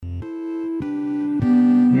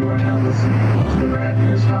are now listening to the RAD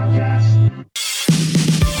News Podcast.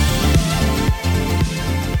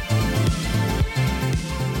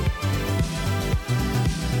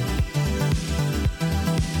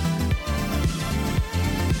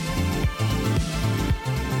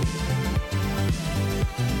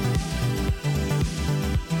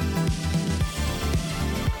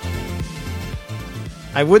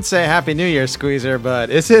 I would say Happy New Year, Squeezer, but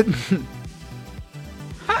is it?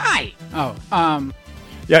 Hi! Oh,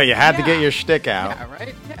 Yeah, you had to get Yeah. your shtick out. yeah,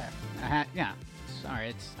 right? Yeah. Yeah.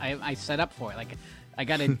 Sorry, I set up for it. Like, I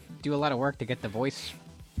gotta do a lot of work to get the voice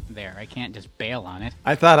there. I can't just bail on it.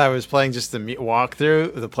 I thought I was playing just the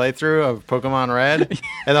playthrough of Pokemon Red, and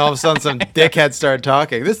then all of a sudden some dickhead started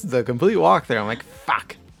talking. This is a complete walkthrough. I'm like,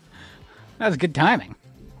 fuck. That was good timing.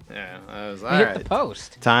 Yeah, I was You all hit right. the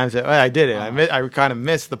post. Time to. Well, I did it. I kind of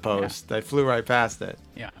missed the post. I flew right past it.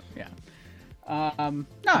 Yeah. No,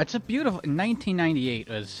 it's a beautiful. 1998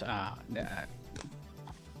 was a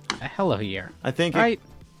hell of a year. I think Right?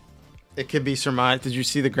 it could be surmised. Did you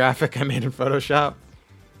see the graphic I made in Photoshop?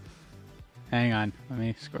 Hang on, let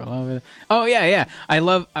me scroll over. Oh yeah. I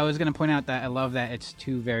was gonna point out that I love that it's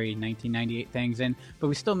two very 1998 things, but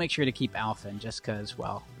we still make sure to keep Alpha in just because.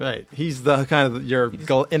 Well, Right. He's the kind of your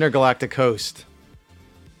intergalactic host.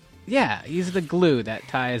 yeah, he's the glue that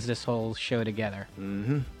ties this whole show together.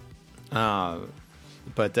 But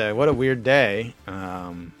what a weird day.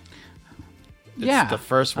 It's the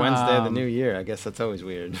first Wednesday of the new year. I guess that's always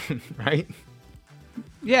weird, right?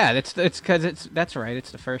 Yeah, it's because that's right.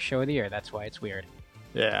 It's the first show of the year. That's why it's weird.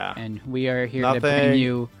 Yeah. And we are here Nothing to bring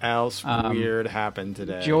you else weird happened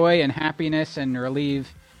today. joy and happiness and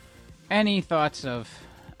relieve any thoughts of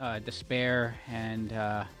despair and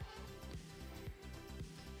Yeah.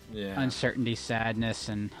 uncertainty, sadness,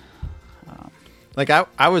 and Like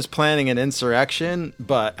I was planning an insurrection,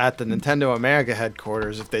 but at the Nintendo America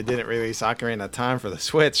headquarters, if they didn't release Ocarina of Time for the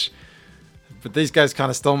Switch, but these guys kind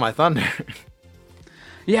of stole my thunder.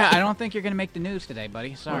 yeah, I don't think you're gonna make the news today,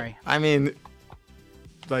 buddy. Sorry. I mean,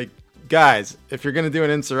 like, guys, if you're gonna do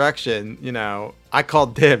an insurrection, I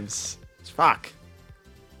called dibs. Fuck.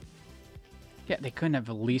 Yeah, they couldn't have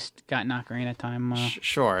at least gotten Ocarina of Time.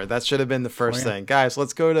 Sure, that should have been the first you. thing. Guys,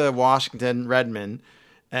 let's go to Washington, Redmond.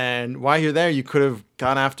 And while you're there, you could have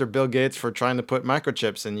gone after Bill Gates for trying to put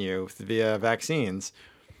microchips in you via vaccines.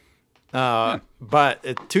 But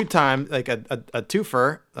two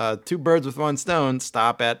twofer, two birds with one stone,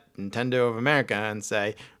 stop at Nintendo of America and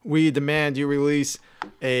say, we demand you release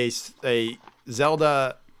a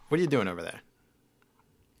Zelda. What are you doing over there?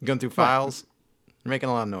 Going through files? You're making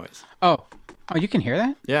a lot of noise. Oh, you can hear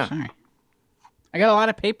that? Yeah. Sorry. I got a lot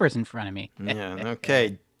of papers in front of me. Yeah,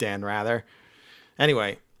 okay, Dan Rather.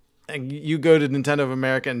 Anyway, you go to Nintendo of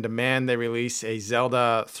America and demand they release a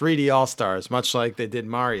Zelda 3D All-Stars, much like they did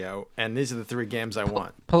Mario, and these are the three games I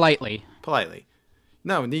want. Politely.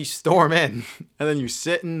 No, and you storm in, and then you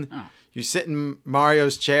sit in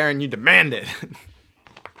Mario's chair and you demand it.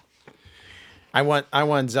 I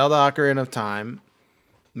want Zelda Ocarina of Time,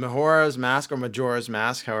 Majora's Mask or Majora's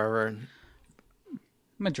Mask, however.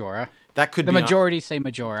 Majora. That could The be majority say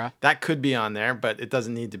Majora. that could be on there, but it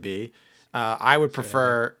doesn't need to be. I would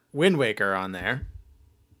prefer Wind Waker on there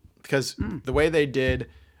because the way they did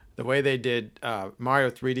Mario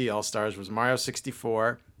 3D All Stars was Mario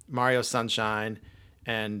 64, Mario Sunshine,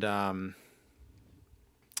 and one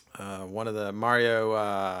of the Mario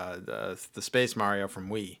the Space Mario from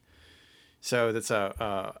Wii. So that's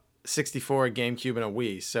a 64, GameCube, and a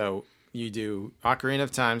Wii. So you do Ocarina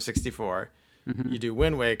of Time 64, you do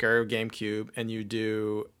Wind Waker GameCube, and you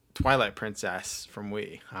do Twilight Princess from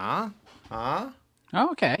Wii. Huh? Oh,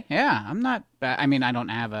 okay. Yeah, I'm not. I mean, I don't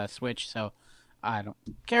have a Switch, so I don't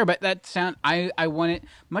care. But that sound. I want it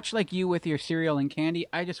much like you with your cereal and candy.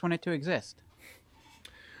 I just want it to exist.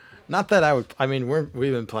 Not that I would. I mean, we've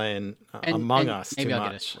been playing Among And Us maybe too I'll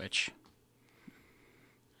much. get a Switch.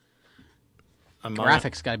 Graphics.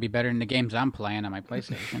 Graphics got to be better than the games I'm playing on my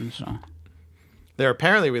PlayStation. So They're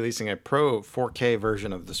apparently releasing a Pro 4K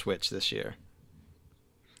version of the Switch this year.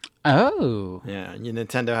 Oh. Yeah,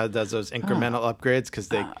 Nintendo does those incremental upgrades because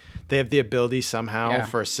they have the ability somehow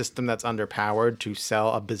for a system that's underpowered to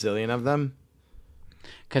sell a bazillion of them.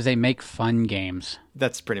 Because they make fun games.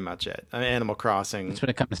 That's pretty much it. I mean, Animal Crossing. That's what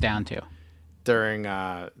it comes down to. During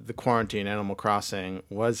the quarantine, Animal Crossing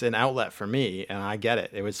was an outlet for me, and I get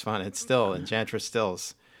it. It was fun. It's still Enchantress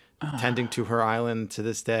Stills, tending to her island to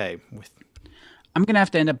this day. I'm going to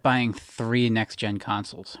have to end up buying 3 next-gen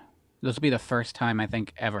consoles. This will be the first time, I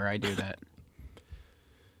think, ever I do that.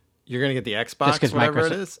 You're going to get the Xbox, whatever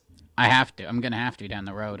it is? I have to. I'm going to have to down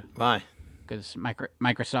the road. Why? because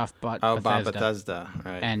Microsoft bought Oh, Bethesda, Bethesda,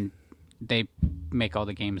 right? and they make all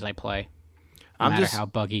the games I play, no I'm matter just how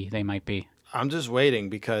buggy they might be. I'm just waiting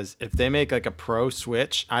because if they make like a pro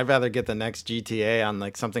Switch, I'd rather get the next GTA on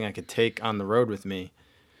like something I could take on the road with me,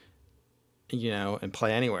 and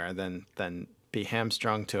play anywhere than be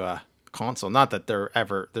hamstrung to a console. Not that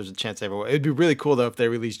there's a chance they ever will. It'd be really cool though if they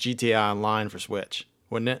released GTA Online for Switch,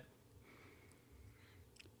 wouldn't it?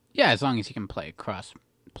 Yeah, as long as you can play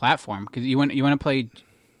cross-platform, because you want to play.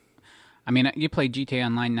 I mean, you play GTA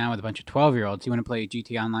Online now with a bunch of 12-year-olds. You want to play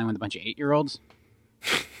GTA Online with a bunch of 8-year-olds?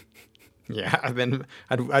 Yeah,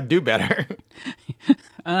 I'd do better.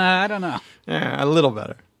 I don't know. Yeah, a little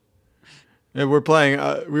better. Yeah, we were playing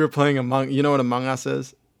you know what Among Us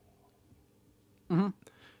is? Mm-hmm.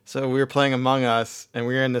 So we were playing Among Us, and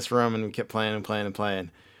we were in this room, and we kept playing and playing and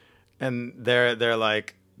playing. And they're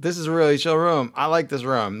like, "This is a really chill room. I like this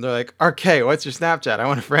room." They're like, "RK, what's your Snapchat? I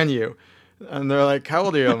want to friend you." And they're like, "How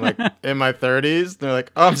old are you?" I'm like, "In my 30s." They're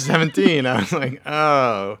like, "Oh, I'm 17." I was like,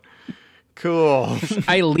 "Oh, cool."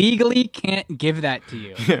 I legally can't give that to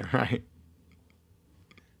you. Yeah, right.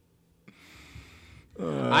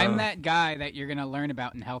 I'm that guy that you're gonna learn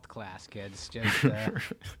about in health class, kids. Just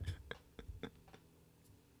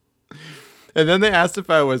And then they asked if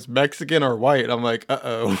I was Mexican or white. I'm like,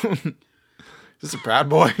 uh-oh. Is this a Proud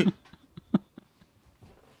Boy?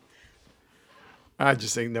 I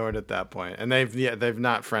just ignored it at that point. And they've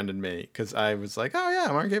not friended me because I was like, oh yeah,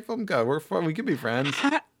 I'm RK Film Co. We could be friends.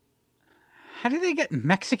 how do they get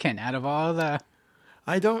Mexican out of all the?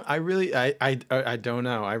 I don't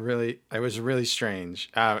know. I was really strange.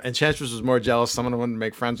 And Chantress was more jealous someone wanted to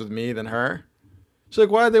make friends with me than her. She's like,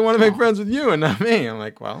 why do they want to make friends with you and not me? I'm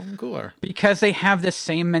like, well, I'm cooler. Because they have the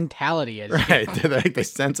same mentality as right. you. They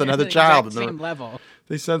sense another child in the same level.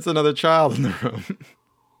 They sense another child in the room.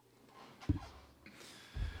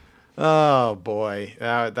 Oh boy,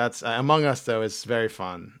 that's Among Us though. It's very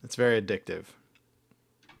fun. It's very addictive.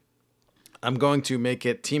 I'm going to make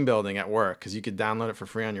it team building at work because you could download it for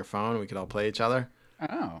free on your phone. We could all play each other.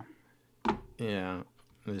 Oh. Yeah,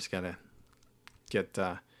 I just gotta get.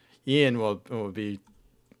 Ian will be.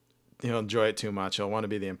 He'll enjoy it too much. He'll want to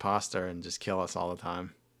be the imposter and just kill us all the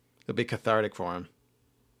time. It'll be cathartic for him.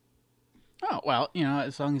 Oh, well,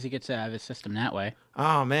 as long as he gets out of his system that way.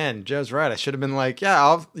 Oh man, Joe's right. I should have been like,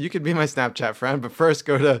 yeah, you could be my Snapchat friend, but first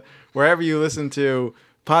go to wherever you listen to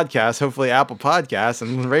podcasts, hopefully Apple Podcasts,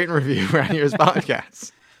 and rate and review around here's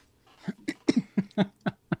podcasts.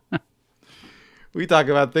 We talk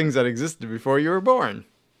about things that existed before you were born.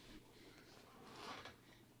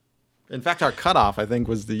 In fact, our cutoff, I think,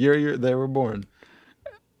 was the year they were born.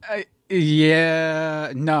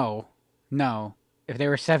 Yeah, no. If they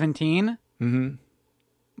were 17,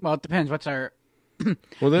 well, it depends. What's our?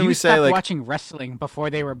 Well, then you we say stopped like watching wrestling before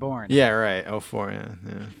they were born. Yeah, right. 04,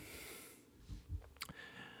 yeah.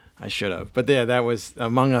 I should have, but yeah, that was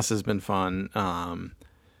Among Us has been fun.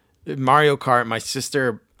 Mario Kart. My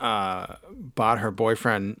sister bought her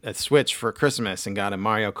boyfriend a Switch for Christmas and got a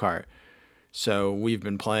Mario Kart. So we've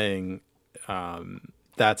been playing.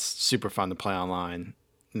 That's super fun to play online.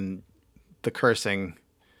 And the cursing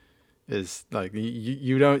is like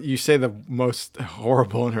you say the most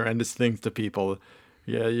horrible and horrendous things to people.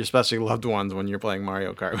 Yeah, especially loved ones when you're playing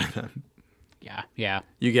Mario Kart with them. Yeah.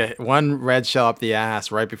 You get one red shell up the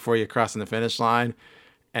ass right before you're crossing the finish line,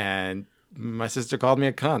 and my sister called me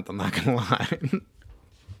a cunt. I'm not gonna lie.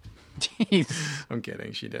 Jeez. I'm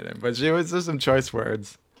kidding. She didn't, but she was just some choice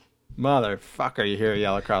words. Motherfucker, you hear her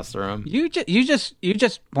yell across the room. You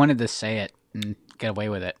just wanted to say it and get away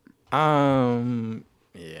with it.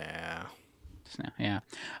 Yeah. Yeah.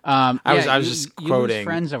 I was just you quoting lose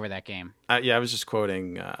friends over that game. I was just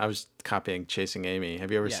quoting. I was copying Chasing Amy. Have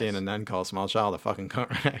you ever seen a nun call a small child a fucking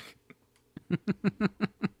cunt rag?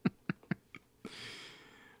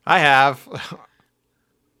 I have.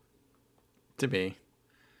 To me.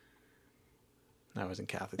 I was in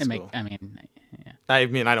Catholic school. I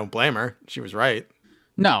mean, I don't blame her. She was right.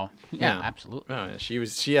 No. Yeah, absolutely. No,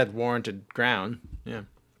 she had warranted ground. Yeah.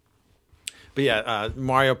 But yeah,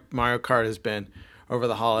 Mario Kart has been over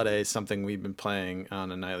the holidays something we've been playing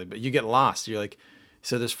on a nightly. But you get lost. You're like,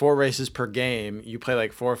 so there's 4 races per game. You play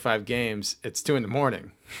like 4 or 5 games. It's 2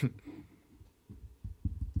 a.m.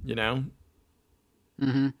 You know?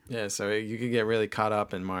 Mm-hmm. Yeah, so you could get really caught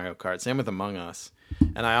up in Mario Kart. Same with Among Us.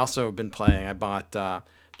 And I also have been playing. I bought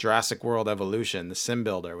Jurassic World Evolution, the sim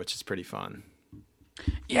builder, which is pretty fun.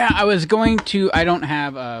 Yeah, I was going to. I don't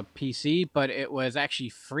have a PC, but it was actually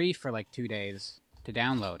free for like 2 days to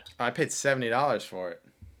download. I paid $70 for it.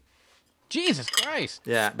 Jesus Christ.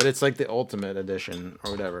 Yeah, but it's like the ultimate edition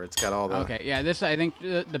or whatever. It's got all the. Okay, yeah, this I think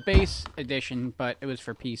the base edition, but it was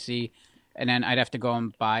for PC, and then I'd have to go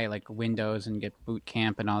and buy like Windows and get Boot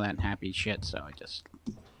Camp and all that happy shit. So I just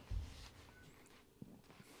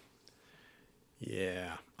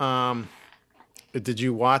Yeah. Did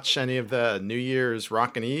you watch any of the New Year's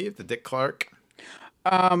Rockin' Eve, the Dick Clark?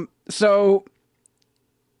 so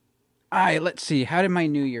let's see, how did my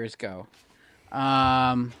New Year's go?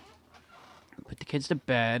 Put the kids to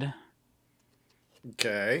bed.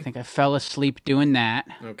 Okay. I think I fell asleep doing that.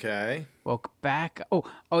 Okay. Woke back.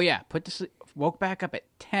 Oh yeah. Woke back up at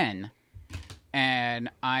 10, and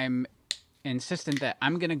I'm insistent that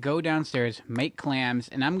I'm gonna go downstairs, make clams,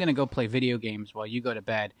 and I'm gonna go play video games while you go to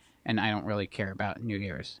bed. And I don't really care about New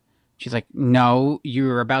Year's. She's like, "No,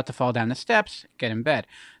 you're about to fall down the steps. Get in bed."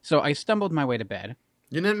 So I stumbled my way to bed.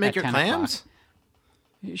 You didn't make your 10 clams?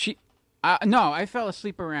 No, I fell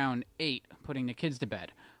asleep around 8, putting the kids to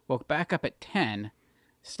bed. Woke back up at 10,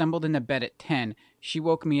 stumbled into bed at 10. She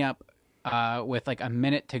woke me up with like a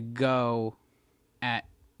minute to go at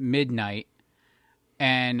midnight.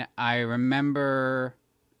 And I remember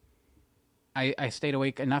I stayed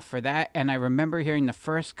awake enough for that. And I remember hearing the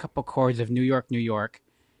first couple chords of New York, New York.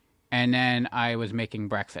 And then I was making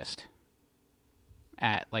breakfast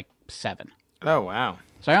at like 7. Oh, wow.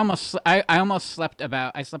 So I slept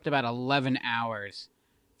about 11 hours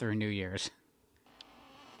through New Year's.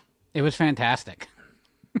 It was fantastic.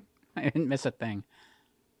 I didn't miss a thing.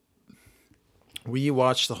 We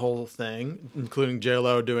watched the whole thing, including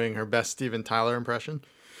J-Lo doing her best Steven Tyler impression.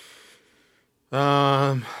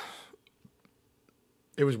 It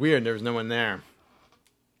was weird. There was no one there.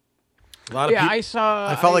 A lot of people.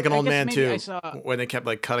 I felt like an old man too when they kept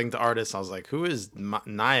like cutting to artists. I was like, "Who is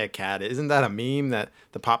Naya Cat? Isn't that a meme that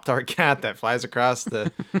the Pop-Tart cat that flies across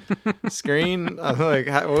the screen?" I'm like,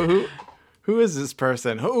 who is this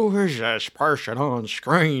person? Who is this person on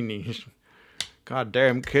screen? These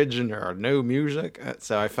goddamn kids and there are no music.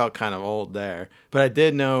 So I felt kind of old there, but I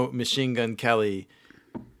did know Machine Gun Kelly.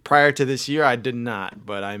 Prior to this year, I did not,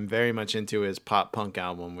 but I'm very much into his pop punk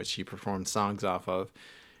album, which he performed songs off of,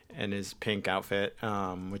 and his pink outfit,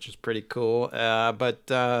 which is pretty cool. But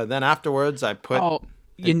then afterwards, I put... Oh,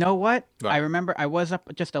 you know what? I remember I was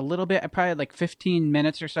up just a little bit. I probably had like 15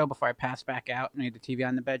 minutes or so before I passed back out and I had the TV on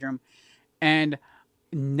in the bedroom. And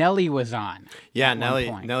Nelly was on. Yeah,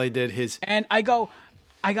 Nelly did his... And I got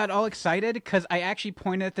all excited because I actually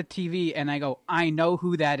pointed at the TV and I go, I know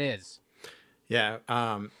who that is. Yeah.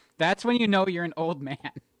 That's when you know you're an old man.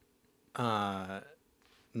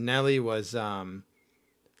 Nelly was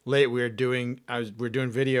late. We were doing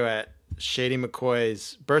video at Shady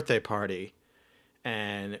McCoy's birthday party,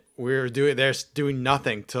 and they're doing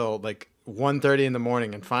nothing till like 1:30 in the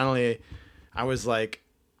morning. And finally, I was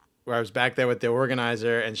back there with the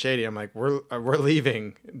organizer and Shady. I'm like, we're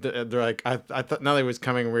leaving. They're like, I thought Nelly was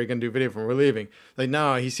coming. We were gonna do video from. We're leaving. Like,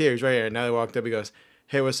 no, he's here. He's right here. And Nelly walked up. He goes,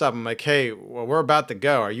 "Hey, what's up?" I'm like, "Hey, well, we're about to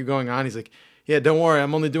go. Are you going on?" He's like, "Yeah, don't worry.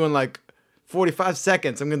 I'm only doing like 45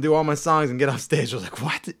 seconds. I'm going to do all my songs and get off stage." I was like,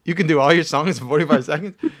 "What? You can do all your songs in 45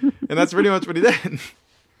 seconds?" And that's pretty much what he did.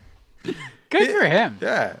 Good for him.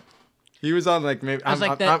 Yeah. He was on like maybe...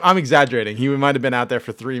 I'm exaggerating. He might have been out there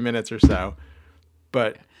for 3 minutes or so.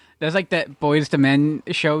 But... There's like that Boys to Men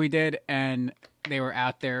show we did, and they were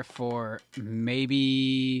out there for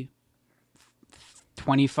maybe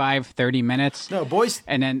 25, 30 minutes. No, Boys...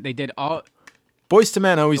 And then they did all... Boys to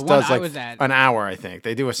Men always does like an hour, I think.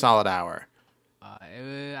 They do a solid hour.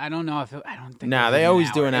 I don't know if... I don't think... Nah, they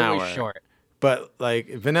always do an hour. It was short. But like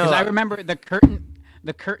Vanilla... Because I remember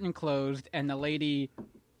the curtain closed, and the lady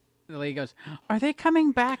goes, "Are they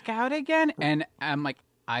coming back out again?" And I'm like,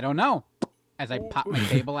 "I don't know." As I pop my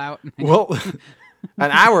cable out. Well,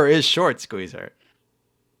 an hour is short, Squeezer.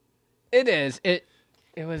 It is. It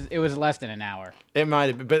was less than an hour. It might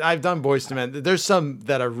have been, but I've done Boys to Men. There's some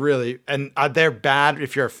that are really, and they're bad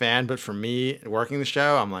if you're a fan, but for me, working the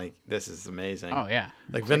show, I'm like, this is amazing. Oh, yeah.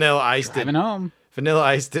 Like Vanilla Ice did. Driving home. Vanilla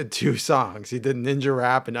Ice did 2 songs. He did Ninja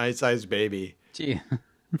Rap and Ice Ice Baby. Gee.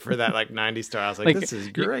 For that like 90s star. I was like, this is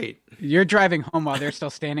great. You're driving home while they're still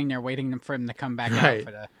standing there waiting for him to come back out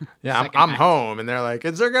for the Yeah, I'm home, and they're like,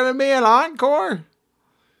 "Is there going to be an encore?"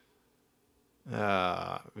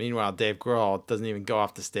 Meanwhile, Dave Grohl doesn't even go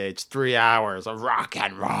off the stage. 3 hours of rock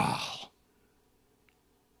and roll.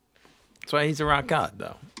 That's why he's a rock god,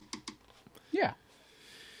 though. Yeah.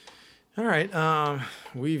 All right.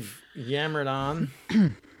 We've yammered on.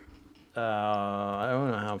 I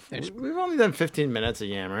don't know how. We've only done 15 minutes of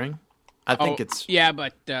yammering. I think it's. Yeah,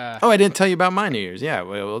 but. I didn't tell you about my New Year's. Yeah,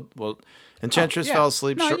 well, Enchantress fell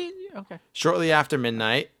asleep shortly after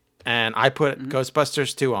midnight. and I put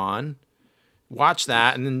Ghostbusters 2 on, watched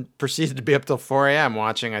that, and then proceeded to be up till 4 a.m.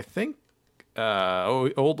 watching, I think,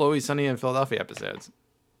 old Always Sunny in Philadelphia episodes.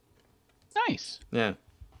 Nice. Yeah.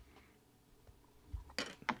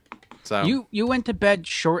 So You went to bed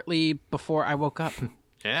shortly before I woke up.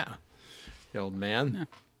 yeah, the old man.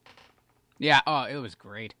 Yeah. Oh, it was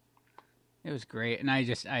great. It was great, and I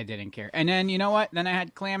didn't care. And then you know what? Then I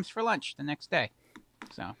had clams for lunch the next day.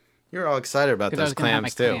 So You're all excited about because I those was gonna have my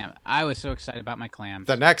clams too. clam. I was so excited about my clams.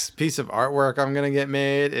 The next piece of artwork I'm gonna get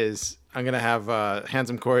made is I'm gonna have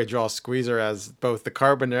Handsome Corey draw Squeezer as both the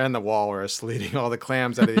carpenter and the walrus leading all the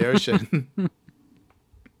clams out of the ocean.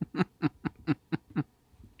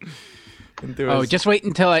 Oh, just wait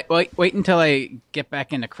until I get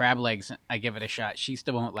back into crab legs. I give it a shot. She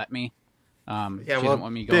still won't let me. She doesn't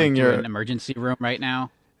want me going to an emergency room right now.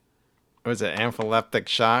 What is it? Anaphylactic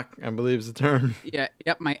shock, I believe is the term. Yeah,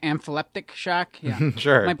 yep, my anaphylactic shock. Yeah,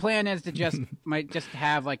 Sure. My plan is to just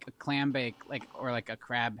have like a clam bake, or like a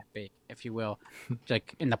crab bake, if you will,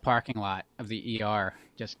 like in the parking lot of the ER.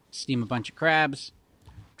 Just steam a bunch of crabs,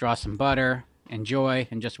 draw some butter, enjoy,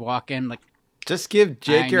 and just walk in like. Just give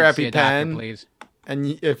Jake your need to see a doctor, EpiPen, please.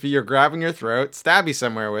 and if you're grabbing your throat, stab you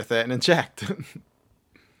somewhere with it and inject.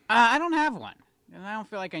 I don't have one, and I don't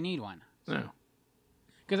feel like I need one. No.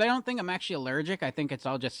 Because I don't think I'm actually allergic. I think it's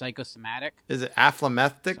all just psychosomatic. Is it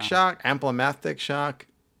aphylactic shock? Amphylactic shock?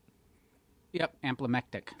 Yep,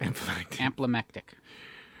 amphylactic. Amphylactic.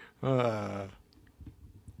 Amphylactic.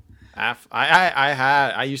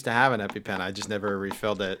 I used to have an EpiPen. I just never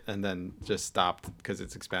refilled it and then just stopped because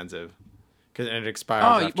it's expensive. Because it expires.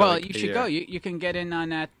 Oh after well, like you a should year. go. You can get in on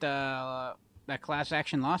that class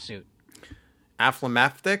action lawsuit.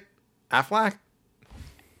 Aphylactic? Aflac?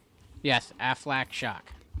 Yes, Aflac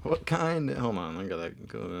shock. What kind? Hold on, I gotta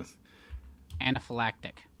go this.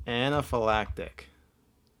 Anaphylactic. Anaphylactic.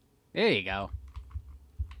 There you go.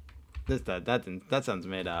 That sounds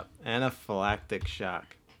made up. Anaphylactic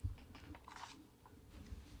shock.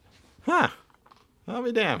 Huh. I'll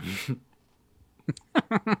be damned.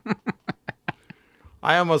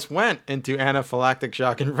 I almost went into anaphylactic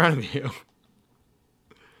shock in front of you.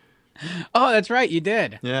 Oh, that's right, you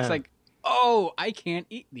did. Yeah. It's like, oh, I can't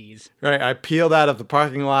eat these. Right, I peeled out of the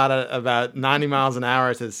parking lot at about 90 miles an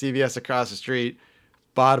hour to the CVS across the street,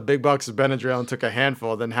 bought a big box of Benadryl and took a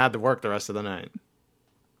handful, then had to work the rest of the night.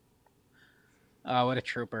 Oh, what a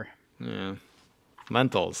trooper. Yeah.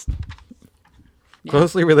 Lentils. Yeah.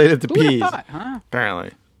 Closely related to Who would've peas. thought, huh?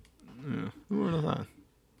 Apparently. Yeah. Who would have thought?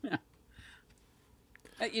 Yeah.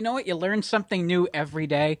 You know what? You learn something new every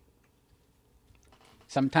day.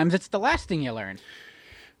 Sometimes it's the last thing you learn.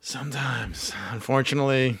 Sometimes.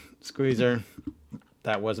 Unfortunately, Squeezer,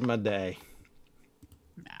 that wasn't my day.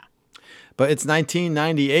 Nah. But it's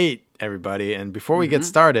 1998, everybody. And before we get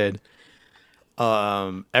started,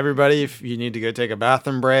 everybody, if you need to go take a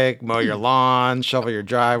bathroom break, mow your lawn, shovel your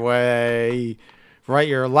driveway, write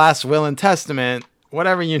your last will and testament,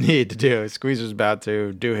 whatever you need to do, Squeezer's about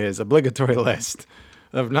to do his obligatory list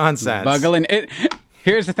of nonsense. Buggling it.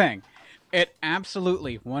 Here's the thing. It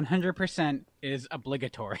absolutely 100% is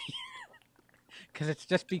obligatory. Because it's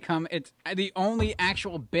just become, it's the only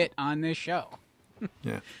actual bit on this show.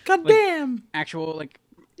 Yeah. God damn. Actual,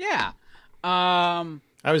 yeah. I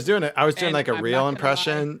was doing like a I'm real not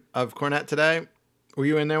impression of Cornette today. Were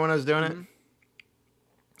you in there when I was doing it?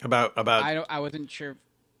 About I wasn't sure.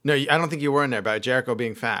 No, I don't think you were in there about Jericho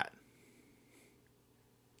being fat.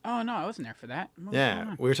 Oh no, I wasn't there for that. What was going Yeah,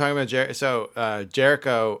 on? we were talking about Jericho. So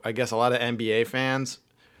Jericho, I guess a lot of NBA fans,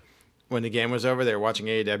 when the game was over, they were watching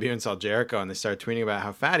AEW and saw Jericho, and they started tweeting about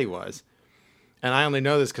how fat he was. And I only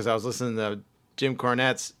know this because I was listening to Jim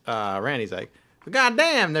Cornette's rant. He's like,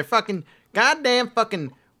 "Goddamn, they're fucking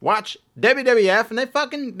watch WWF, and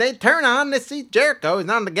they turn on, they see Jericho. He's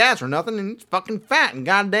not on the gas or nothing, and he's fucking fat, and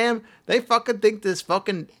goddamn, they fucking think this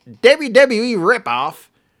fucking WWE ripoff."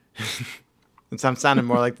 And so I'm sounding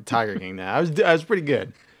more like the Tiger King now. I was pretty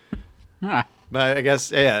good. Ah. But I guess,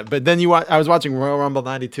 yeah. But then I was watching Royal Rumble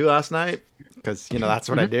 92 last night because, that's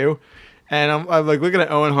what I do. And I'm like looking at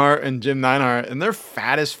Owen Hart and Jim Neidhart, and they're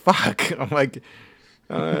fat as fuck. I'm like,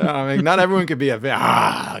 not everyone could be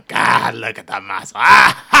God, look at the muscle.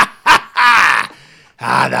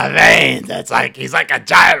 The veins. It's like he's like a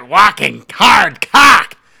giant walking hard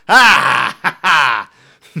cock.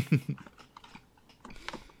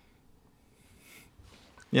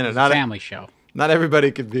 Not Family show. Not everybody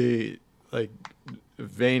could be like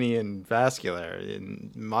veiny and vascular in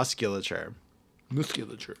musculature.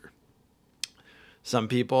 Some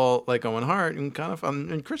people like Owen Hart and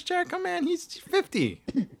and Chris Jericho, man, he's 50.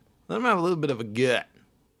 Let him have a little bit of a gut.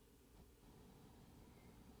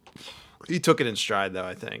 He took it in stride, though,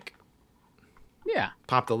 I think. Yeah.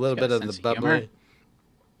 Popped a little He's got bit a of the sense of humor.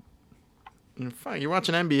 bubbly. You're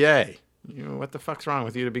watching NBA. What the fuck's wrong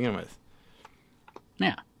with you to begin with?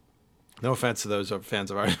 Yeah. No offense to those who are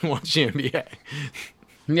fans of ours who watch the NBA.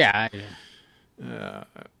 Yeah.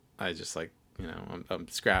 I just I'm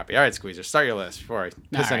scrappy. All right, Squeezer, start your list before I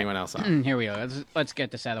piss right. anyone else off. Here we go. Let's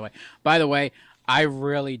get this out of the way. By the way, I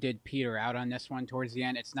really did peter out on this one towards the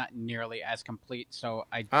end. It's not nearly as complete, so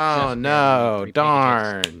I. Oh no!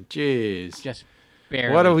 Darn! Jeez. Just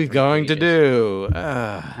barely. What are we going to do?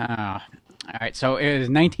 All right. So it was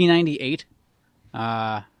 1998.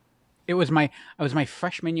 It was my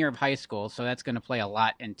freshman year of high school, so that's going to play a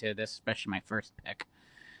lot into this, especially my first pick.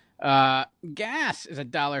 Gas is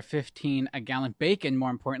 $1.15 a gallon. Bacon, more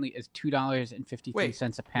importantly, is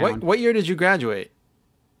 $2.53 a pound. What year did you graduate?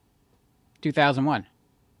 2001.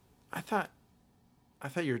 I thought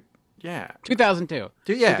you were 2002.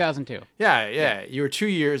 Yeah. 2002. Yeah. You were 2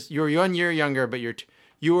 years. You were 1 year younger, but you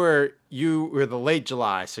were the late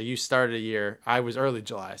July, so you started a year. I was early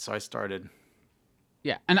July, so I started.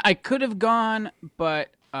 Yeah, and I could have gone, but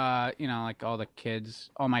like all the kids,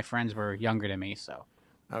 all my friends were younger than me, so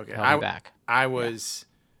okay, back. I was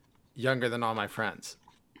younger than all my friends.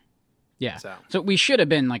 Yeah, so we should have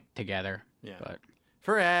been like together. Yeah, but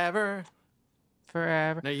forever.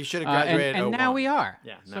 No, you should have graduated. And now we are.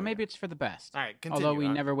 Yeah, so maybe it's for the best. All right, continue. Although we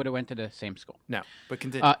never would have went to the same school. No, but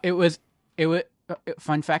continue. It was.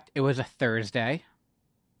 Fun fact: it was a Thursday.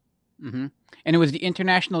 And it was the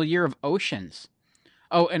International Year of Oceans.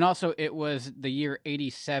 Oh, and also it was the year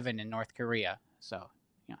 87 in North Korea. So,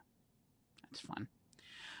 yeah, that's fun.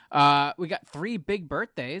 We got 3 big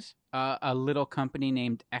birthdays. A little company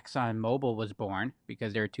named ExxonMobil was born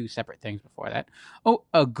because there were 2 separate things before that. Oh,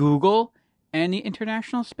 Google and the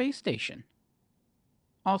International Space Station.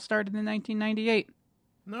 All started in 1998.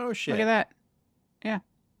 No shit. Look at that. Yeah.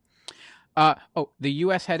 The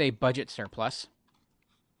U.S. had a budget surplus.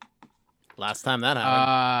 Last time that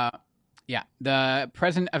happened. Yeah, the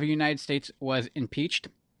president of the United States was impeached.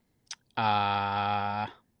 We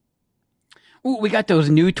got those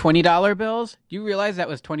new $20 bills. Do you realize that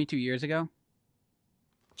was 22 years ago?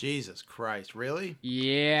 Jesus Christ, really?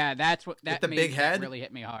 Yeah, that's what that. With the big head really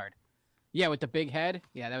hit me hard. Yeah, with the big head.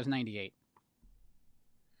 Yeah, that was 98.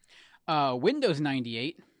 Windows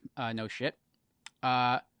 98. No shit.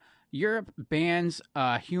 Europe bans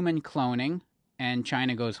human cloning, and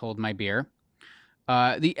China goes hold my beer.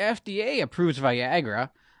 The FDA approves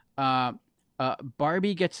Viagra.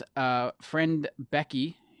 Barbie gets friend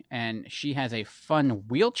Becky, and she has a fun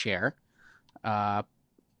wheelchair. What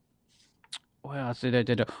else did I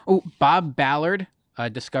do? Oh, Bob Ballard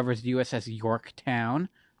discovers the USS Yorktown.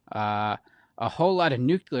 A whole lot of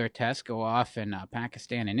nuclear tests go off in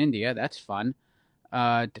Pakistan and India. That's fun.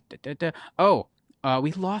 We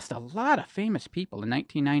lost a lot of famous people in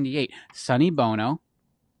 1998. Sonny Bono.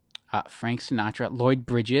 Frank Sinatra, Lloyd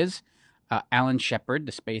Bridges, Alan Shepard,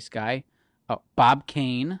 the space guy, Bob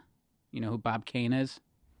Kane. You know who Bob Kane is?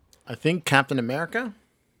 I think Captain America.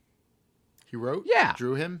 He wrote? Yeah.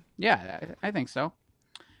 Drew him? Yeah, I think so.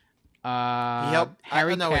 He helped.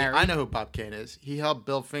 Harry Carey. I know who Bob Kane is. He helped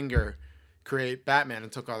Bill Finger create Batman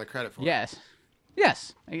and took all the credit for it.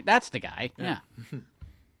 Yes, that's the guy. Yeah.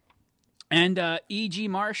 And E.G.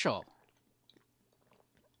 Marshall.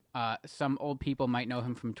 Some old people might know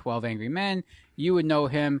him from 12 Angry Men. You would know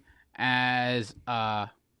him as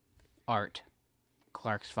Art,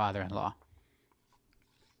 Clark's father-in-law.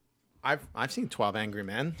 I've seen 12 Angry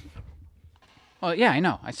Men. Well, yeah, I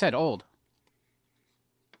know. I said old.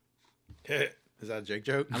 Is that a Jake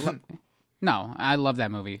joke? No, I love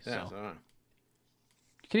that movie. Yeah, so.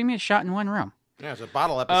 You kidding me? It's shot in one room. Yeah, it's a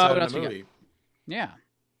bottle episode in the movie. Yeah.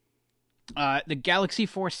 The Galaxy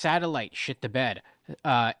 4 satellite shit the bed.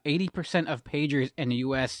 80% of pagers in the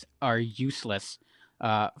U.S. are useless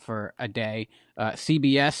for a day.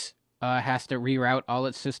 CBS has to reroute all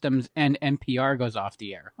its systems, and NPR goes off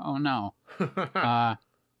the air. Oh, no.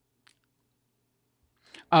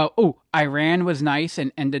 Iran was nice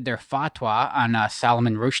and ended their fatwa on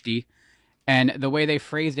Salman Rushdie. And the way they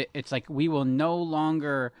phrased it, it's like, we will no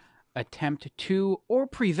longer attempt to or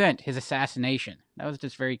prevent his assassination. That was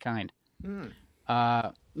just very kind.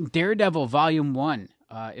 Daredevil Volume 1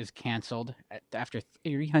 is canceled after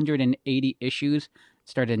 380 issues. It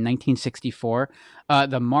started in 1964.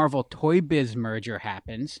 The Marvel Toy Biz merger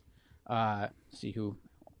happens. See who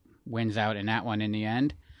wins out in that one in the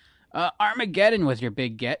end. Armageddon was your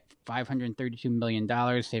big get. $532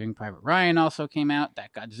 million. Saving Private Ryan also came out.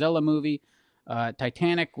 That Godzilla movie.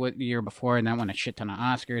 Titanic, the year before, and that won a shit ton of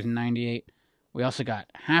Oscars in 98. We also got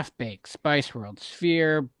Half Baked, Spice World,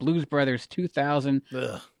 Sphere, Blues Brothers 2000,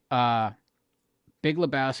 Ugh. Big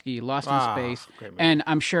Lebowski, Lost in Space, Great movie. and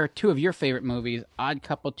I'm sure two of your favorite movies, Odd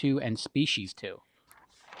Couple 2 and Species 2,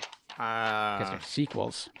 because they're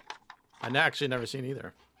sequels. I've actually never seen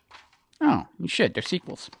either. Oh, you should. They're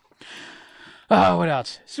sequels. Oh, what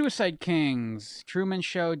else? Suicide Kings, Truman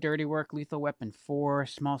Show, Dirty Work, Lethal Weapon 4,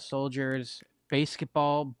 Small Soldiers,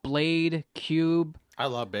 Basketball, Blade, Cube. I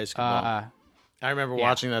love basketball. I remember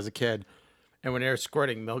watching it as a kid, and when they were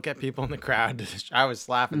squirting milk at people in the crowd, I was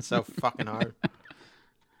laughing so fucking hard.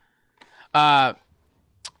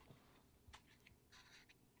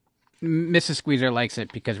 Mrs. Squeezer likes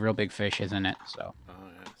it because Real Big Fish is in it, so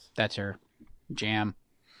Yes. that's her jam.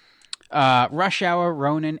 Rush Hour,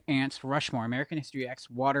 Ronin, Ants, Rushmore, American History X,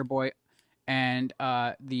 Waterboy, and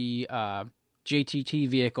the JTT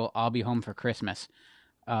vehicle, I'll Be Home for Christmas.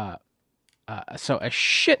 So a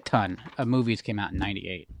shit ton of movies came out in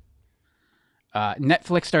 98.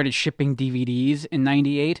 Netflix started shipping DVDs in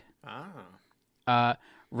 98.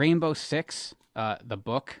 Rainbow Six, the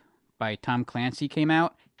book by Tom Clancy, came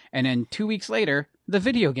out. And then 2 weeks later, the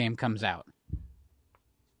video game comes out.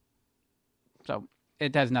 So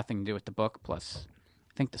it has nothing to do with the book. Plus,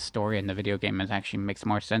 I think the story in the video game actually makes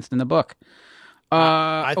more sense than the book.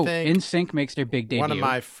 I think NSYNC makes their big debut. One of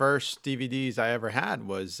my first DVDs I ever had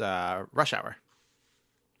was Rush Hour.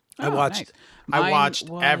 Oh, I nice. watched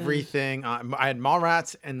everything. I had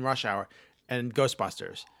Mallrats and Rush Hour and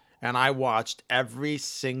Ghostbusters. And I watched every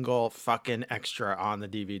single fucking extra on the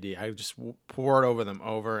DVD. I just poured over them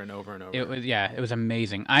over and over and over. It was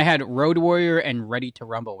amazing. I had Road Warrior and Ready to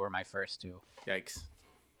Rumble were my first two. Yikes.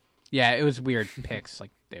 Yeah, it was weird picks.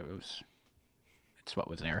 Like it's what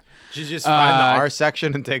was there. Did you just find the R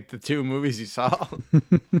section and take the two movies you saw?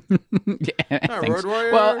 Road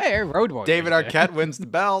Warrior. Well, hey, Road Warrior. David Arquette wins the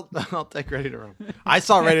belt. I'll take Ready to Rumble. I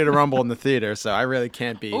saw Ready to Rumble in the theater, so I really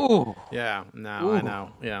can't be. Ooh. Yeah. No, Ooh. I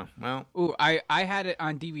know. Yeah. Well. Ooh, I had it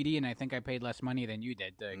on DVD, and I think I paid less money than you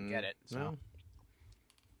did to get it. So.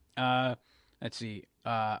 Let's see.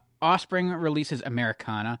 Offspring releases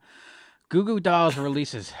Americana. Goo Goo Dolls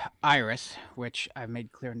releases Iris, which I've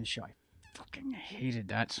made clear in the show. I fucking hated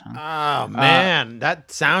that song. Oh man, that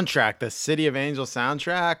soundtrack, the City of Angels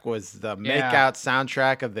soundtrack, was the makeout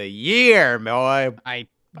soundtrack of the year, boy. I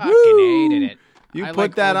fucking hated it. You I put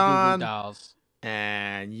like that old Goo Goo on, Dolls.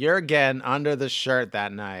 and you're getting under the shirt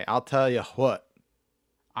that night. I'll tell you what.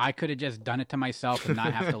 I could have just done it to myself and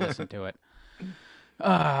not have to listen to it.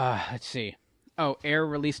 Let's see. Oh, Air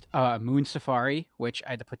released Moon Safari, which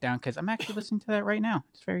I had to put down because I'm actually listening to that right now.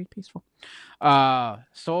 It's very peaceful.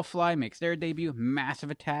 Soulfly makes their debut. Massive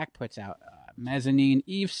Attack puts out Mezzanine.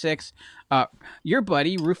 Eve 6. Your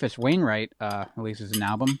buddy, Rufus Wainwright, releases an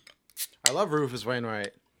album. I love Rufus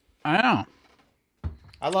Wainwright. I know.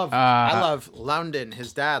 I love London.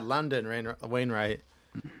 His dad, London Wainwright.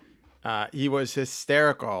 He was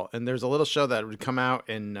hysterical. And there's a little show that would come out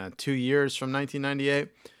in 2 years from 1998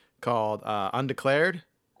 called Undeclared.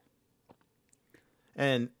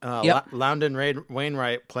 And London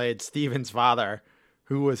Wainwright played Steven's father,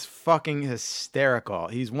 who was fucking hysterical.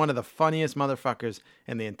 He's one of the funniest motherfuckers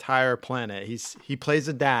in the entire planet. He plays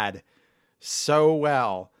a dad so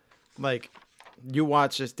well. Like, you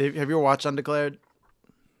watch this. Have you ever watched Undeclared?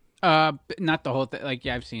 Not the whole thing. Like,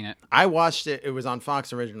 yeah, I've seen it. I watched it. It was on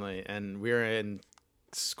Fox originally, and we were in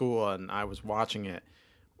school, and I was watching it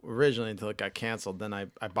originally until it got canceled. Then I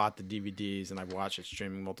bought the DVDs, and I watched it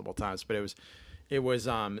streaming multiple times. But it was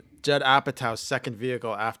Judd Apatow's second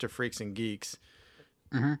vehicle after Freaks and Geeks.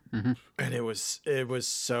 And it was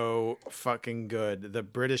so fucking good. The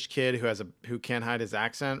British kid who can't hide his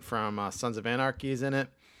accent from Sons of Anarchy is in it.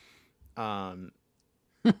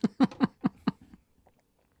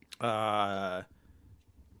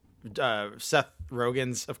 Seth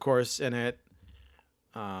Rogen's, of course, in it.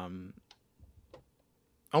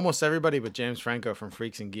 Almost everybody but James Franco from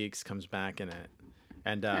Freaks and Geeks comes back in it,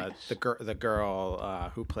 and Nice. the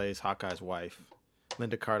girl who plays Hawkeye's wife,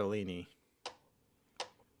 Linda Cardellini,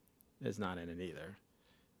 is not in it either.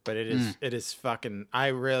 But it is fucking. I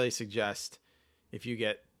really suggest if you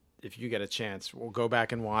get a chance, we'll go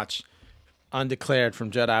back and watch Undeclared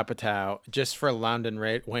from Judd Apatow just for London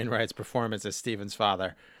Wainwright's performance as Steven's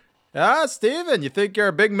father. Steven, you think you're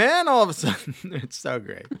a big man all of a sudden? It's so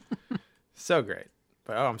great. So great.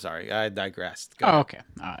 But, I'm sorry. I digressed. Go ahead. Okay.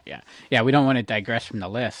 Yeah, we don't want to digress from the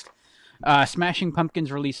list. Smashing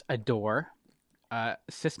Pumpkins release Adore.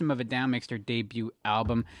 System of a Down makes their debut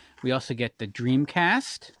album. We also get the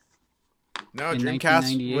Dreamcast. No, in Dreamcast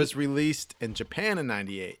 1998. was released in Japan in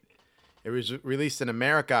 98. It was released in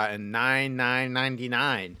America in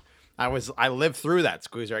 9/9/99. I lived through that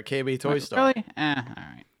Squeezer at KB Toy Store. Really? All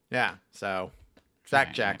right. Yeah. So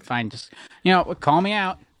fact All right, checked. fine. Just call me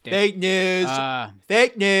out. Dick. Fake news. Uh,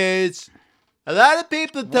 Fake news. A lot of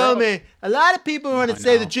people told me. A lot of people want to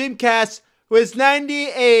say the Dreamcast was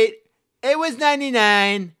 98. It was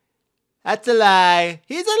 99. That's a lie.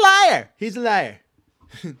 He's a liar. He's a liar.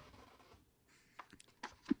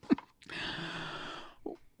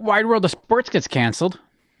 Wide World of Sports gets canceled.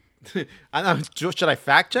 I know. Should I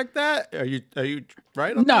fact check that? Are you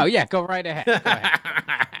right? On No, that? yeah, go right ahead. Go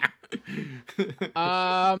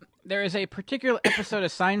ahead. There is a particular episode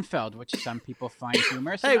of Seinfeld which some people find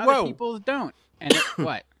humorous and other people don't. And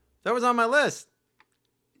what? That was on my list.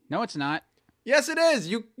 No, it's not. Yes, it is.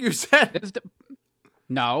 You said.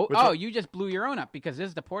 No. Which one? one? You just blew your own up because this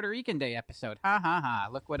is the Puerto Rican Day episode. Ha ha ha!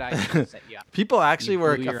 Look what I did to set you up. People actually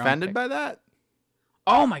were blew your own offended pick. by that.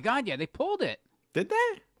 Oh my God! Yeah, they pulled it. Did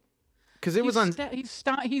they? Because it was on.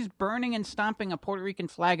 He's burning and stomping a Puerto Rican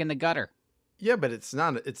flag in the gutter. Yeah, but it's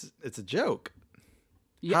not. It's a joke.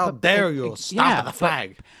 Yeah, How dare you stomp the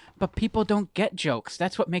flag? But people don't get jokes.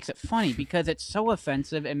 That's what makes it funny because it's so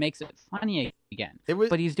offensive. It makes it funny again.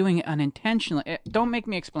 But he's doing it unintentionally. Don't make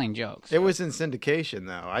me explain jokes. It was in syndication,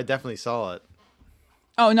 though. I definitely saw it.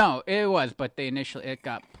 Oh no, it was. But it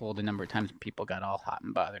got pulled a number of times, and people got all hot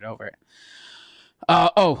and bothered over it.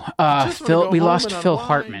 Phil. We lost Phil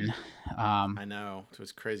Hartman. I know, to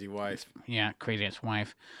his crazy wife. Yeah, crazy ass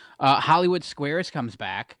wife. Hollywood Squares comes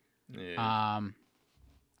back. Yeah.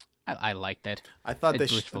 I liked it. I thought they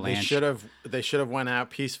Valanche. should have went out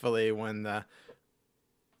peacefully when the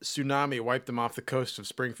tsunami wiped them off the coast of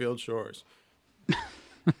Springfield Shores.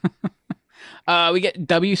 We get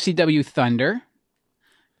WCW Thunder,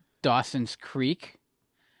 Dawson's Creek,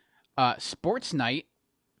 Sports Night,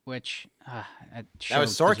 which that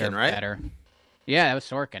was Sorkin, right? Better. Yeah, that was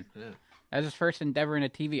Sorkin. Yeah. That was his first endeavor in a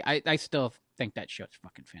TV. I still think that show's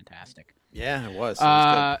fucking fantastic. Yeah, it was. It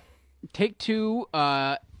was good. Take-Two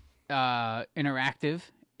Interactive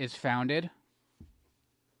is founded.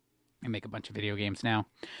 I make a bunch of video games now.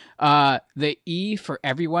 The E for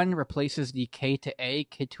everyone replaces the K to A,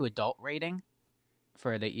 kid to adult rating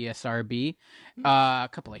for the ESRB. A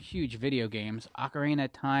couple of huge video games. Ocarina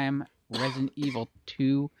of Time, Resident Evil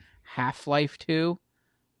 2, Half-Life 2.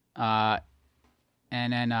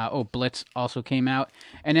 And then, Blitz also came out.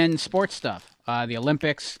 And then sports stuff. The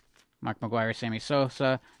Olympics, Mark McGuire, Sammy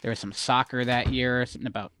Sosa. There was some soccer that year, something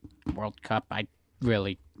about World Cup.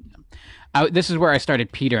 This is where I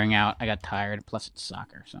started petering out. I got tired, plus it's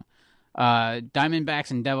soccer. So, Diamondbacks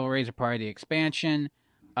and Devil Rays are part of the expansion.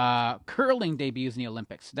 Curling debuts in the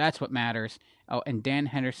Olympics. That's what matters. Oh, and Dan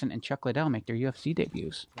Henderson and Chuck Liddell make their UFC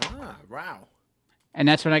debuts. Ah, wow. And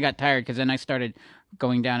that's when I got tired, because then I started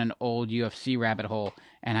going down an old UFC rabbit hole,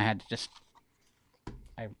 and I had to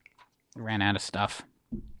I ran out of stuff.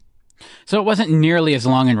 So it wasn't nearly as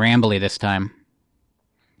long and rambly this time.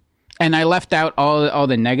 And I left out all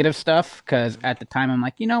the negative stuff, because at the time I'm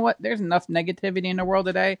like, you know what? There's enough negativity in the world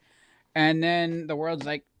today. And then the world's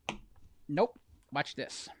like, nope, watch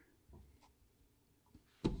this.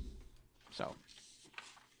 So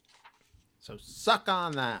suck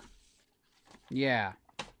on that. Yeah.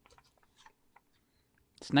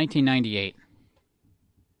 It's 1998.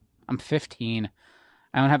 I'm 15.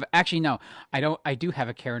 I don't have... Actually, no. I do have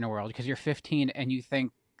a care in the world, because you're 15 and you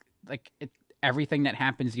think like everything that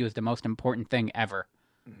happens to you is the most important thing ever.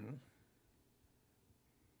 Mm-hmm.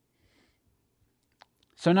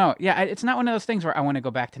 So no, yeah, it's not one of those things where I want to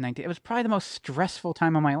go back to 19. It was probably the most stressful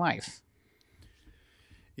time of my life.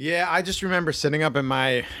 Yeah, I just remember sitting up in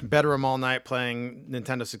my bedroom all night playing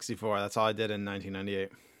Nintendo 64. That's all I did in 1998.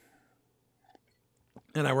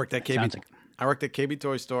 And I worked at KB. I worked at KB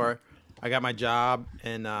Toy Store. I got my job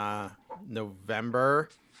in November,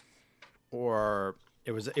 or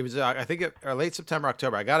it was I think late September,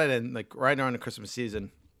 October. I got it in like right around the Christmas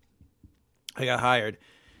season. I got hired,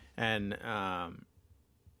 and I'm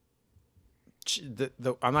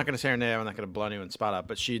not going to say her name. I'm not going to blow anyone's spot up,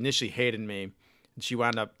 but she initially hated me. And she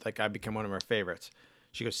wound up, like, I became one of her favorites.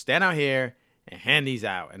 She goes, stand out here and hand these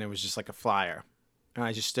out. And it was just like a flyer. And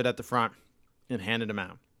I just stood at the front and handed them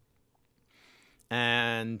out.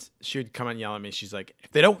 And she would come and yell at me. She's like,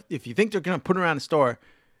 if you think they're going to put them around the store,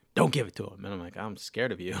 don't give it to them. And I'm like, I'm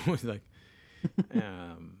scared of you. like,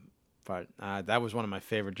 but that was one of my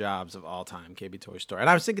favorite jobs of all time, KB Toy Store. And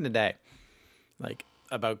I was thinking today, like,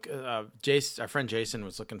 about Jason, our friend Jason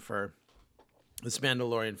was looking for this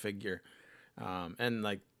Mandalorian figure. And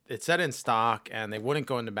like it said in stock, and they wouldn't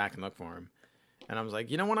go in the back and look for him. And I was like,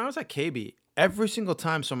 when I was at KB, every single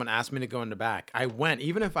time someone asked me to go in the back, I went,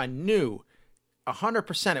 even if I knew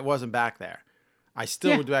 100% it wasn't back there. I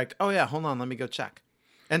still Yeah. would be like, oh yeah, hold on, let me go check.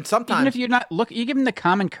 And Even sometimes, if you're not you give them the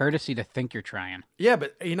common courtesy to think you're trying. yeah,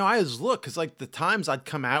 but I always look because like the times I'd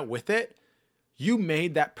come out with it, you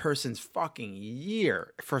made that person's fucking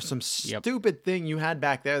year for some Yep. stupid thing you had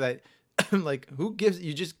back there that, like, who gives?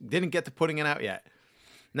 You just didn't get to putting it out yet.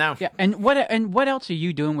 Now, Yeah. And what else are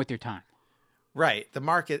you doing with your time? right, the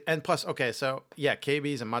market, and plus, okay, so yeah,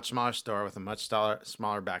 KB is a much smaller store with a much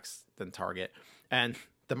smaller backs than Target, and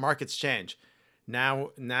the markets change.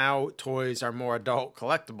 Now toys are more adult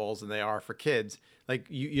collectibles than they are for kids. Like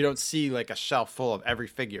you don't see like a shelf full of every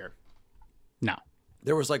figure. No.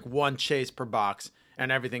 There was like one chase per box,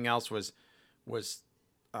 and everything else was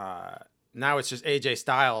now it's just AJ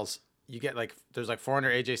Styles. You get like there's like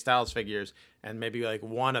 400 AJ Styles figures, and maybe like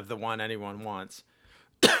one of the one anyone wants.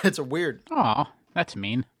 It's a weird. Oh, that's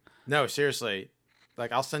mean. No, seriously.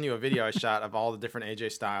 Like I'll send you a video I shot of all the different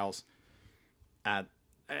AJ Styles and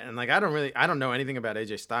like I don't know anything about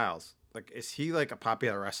AJ Styles. Like is he like a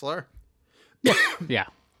popular wrestler? Yeah.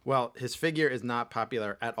 Well, his figure is not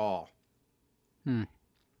popular at all.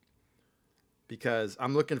 Because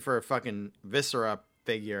I'm looking for a fucking Viscera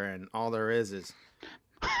figure and all there is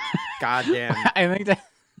goddamn. I think that.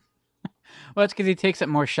 Well, it's because he takes up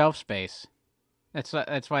more shelf space. That's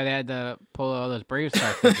why they had to pull all those Brave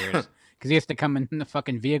Star figures because he has to come in the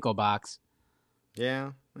fucking vehicle box.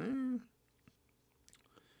 Yeah.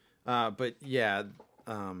 But yeah.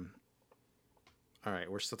 All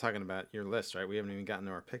right, we're still talking about your list, right? We haven't even gotten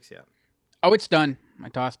to our picks yet. Oh, it's done. I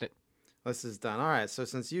tossed it. List is done. All right, so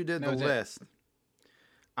since you did That the was it. list,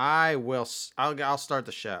 I'll start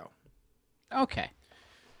the show. Okay.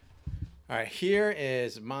 All right, here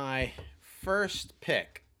is my first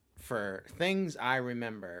pick for things I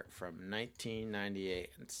remember from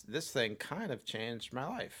 1998. This thing kind of changed my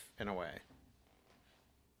life in a way.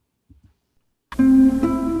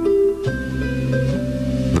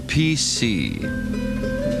 The PC.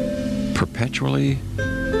 Perpetually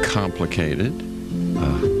complicated,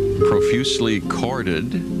 profusely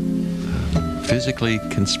corded, physically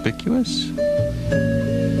conspicuous,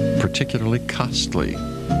 particularly costly.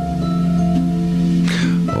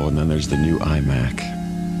 Oh, and then there's the new iMac,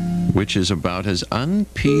 which is about as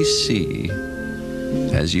un-PC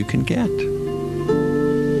as you can get.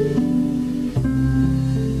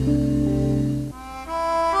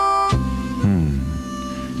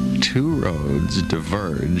 Two roads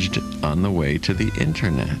diverged on the way to the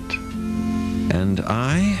internet. And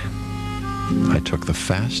I took the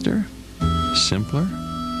faster, simpler,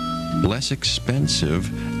 less expensive,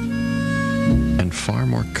 and far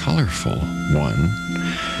more colorful one.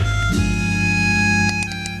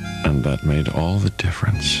 And that made all the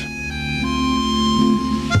difference.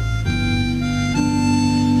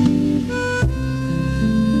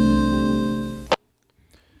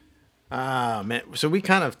 Ah, man. So we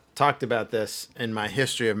kind of talked about this in my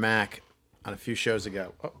history of Mac on a few shows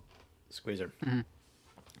ago. Oh, squeezer. Mm-hmm.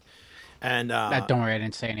 And Don't worry, I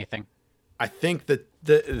didn't say anything. I think that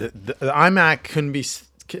the iMac couldn't be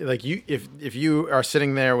like you if you are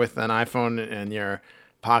sitting there with an iPhone in your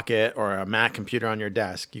pocket or a Mac computer on your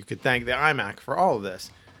desk, you could thank the iMac for all of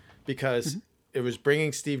this because it was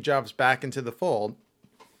bringing Steve Jobs back into the fold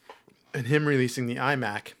and him releasing the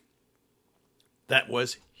iMac. That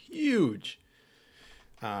was huge.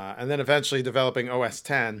 And then eventually developing OS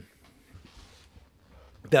X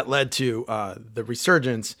that led to the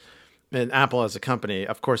resurgence in Apple as a company.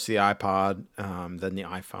 Of course, the iPod, then the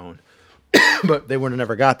iPhone. But they would have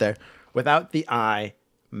never got there without the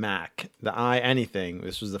iMac, the anything.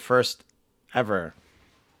 This was the first ever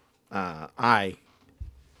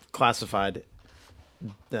classified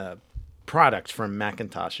product from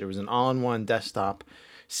Macintosh. It was an all-in-one desktop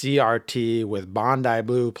CRT with Bondi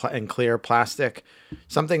blue and clear plastic,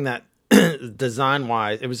 something that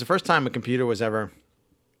design-wise, it was the first time a computer was ever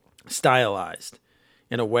stylized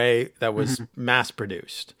in a way that was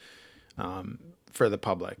mass-produced for the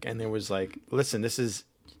public. And there was like, listen, this is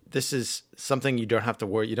something you don't have to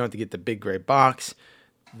worry. You don't have to get the big gray box,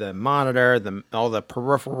 the monitor, all the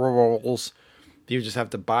peripherals. You just have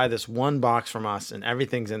to buy this one box from us, and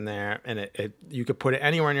everything's in there. And you could put it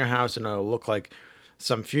anywhere in your house, and it'll look like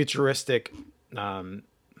some futuristic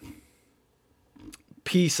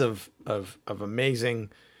piece of amazing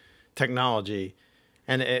technology.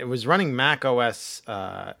 And it was running Mac OS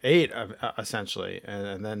 8 essentially,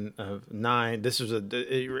 and then 9. This was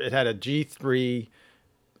it had a G3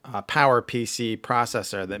 Power PC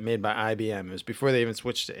processor that made by IBM. It was before they even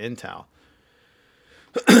switched to Intel.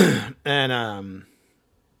 And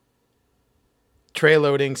tray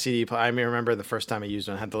loading CD player. I remember the first time I used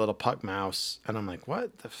one, I had the little puck mouse, and I'm like,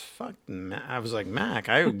 what the fuck? I was like, Mac.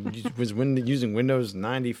 I was using Windows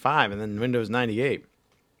 95 and then Windows 98.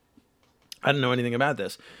 I didn't know anything about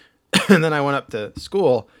this. And then I went up to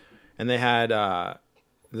school, and they had the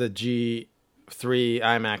G3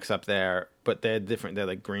 iMacs up there, but they had different. They're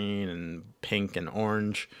like green and pink and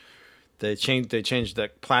orange. They changed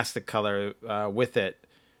the plastic color with it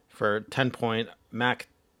for 10 Mac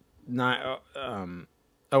 9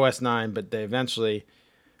 OS 9, but they eventually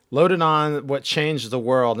loaded on what changed the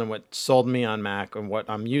world and what sold me on Mac and what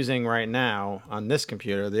I'm using right now on this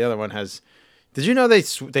computer. The other one has. Did you know they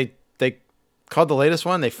called the latest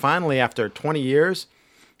one? They finally, after 20 years,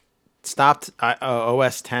 stopped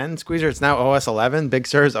OS 10. Squeezer, it's now OS 11. Big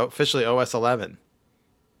Sur is officially OS 11.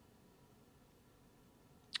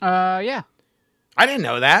 Yeah. I didn't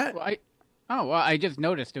know that. Well, I just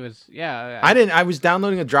noticed it was, yeah. I didn't. I was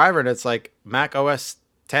downloading a driver, and it's like Mac OS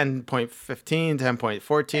 10.15,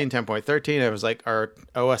 10.14, 10.13. It was like, or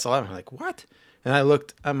OS 11. I'm like, what? And I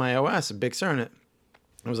looked at my OS, Big Sur, and it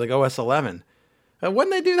was like OS 11. When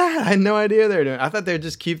did they do that? I had no idea they were doing it. I thought they'd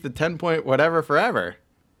just keep the 10 point whatever forever.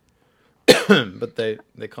 But they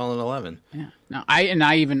call it 11. Yeah. No,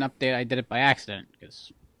 I even updated. I did it by accident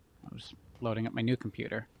because I was loading up my new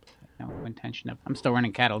computer. No intention of. I'm still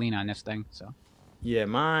running Catalina on this thing, so. Yeah,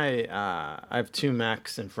 I have 2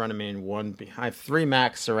 Macs in front of me and I have 3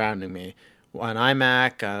 Macs surrounding me. One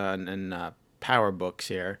iMac and PowerBooks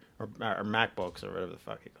here, or MacBooks, or whatever the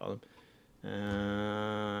fuck you call them.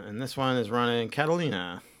 And this one is running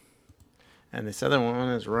Catalina. And this other one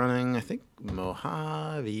is running, I think,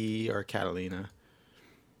 Mojave or Catalina.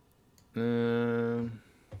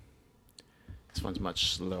 This one's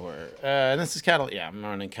much slower. And this is Catalina. Yeah, I'm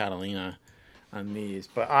running Catalina on these.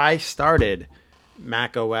 But I started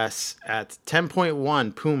Mac OS at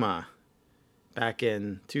 10.1 Puma back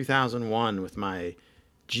in 2001 with my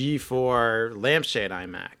G4 lampshade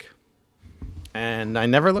iMac. And I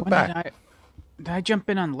never looked back. Did I jump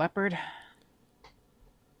in on Leopard?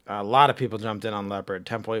 A lot of people jumped in on Leopard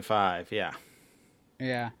 10.5. Yeah.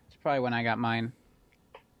 Yeah, it's probably when I got mine.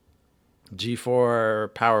 G4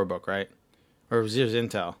 PowerBook, right? Or was yours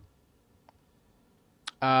Intel?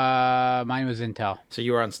 Mine was Intel. So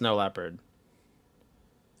you were on Snow Leopard.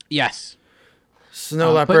 Yes.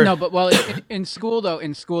 Snow Leopard. In school though,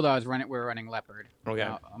 we were running Leopard. Okay.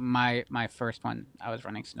 My first one, I was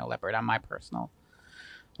running Snow Leopard on my personal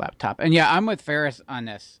laptop. And yeah, I'm with Ferris on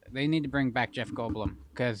this. They need to bring back Jeff Goldblum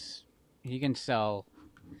because he can sell.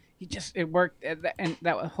 It worked, and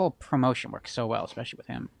that whole promotion works so well, especially with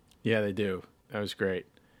him. Yeah, they do. That was great.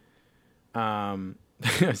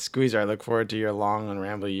 Squeezer, I look forward to your long and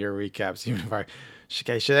rambly year recaps. Even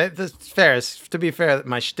if Ferris, to be fair,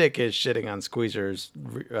 my shtick is shitting on Squeezer's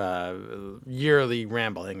yearly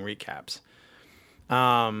rambling recaps.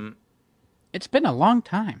 It's been a long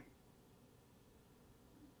time.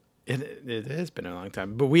 It has been a long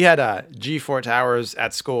time. But we had G4 towers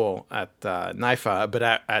at school at NIFA, but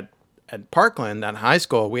at Parkland, at high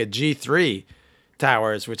school, we had G3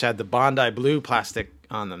 towers, which had the Bondi blue plastic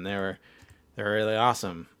on them. They're really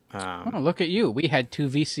awesome. Look at you. We had 2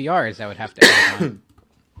 VCRs I would have to add on.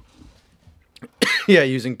 Yeah,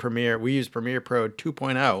 using Premiere. We used Premiere Pro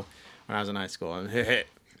 2.0 when I was in high school. And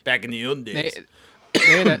back in the old days.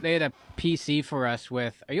 They had a PC for us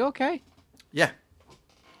with... Are you okay? Yeah.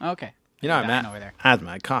 Okay. You know, I'm over there.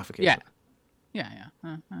 asthma. I cough occasionally. Yeah.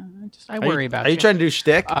 I worry about you. Are you trying to do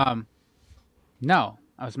shtick? No.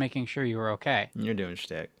 I was making sure you were okay. You're doing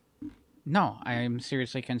shtick. No, I am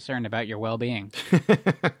seriously concerned about your well-being.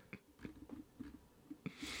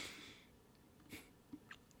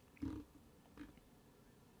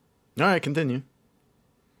 All right, continue.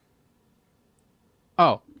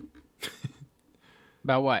 Oh.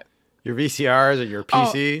 About what? Your VCRs or your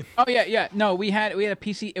PC? Oh yeah. No, we had a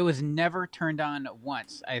PC. It was never turned on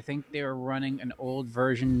once. I think they were running an old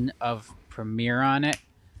version of Premiere on it,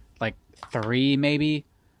 like 3 maybe.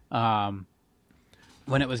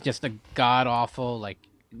 When it was just a god awful, like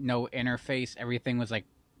no interface, everything was like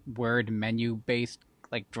word menu based,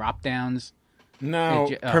 like drop downs. No,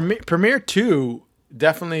 Premiere 2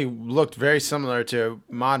 definitely looked very similar to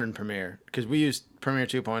modern Premiere because we used Premiere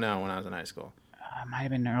 2.0 when I was in high school. It might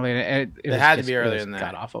have been earlier. It had to be earlier than that.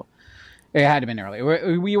 God awful. It had to have been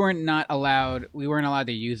earlier. We weren't allowed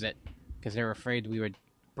to use it because they were afraid we would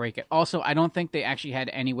break it. Also, I don't think they actually had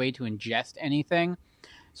any way to ingest anything.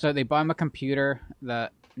 So they bought him a computer, the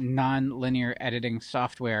non-linear editing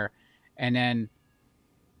software, and then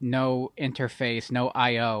no interface, no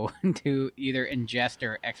I/O to either ingest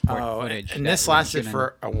or export footage. And this lasted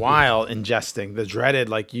for a while, ingesting the dreaded,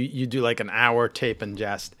 like you do like an hour tape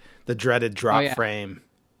ingest, the dreaded drop frame.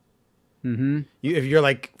 Mm-hmm. If you're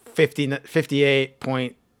like 58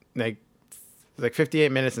 point, like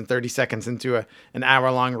 58 minutes and 30 seconds into an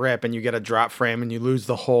hour long rip, and you get a drop frame and you lose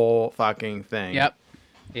the whole fucking thing.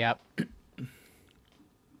 Yep.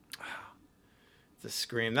 The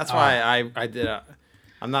scream. That's why I did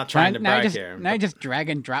I'm not trying to brag here. Now I just drag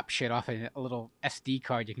and drop shit off a little SD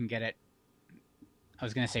card. You can get it. I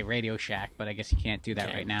was gonna say Radio Shack, but I guess you can't do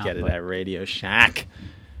that right now. Get it at Radio Shack.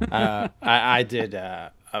 I did.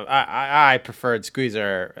 I preferred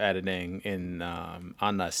squeezer editing in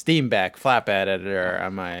on the Steamback flatbed editor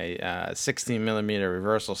on my 16 millimeter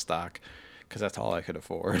reversal stock, because that's all I could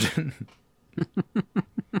afford.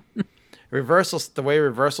 The way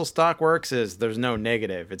reversal stock works is there's no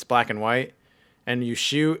negative. It's black and white, and you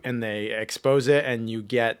shoot and they expose it, and you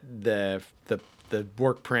get the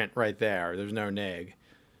work print right there. There's no neg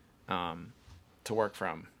to work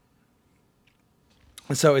from.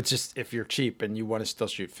 So it's just, if you're cheap and you want to still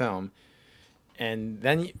shoot film, and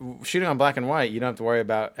then shooting on black and white, you don't have to worry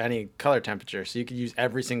about any color temperature. So you can use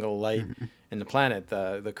every single light in the planet,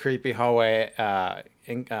 the creepy hallway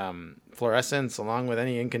fluorescence, along with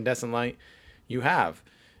any incandescent light you have,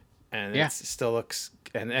 and it still looks,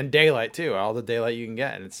 and daylight too, all the daylight you can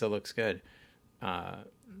get, and it still looks good.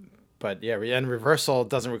 But yeah, and reversal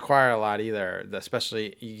doesn't require a lot either.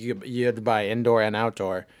 Especially you had to buy indoor and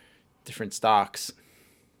outdoor different stocks.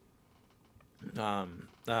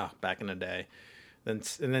 Back in the day,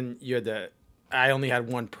 then you had to. I only had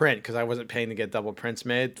one print because I wasn't paying to get double prints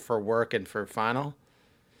made for work and for final.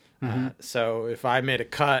 So if I made a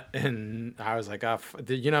cut and I was like,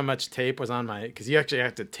 you know how much tape was on my? Because you actually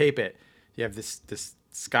have to tape it. You have this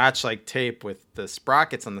Scotch like tape with the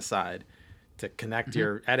sprockets on the side to connect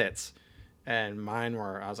your edits. And mine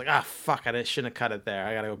were, I was like, fuck, I shouldn't have cut it there.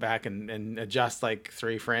 I got to go back and adjust like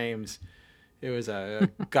 3 frames. It was a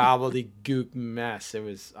gobbledygook mess. It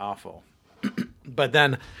was awful. But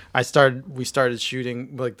then we started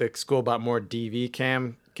shooting, like the school bought more DV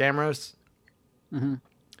cameras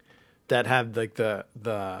that had like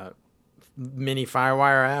the mini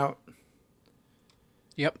firewire out.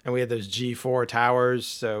 Yep. And we had those G4 towers,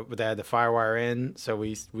 so they had the firewire in, so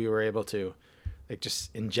we were able to like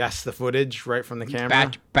just ingest the footage right from the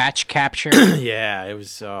camera. Batch capture. Yeah, it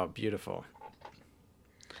was beautiful.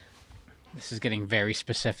 This is getting very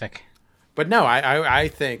specific. But no, I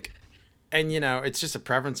think, and it's just a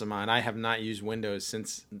preference of mine. I have not used Windows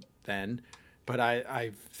since then, but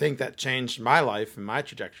I think that changed my life and my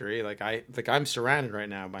trajectory. I'm surrounded right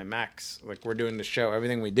now by Macs. Like, we're doing the show,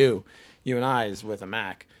 everything we do, you and I, is with a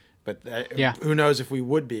Mac. But who knows if we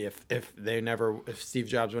would be if Steve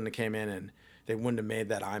Jobs wouldn't have came in and they wouldn't have made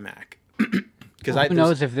that iMac. Because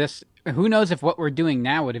who knows if what we're doing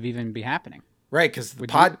now would have even be happening. Right, because would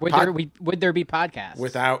there be podcasts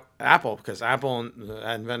without Apple? Because Apple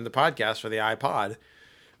invented the podcast for the iPod,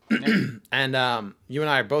 and you and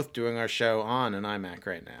I are both doing our show on an iMac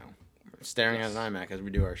right now, staring at an iMac as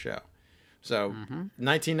we do our show. So,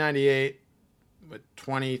 1998,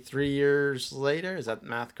 23 years later, is that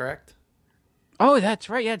math correct? Oh, that's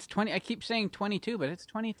right. Yeah, it's 20. I keep saying 22, but it's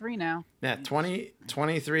 23 now. Yeah,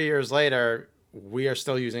 23 years later, we are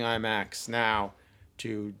still using iMacs now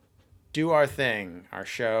to do our thing, our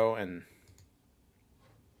show, and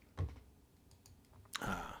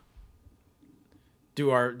do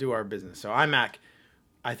our business. So iMac,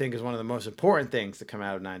 I think, is one of the most important things to come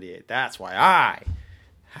out of '98. That's why I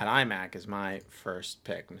had iMac as my first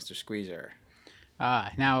pick, Mr. Squeezer.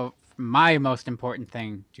 Now, my most important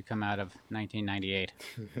thing to come out of 1998.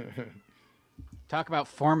 Talk about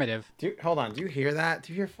formative. Hold on. Do you hear that?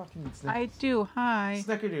 Do you hear fucking I do. Hi.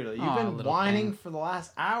 Snickerdoodle, you've been whining for the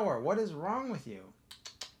last hour. What is wrong with you?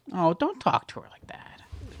 Oh, don't talk to her like that.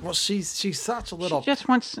 Well, she's such a little... She just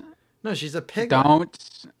wants... No, she's a pig. Don't...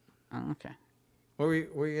 Oh, okay. What were you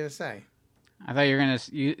going to say? I thought you were going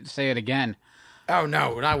to say it again. Oh,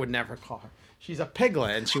 no. I would never call her. She's a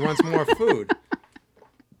piglet, and she wants more food.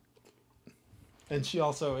 And she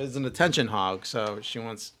also is an attention hog, so she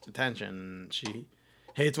wants attention. She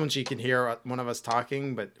hates when she can hear one of us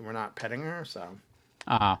talking, but we're not petting her, so.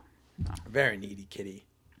 Very needy kitty.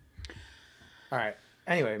 All right.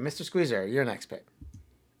 Anyway, Mr. Squeezer, your next pick.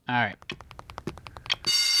 All right.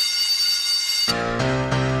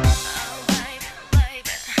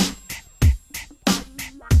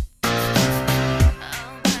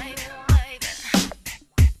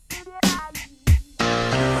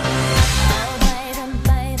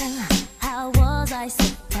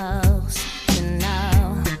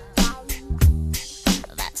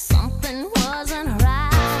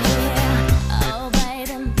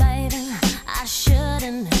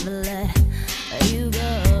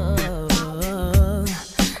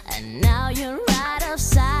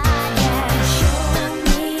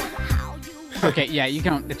 Okay, yeah, you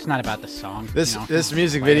don't. It's not about the song. This you know? this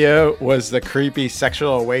music Play it. video was the creepy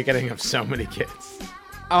sexual awakening of so many kids.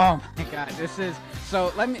 Oh my god, this is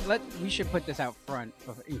so. We should put this out front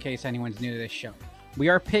in case anyone's new to this show. We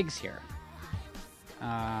are pigs here,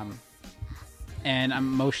 and I'm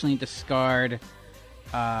emotionally discarded,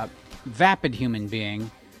 vapid human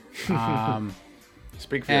being.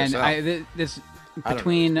 Speak for And yourself. this I don't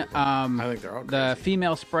between know. I think they're all the crazy.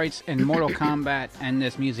 female sprites in Mortal Kombat and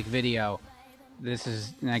this music video, this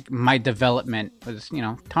is like my development was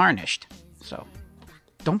tarnished. So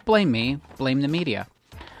don't blame me, blame the media.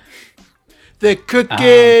 The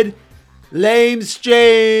crooked,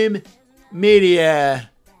 lamestream media.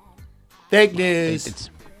 Fake news.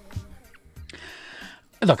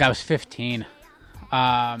 Look, I was 15.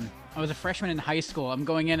 I was a freshman in high school. I'm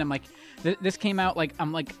going in. I'm like, this came out like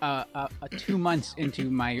I'm like 2 months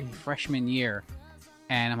into my freshman year,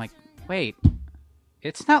 and I'm like, wait,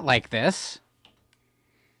 it's not like this.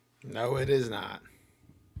 No, it is not.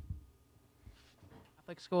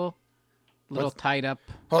 Catholic school, little tied up.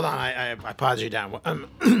 Hold on, I paused you down. I'm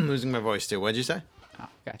losing my voice too. What'd you say? Oh,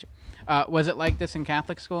 gotcha. Was it like this in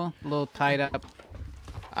Catholic school? A little tied up.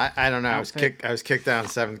 I don't know. Outfit. I was kicked out in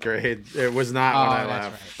 7th grade. It was not when I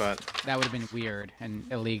left, but That would have been weird and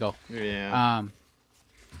illegal. yeah.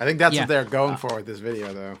 I think that's yeah. what they're going for with this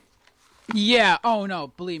video, though. Yeah. Oh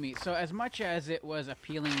no, believe me. So as much as it was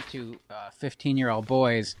appealing to 15-year-old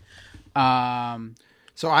boys,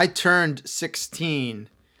 So I turned 16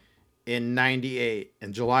 in '98,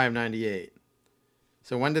 in July of '98.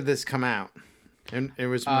 So when did this come out? And it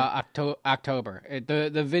was October.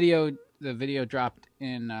 The video dropped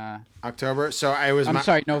in. October. So I was. I'm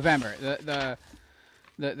sorry, November.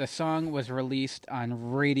 The song was released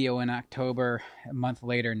on radio in October. A month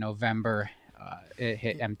later, November, it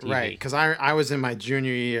hit MTV. Right, because I was in my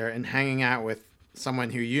junior year and hanging out with someone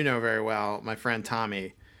who you know very well, my friend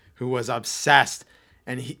Tommy, who was obsessed.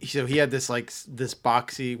 And he had this this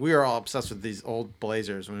boxy. We were all obsessed with these old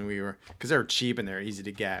Blazers when we were, because they were cheap and they were easy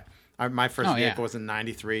to get. My first vehicle was a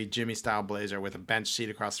 '93 Jimmy style Blazer with a bench seat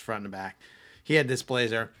across the front and the back. He had this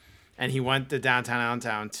Blazer, and he went to downtown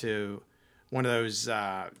Allentown to one of those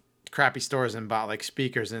crappy stores and bought like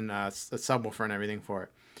speakers and a subwoofer and everything for it.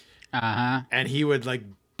 And he would like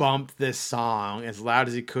bump this song as loud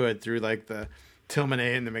as he could through like the Tillman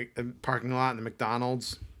A and the parking lot and the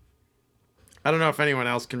McDonald's. I don't know if anyone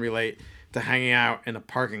else can relate to hanging out in a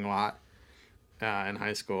parking lot in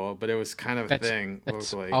high school, but it was kind of a thing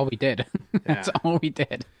locally. That's all we did. That's all we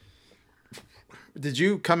did. Did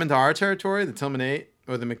you come into our territory, the Tillman 8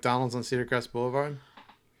 or the McDonald's on Cedar Crest Boulevard?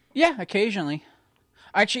 Yeah, occasionally.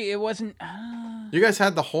 Actually, it wasn't. You guys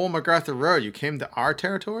had the whole MacArthur Road. You came to our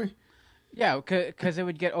territory? Yeah, because it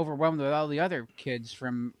would get overwhelmed with all the other kids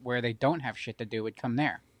from where they don't have shit to do would come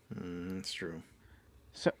there. That's true.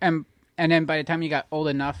 So and then by the time you got old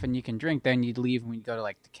enough and you can drink, then you'd leave and we'd go to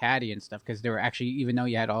like the Caddy and stuff, because there were actually, even though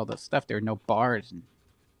you had all the stuff, there were no bars and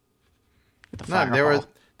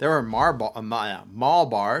there were mall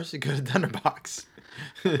bars. You could have done a box.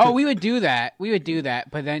 Oh, we would do that,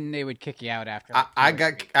 but then they would kick you out after.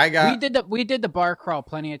 Like, We did the bar crawl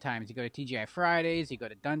plenty of times. You go to TGI Fridays, you go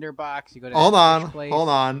to Dunderbox, you go to Hold place.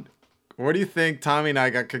 on. What do you think Tommy and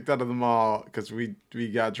I got kicked out of the mall because we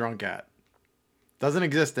got drunk at? Doesn't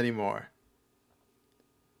exist anymore.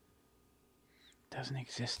 Doesn't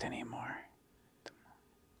exist anymore.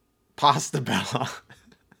 Pasta Bella.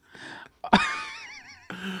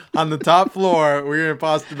 On the top floor, we were in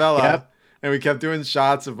Pasta Bella. Yep. And we kept doing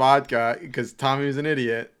shots of vodka because Tommy was an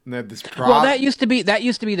idiot. And they had this prop. Well, that used to be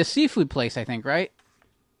the seafood place, I think, right?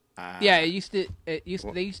 Yeah, they used to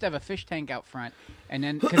have a fish tank out front, and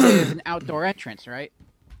then because it was an outdoor entrance, right?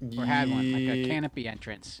 Or had one, like a canopy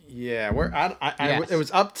entrance. Yeah, Yes.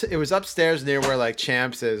 it was upstairs near where like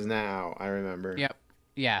Champs is now. I remember. Yep.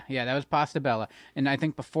 Yeah, that was Pasta Bella, and I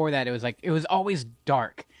think before that it was always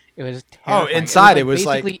dark. It was terrifying. Inside it was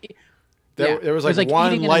like there was like one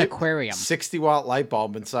eating in light an aquarium. 60-watt light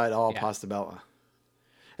bulb inside all Pasta Bella.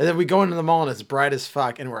 And then we go into the mall and it's bright as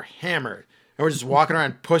fuck and we're hammered. And we're just walking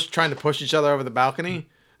around trying to push each other over the balcony.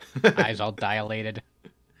 Eyes all dilated.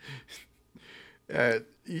 And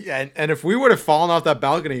if we would have fallen off that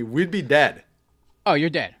balcony, we'd be dead. Oh, you're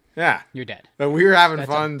dead. Yeah. You're dead. But we were having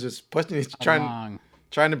fun just pushing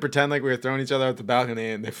trying to pretend like we were throwing each other out the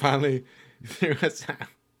balcony, and they finally threw us out.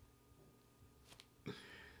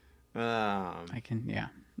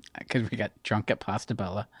 Because we got drunk at Pasta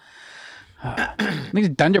Bella. I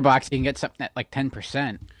think Dunderbox, you can get something at like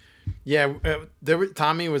 10%. Yeah,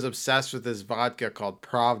 Tommy was obsessed with this vodka called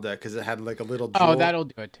Pravda because it had like a little jewel. Oh, that'll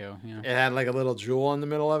do it too. Yeah. It had like a little jewel in the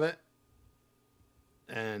middle of it.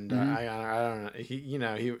 and Mhm. I don't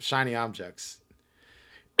know. He shiny objects.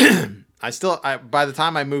 By the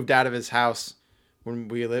time I moved out of his house when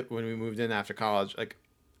we moved in after college, like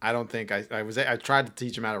I don't think I tried to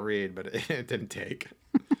teach him how to read, but it didn't take.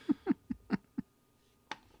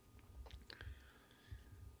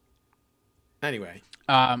 Anyway.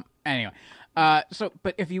 Anyway.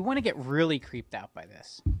 But if you want to get really creeped out by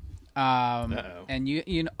this, Uh-oh. and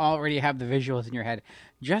you already have the visuals in your head,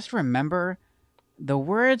 just remember the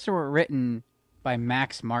words were written by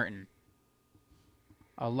Max Martin,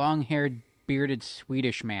 a long-haired, bearded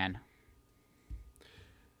Swedish man.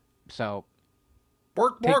 So,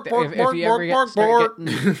 Bork, take bork, the, bork, if bork, you ever bork, get, bork, start bork.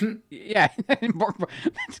 getting, yeah,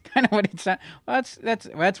 that's kind of what it sounds. Well,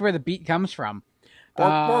 that's where the beat comes from.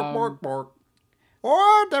 Bork, bork, bork, bork.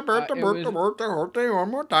 Oh, the bird, the It bird, was the bird, the bird, one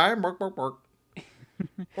more time. Bork, bork, bork.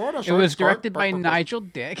 Oh, the it short was skirt, directed bork, by bork, bork. Nigel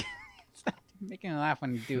Dick. Stop making me laugh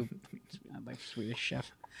when you do like Swedish Chef.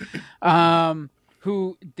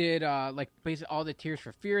 Who did like basically all the Tears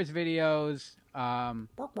for Fears videos,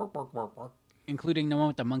 Bork, bork, bork, bork, bork. including the one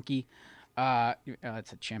with the monkey.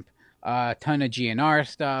 It's a chimp. Ton of GNR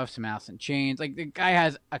stuff, some Alice in Chains. Like the guy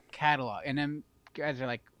has a catalog, and then guys are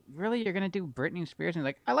like, "Really, you're gonna do Britney Spears?" And he's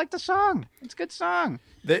like, "I like the song. It's a good song."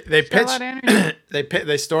 They It's got a pitched lot of energy. they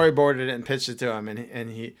storyboarded it and pitched it to him,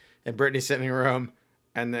 and Brittany's sitting in a room,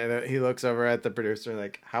 and then he looks over at the producer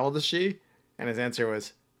like, "How old is she?" And his answer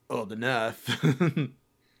was, "Old enough."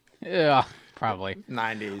 Yeah, probably.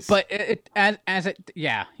 90s. But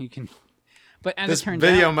yeah, you can. But as This it turns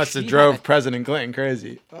video out, must have she drove had President Clinton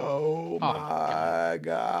crazy. Oh Oh, my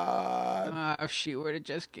God. if she were to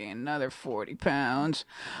just gain another 40 pounds.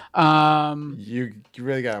 You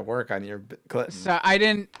really got to work on your Clinton. So I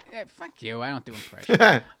didn't. Fuck you. I don't do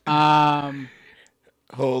impressions.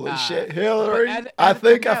 Holy shit, but Hillary. as I it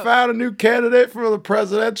think turns I out- found a new candidate for the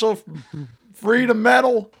presidential freedom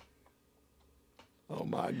medal. Oh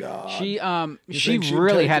my God. She she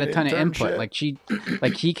really take had an a ton of input. internship?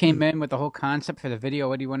 Like he came in with the whole concept for the video.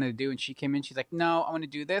 What do you want to do? And she came in. She's like, no, I want to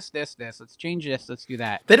do this, this, this. Let's change this. Let's do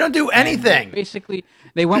that. They don't do And anything. basically,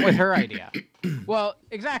 they went with her idea. Well,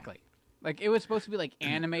 exactly. Like it was supposed to be like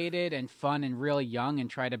animated and fun and really young and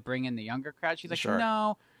try to bring in the younger crowd. She's like, Sure.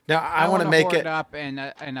 no, Now I want to wanna make whore it. up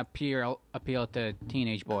and appeal to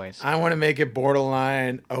teenage boys. I want to make it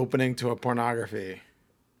borderline opening to a pornography.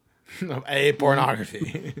 A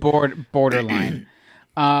pornography. Borderline.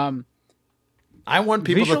 I want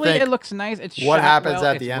people Visually, to think. it looks nice. It's what shot happens well,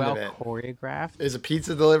 at it's the end of well it. choreographed. Is a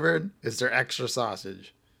pizza delivered? Is there extra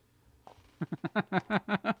sausage?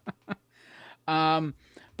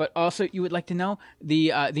 But also, you would like to know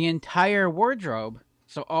the entire wardrobe.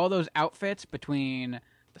 So all those outfits between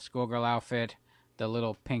the schoolgirl outfit, the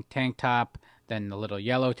little pink tank top, then the little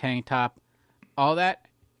yellow tank top, all that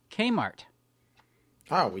Kmart.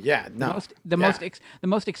 Oh yeah, no. The Yeah.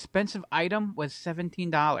 most expensive item was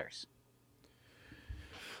 $17.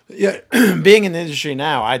 Yeah, being in the industry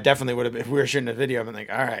now, I definitely would have. If we were shooting a video, I've been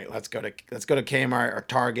like, all right, let's go to Kmart or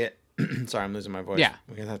Target. Sorry, I'm losing my voice. Yeah.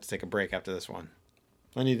 We're gonna have to take a break after this one.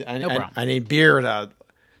 I need problem. I need beer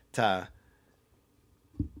to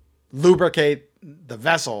lubricate the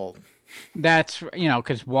vessel. That's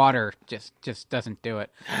because water just doesn't do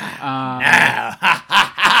it.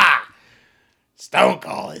 Stone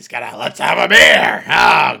Cold, he's gotta let's have a beer.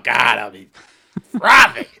 Oh God, I'll be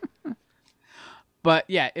frothy. But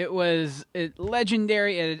yeah, it was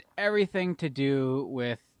legendary. It had everything to do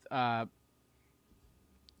with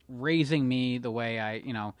raising me the way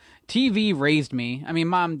TV raised me. I mean,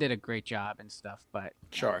 Mom did a great job and stuff, but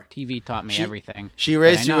Sure. TV taught me everything. She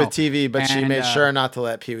raised that you I with know. TV, but she And, made sure not to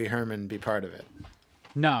let Pee Wee Herman be part of it.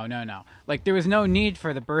 No. Like there was no need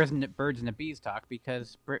for the birds and the bees talk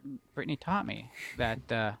because Brittany taught me that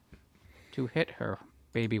to hit her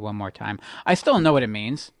baby one more time. I still don't know what it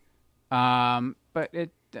means, but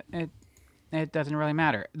it doesn't really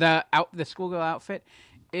matter. The schoolgirl outfit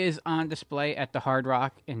is on display at the Hard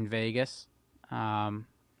Rock in Vegas,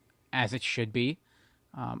 as it should be.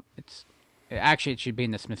 It should be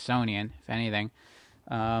in the Smithsonian, if anything.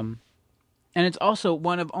 And it's also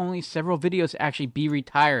one of only several videos to actually be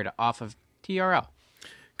retired off of TRL.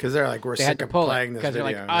 Because they're like, we're They had sick to of pull it playing this because they're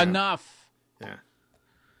video. like, enough. Yeah.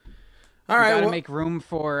 All We right. gotta Well, make room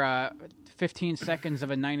for 15 seconds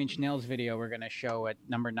of a Nine Inch Nails video we're gonna show at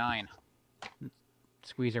number 9.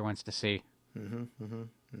 Squeezer wants to see.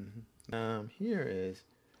 here is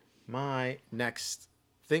my next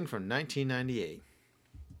thing from 1998.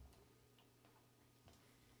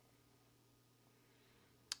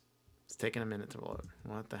 It's taking a minute to load.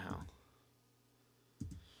 What the hell?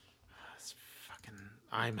 It's fucking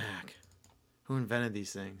iMac. Who invented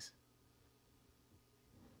these things?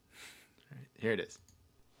 Here it is.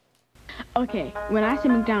 Okay, when I say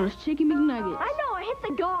McDonald's Chicken McNuggets, I know, I hit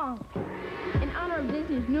the gong. in honor of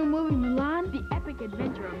Disney's new movie Mulan, the epic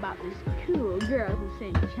adventure about this cool girl who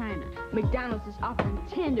saved China, McDonald's is offering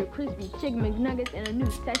tender, crispy Chicken McNuggets and a new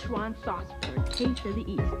Szechuan sauce for a taste of the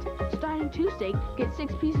East. Starting Tuesday, get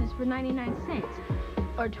 6 pieces for 99 cents,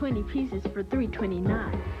 or 20 pieces for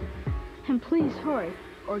 $3.29. And please hurry,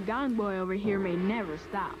 or Gong Boy over here may never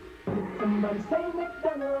stop. Somebody say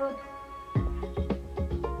McDonald's.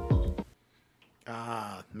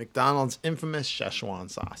 McDonald's infamous Szechuan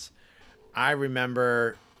sauce. I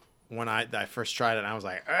remember when I first tried it, and I was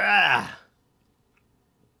like, ah.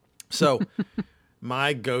 So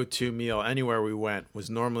my go-to meal anywhere we went was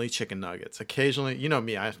normally chicken nuggets. Occasionally, you know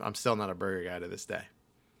me, I'm still not a burger guy to this day.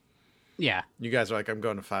 Yeah. You guys are like, I'm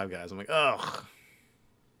going to Five Guys. I'm like, ugh.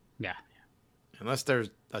 Yeah. Unless there's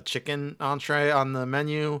a chicken entree on the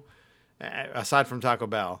menu, aside from Taco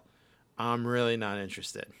Bell, I'm really not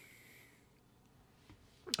interested.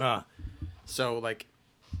 So like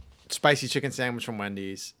spicy chicken sandwich from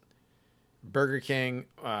Wendy's, Burger King,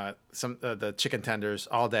 the chicken tenders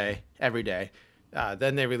all day, every day.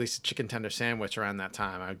 Then they released a chicken tender sandwich around that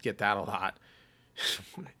time. I would get that a lot.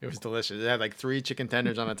 It was delicious. It had like 3 chicken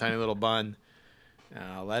tenders on a tiny little bun,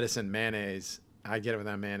 lettuce and mayonnaise. I'd get it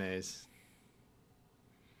without mayonnaise.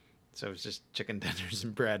 So it was just chicken tenders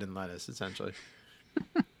and bread and lettuce, essentially.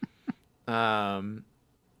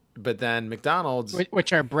 But then McDonald's,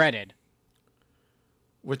 Which are breaded.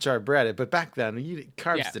 But back then,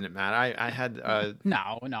 carbs Yeah. didn't matter. I had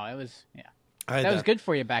No, it was, yeah. I had That was good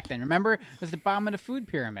for you back then. Remember, it was the bottom of the food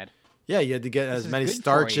pyramid. Yeah, you had to get as is many good for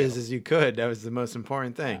starches you. as you could. That was the most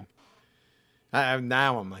important thing.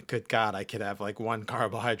 Now I'm like, good God, I could have like 1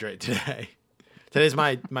 carbohydrate today. Today's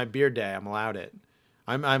my beer day. I'm allowed it.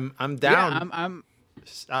 I'm down.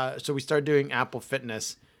 Yeah, So we started doing Apple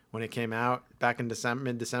Fitness when it came out back in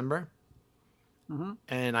mid-December,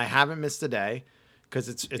 and I haven't missed a day because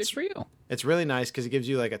good it's for you. it's really nice because it gives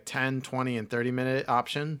you like a 10, 20, and 30-minute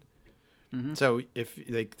option. So if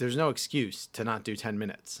like, there's no excuse to not do 10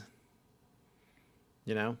 minutes.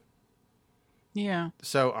 You know. Yeah.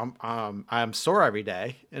 So I'm sore every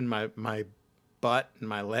day in my butt and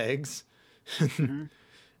my legs,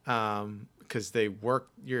 because they work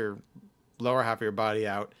your lower half of your body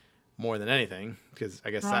out more than anything. Because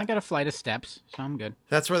I guess Well, I got a flight of steps, so I'm good.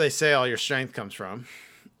 that's where they say all your strength comes from.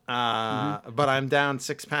 But I'm down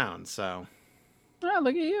 6 pounds, so Oh,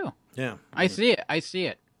 look at you. yeah. I see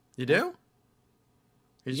it. You do?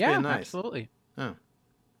 You're just Yeah, being nice. absolutely. Oh.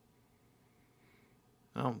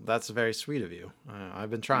 Oh, that's very sweet of you.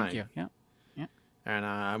 I've been trying. Thank you. Yeah. And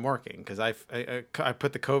I'm working because I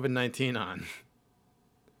put the COVID-19 on.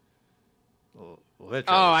 Literally.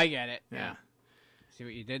 Oh, I get it. Yeah. See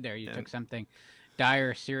what you did there. You took something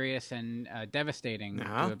dire, serious, and devastating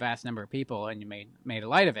Uh-huh. to a vast number of people, and you made a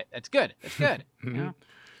light of it. That's good. That's good. You know?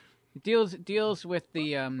 It deals with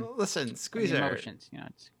the Listen, the Squeezer. emotions. You know,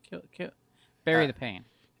 it's kill, bury the pain,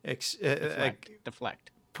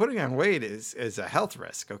 deflect. Putting on weight is a health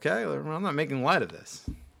risk, okay? I'm not making light of this.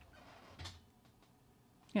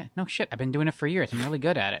 Yeah, no shit. I've been doing it for years. I'm really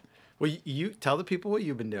good at it. Well, you tell the people what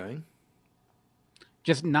you've been doing.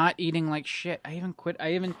 Just not eating like shit. I even quit.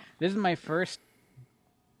 This is my first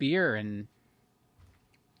beer in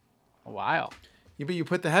a while. Yeah, but you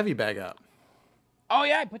put the heavy bag up. Oh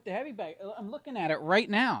yeah, I put the heavy bag. I'm looking at it right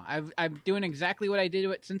now. I'm doing exactly what I did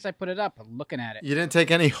to it since I put it up. I'm looking at it. You didn't take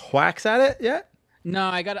any whacks at it yet? No,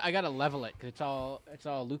 I gotta level it because it's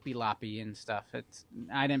all loopy loppy and stuff.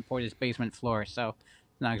 I didn't pour this basement floor, so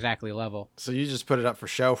it's not exactly level. So you just put it up for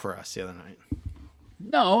show for us the other night.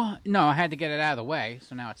 No, I had to get it out of the way,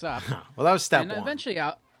 so now it's up. Well, that was step And one. eventually,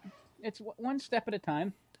 it's one step at a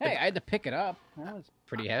time. Hey, I had to pick it up. That was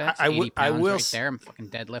pretty heavy. That's I 80 will- I pounds will right s- there. I'm fucking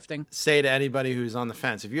deadlifting. Say to anybody who's on the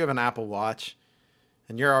fence, if you have an Apple Watch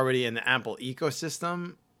and you're already in the Apple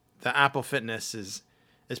ecosystem, the Apple Fitness is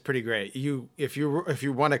pretty great. If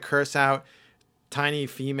you want to curse out tiny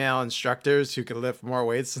female instructors who can lift more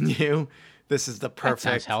weights than you, this is the That perfect.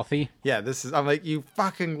 sounds healthy. Yeah, I'm like, you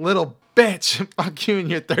fucking little bitch. Fuck you and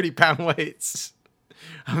your 30-pound weights.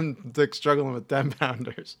 I'm like struggling with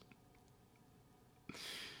 10-pounders.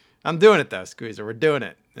 I'm doing it though, Squeezer. We're doing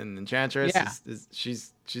it. And Enchantress Yeah.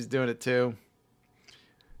 she's doing it too.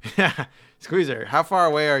 Yeah. Squeezer, how far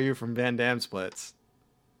away are you from Van Damme splits?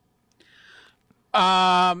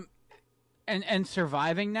 And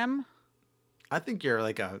surviving them. I think you're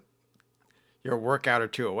you're a workout or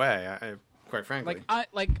two away, quite frankly.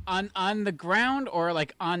 Like on the ground or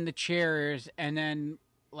like on the chairs and then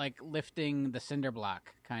like lifting the cinder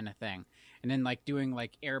block kind of thing, and then like doing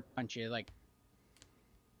like air punches like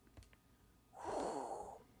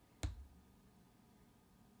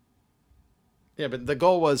Yeah, but the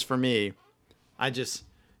goal was for me,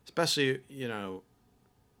 especially,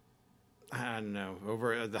 I don't know,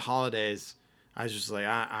 over the holidays, I was just like,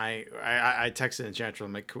 I texted Enchantress.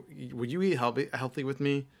 I'm like, would you eat healthy with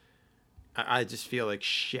me? I just feel like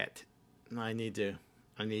shit. I need to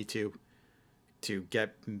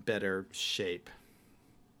get in better shape.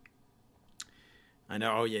 I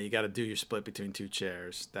know. Oh yeah, you got to do your split between 2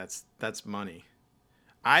 chairs. That's money.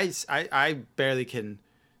 I barely can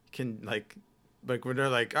like when they're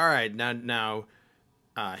like, all right, now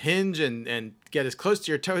hinge and get as close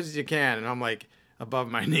to your toes as you can, and I'm like above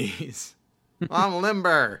my knees. I'm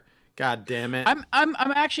limber. God damn it. I'm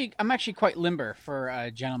actually quite limber for a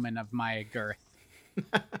gentleman of my girth.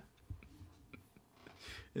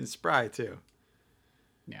 And spry too.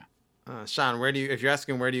 Yeah. Sean, if you're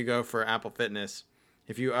asking where do you go for Apple Fitness,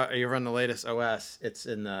 if you run the latest OS, it's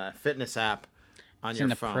in the fitness app on your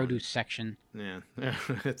phone. It's in the produce section. Yeah,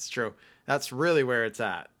 it's true. That's really where it's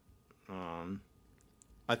at.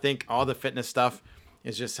 I think all the fitness stuff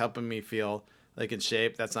is just helping me feel like in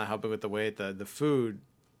shape. That's not helping with the weight. The food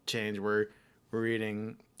change we're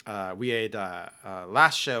eating. We ate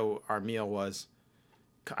last show. Our meal was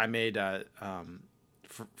I made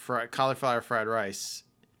cauliflower fried rice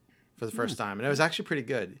for the first time, and it was actually pretty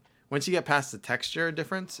good. Once you get past the texture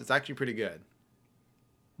difference, it's actually pretty good.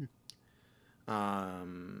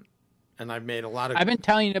 And I've made a lot of. I've been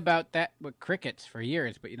telling you about that with crickets for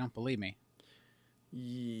years, but you don't believe me. Yeah.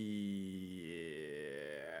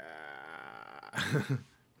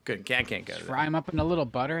 Good. Can't go. Just fry them up in a little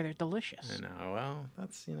butter. They're delicious. I know. Well,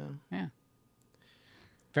 that's Yeah.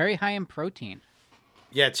 Very high in protein.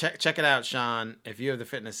 Yeah, check it out, Sean. If you have the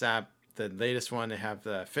fitness app, the latest one, they have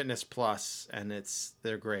the Fitness Plus, and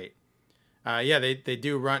they're great. Yeah, they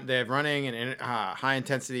do run. They have running and high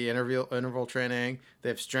intensity interval training. They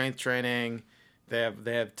have strength training. They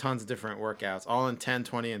have tons of different workouts, all in 10,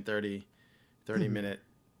 20, and 30 minute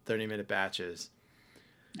batches.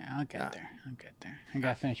 Yeah, I'll get there. I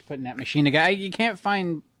gotta finish putting that machine together. You can't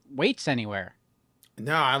find weights anywhere.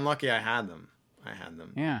 No, I'm lucky. I had them.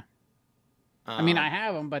 Yeah. I mean, I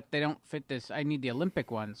have them, but they don't fit this. I need the Olympic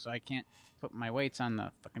ones, so I can't put my weights on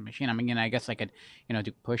the fucking machine. I mean, I guess I could,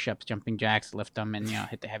 do push-ups, jumping jacks, lift them, and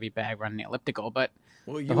hit the heavy bag, run the elliptical. But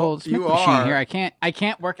the whole Smith machine here, I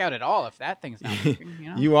can't work out at all if that thing's not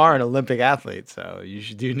working. You are an Olympic athlete, so you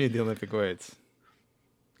do need the Olympic weights.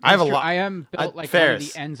 I am built like one of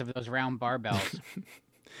the ends of those round barbells.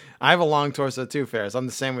 I have a long torso too, Ferris. I'm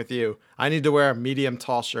the same with you. I need to wear medium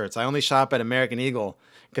tall shirts. I only shop at American Eagle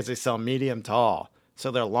because they sell medium tall, so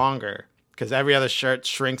they're longer. Because every other shirt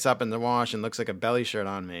shrinks up in the wash and looks like a belly shirt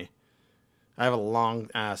on me. I have a long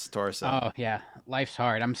ass torso. Oh yeah, life's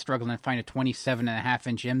hard. I'm struggling to find a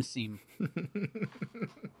 27.5-inch inseam.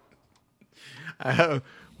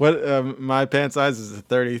 My pant size is a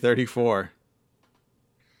 30, 34.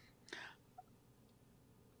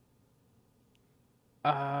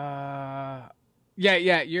 Yeah.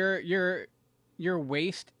 Your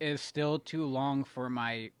waist is still too long for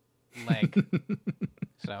my leg.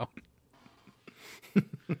 So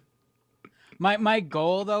my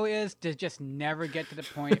goal though is to just never get to the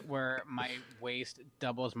point where my waist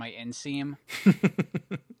doubles my inseam.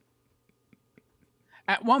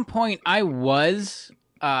 At one point I was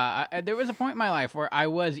there was a point in my life where I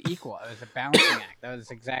was equal. It was a balancing act. That was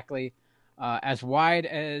exactly as wide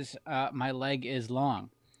as my leg is long,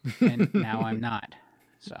 and now I'm not.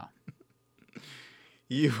 So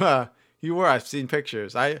you were. I've seen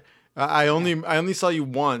pictures. I only saw you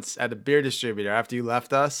once at a beer distributor after you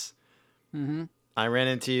left us. Mm-hmm. I ran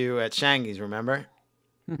into you at Shangy's. Remember?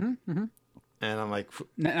 Mm-hmm. Mm-hmm. And I'm like,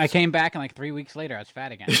 I came back, and like 3 weeks later, I was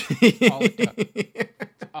fat again.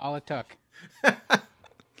 That's all it took.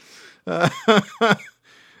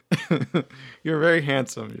 You're very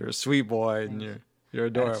handsome. You're a sweet boy, and you're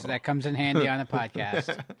adorable. That comes in handy on the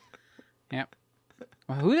podcast. Yep.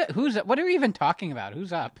 Well, who's what are we even talking about?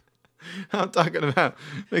 Who's up? I'm talking about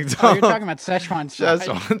McDonald's. Oh, you're talking about Szechuan sauce.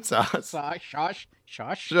 Szechuan sauce.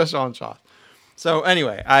 Szechuan sauce. So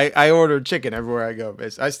anyway, I ordered chicken everywhere I go.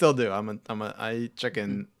 I still do. I eat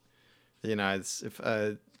chicken. I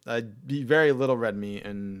eat very little red meat,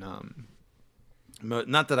 and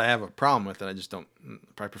not that I have a problem with it. I just don't.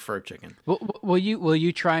 I prefer chicken. Will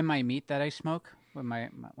you try my meat that I smoke when my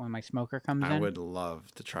smoker comes in? I would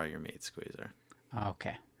love to try your meat, Squeezer.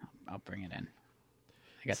 Okay, I'll bring it in.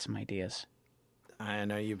 I got some ideas. I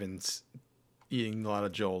know you've been eating a lot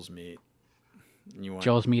of Joel's meat. You want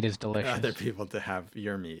Joel's meat is delicious. Other people to have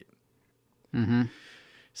your meat. Mm-hmm.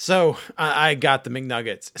 So I got the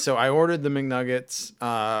McNuggets. So I ordered the McNuggets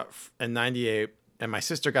in '98, and my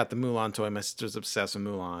sister got the Mulan toy. My sister's obsessed with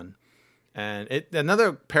Mulan, And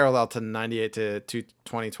another parallel to 98 to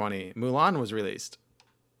 2020, Mulan was released.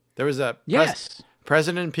 There was a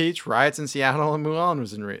President Peach, riots in Seattle, and Mulan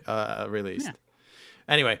was released. Yeah.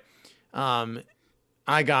 Anyway,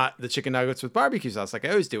 I got the chicken nuggets with barbecue sauce like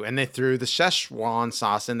I always do, and they threw the Szechuan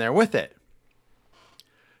sauce in there with it.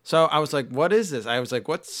 So I was like, what is this? I was like,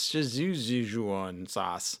 what's Szechuan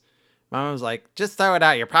sauce? Mom was like, just throw it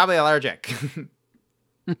out. You're probably allergic.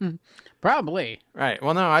 Probably. Right.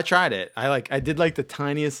 Well, no, I tried it. I did like the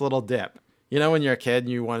tiniest little dip. You know, when you're a kid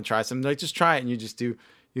and you want to try something, like just try it, and you just do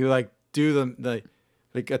the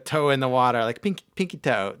like a toe in the water, like pinky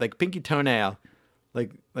toe, like pinky toenail,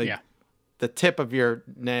 like the tip of your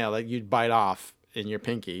nail that you'd bite off in your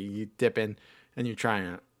pinky. You dip in and you're trying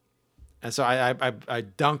it. And so I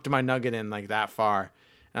dunked my nugget in like that far,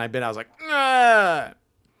 and I was like, ah!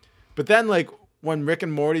 But then like when Rick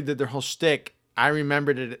and Morty did their whole shtick, I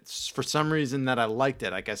remembered it for some reason that I liked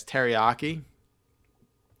it, I guess teriyaki.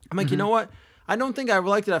 I'm like, you know what? I don't think I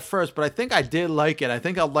liked it at first, but I think I did like it. I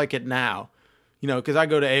think I'll like it now. You know, because I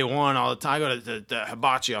go to A1 all the time. I go to the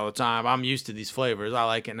hibachi all the time. I'm used to these flavors. I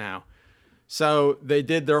like it now. So they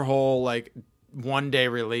did their whole like one-day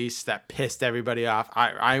release that pissed everybody off.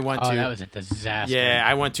 I went to... that was a disaster. Yeah,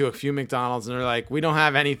 I went to a few McDonald's and they're like, we don't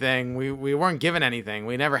have anything. We weren't given anything.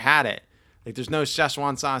 We never had it. Like, there's no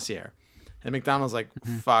Szechuan sauce here. And McDonald's like,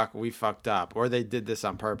 fuck, we fucked up. Or they did this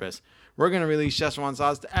on purpose. We're going to release Szechuan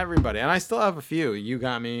sauce to everybody. And I still have a few. You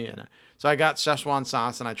got me. And so I got Szechuan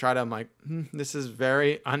sauce and I tried it. I'm like, this is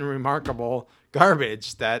very unremarkable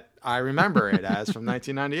garbage that I remember it as from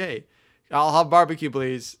 1998. I'll have barbecue,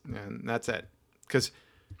 please. And that's it. Because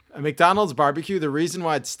McDonald's barbecue, the reason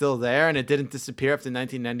why it's still there and it didn't disappear after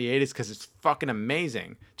 1998 is because it's fucking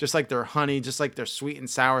amazing. Just like their honey, just like their sweet and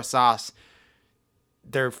sour sauce.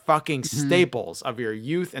 They're fucking staples of your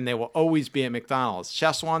youth, and they will always be at McDonald's.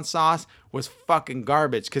 Szechuan sauce was fucking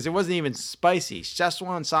garbage because it wasn't even spicy.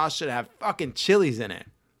 Szechuan sauce should have fucking chilies in it.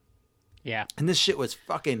 Yeah. And this shit was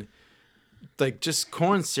fucking like just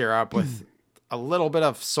corn syrup with a little bit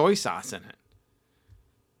of soy sauce in it.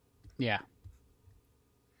 Yeah.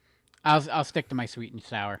 I'll stick to my sweet and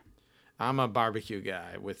sour. I'm a barbecue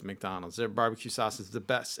guy with McDonald's. Their barbecue sauce is the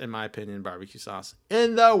best, in my opinion, barbecue sauce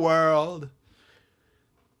in the world.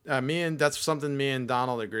 That's something me and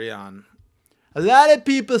Donald agree on. A lot of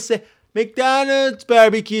people say McDonald's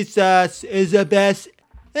barbecue sauce is the best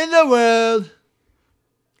in the world.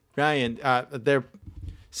 Ryan,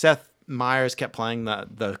 Seth Meyers kept playing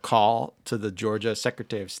the call to the Georgia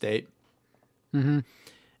Secretary of State. And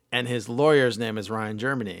his lawyer's name is Ryan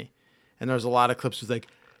Germany. And there's a lot of clips with like,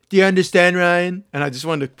 do you understand, Ryan? And I just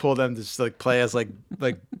wanted to pull them to just like play as like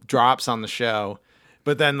drops on the show.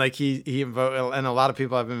 But then, like, he and a lot of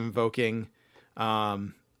people have been invoking Michael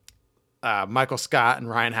Scott and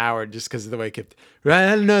Ryan Howard just because of the way he kept, Ryan,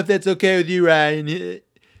 I don't know if that's okay with you, Ryan. I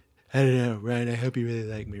don't know, Ryan, I hope you really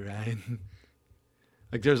like me, Ryan.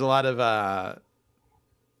 Like, there's a lot of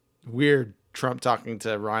weird Trump talking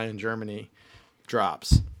to Ryan Germany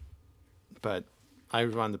drops. But I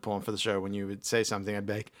wanted to pull him for the show. When you would say something, I'd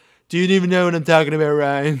be like, do you even know what I'm talking about,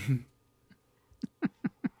 Ryan?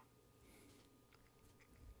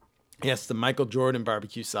 Yes, the Michael Jordan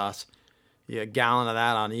barbecue sauce. Yeah, a gallon of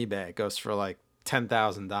that on eBay. It goes for like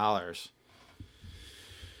 $10,000.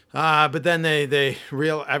 But then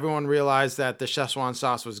everyone realized that the Szechuan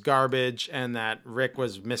sauce was garbage and that Rick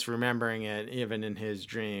was misremembering it even in his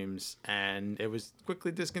dreams, and it was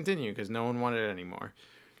quickly discontinued because no one wanted it anymore.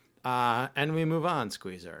 And we move on,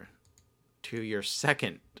 Squeezer, to your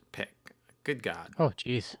second pick. Good God. Oh,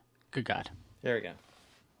 jeez. Good God. Here we go.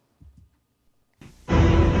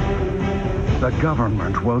 The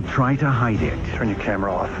government will try to hide it. Turn your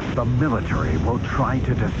camera off. The military will try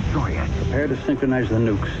to destroy it. Prepare to synchronize the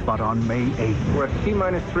nukes. But on May 8th, We're at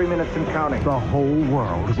T-minus 3 minutes and counting. the whole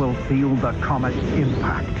world will feel the comet's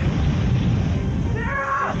impact.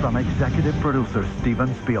 From executive producer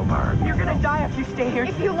Steven Spielberg You're gonna die if you stay here.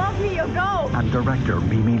 If you love me, you'll go. and director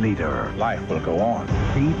Mimi Leader, Life will go on.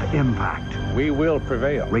 Deep Impact, We will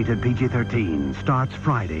prevail. rated PG-13, starts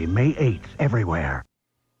Friday, May 8th, everywhere.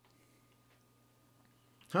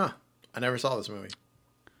 Huh. I never saw this movie.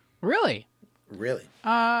 Really? Really?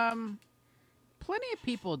 Plenty of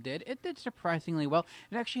people did. It did surprisingly well.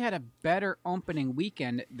 It actually had a better opening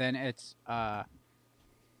weekend than its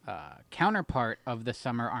counterpart of the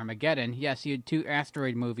summer, Armageddon. Yes, you had two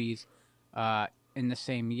asteroid movies in the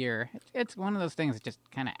same year. It's one of those things that just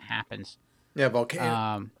kind of happens. Yeah,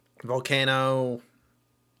 Volcano.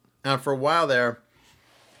 For a while there.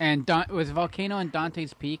 And was Volcano and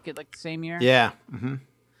Dante's Peak at like the same year? Yeah. Mm-hmm.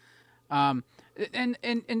 And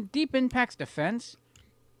in Deep Impact's defense,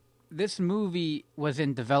 this movie was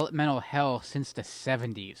in developmental hell since the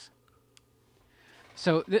 70s.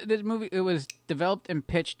 So this movie, it was developed and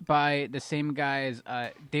pitched by the same guys,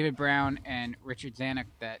 David Brown and Richard Zanuck,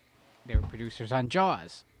 that they were producers on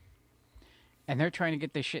Jaws. And they're trying to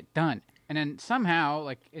get this shit done. And then somehow,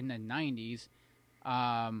 like in the 90s,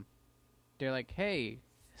 they're like, hey,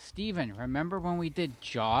 Steven, remember when we did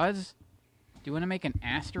Jaws? Do you want to make an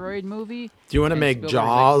asteroid movie? Do you want to make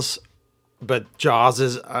Jaws, but Jaws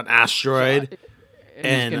is an asteroid,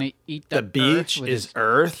 and he's gonna eat the beach is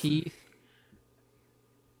Earth? Teeth.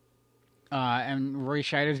 And Roy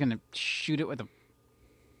Scheider's going to shoot it with a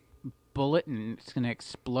bullet, and it's going to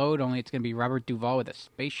explode, only it's going to be Robert Duvall with a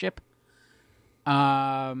spaceship.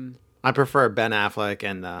 I prefer Ben Affleck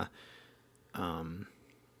and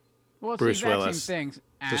Well, Bruce Willis same things.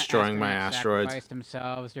 destroying my asteroids. Sacrifice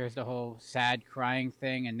themselves. There's the whole sad crying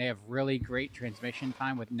thing, and they have really great transmission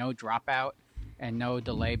time with no dropout and no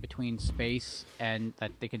delay between space, and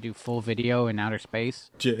that they can do full video in outer space.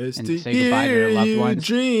 Just and to say goodbye to their loved ones.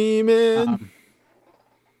 Dreaming.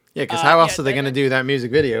 Yeah, because how else are they going to do that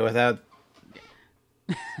music video without?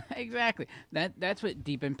 Exactly. That's what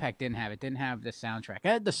Deep Impact didn't have. It didn't have the soundtrack. It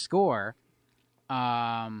had the score.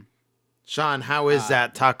 Sean, how is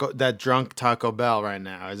that drunk Taco Bell right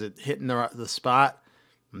now? Is it hitting the spot?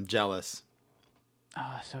 I'm jealous.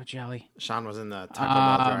 Oh, so jelly. Sean was in the Taco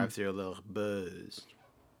Bell drive-thru a little buzzed.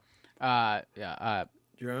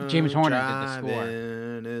 James Horner did the score.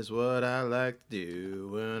 Is what I like to do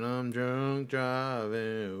when I'm drunk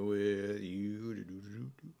driving with you.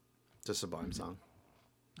 It's a Sublime song.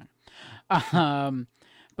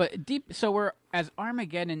 But deep. So we're as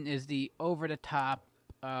Armageddon is the over-the-top,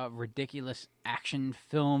 ridiculous action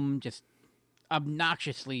film, just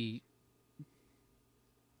obnoxiously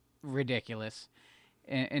ridiculous.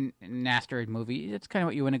 In an asteroid movie, it's kind of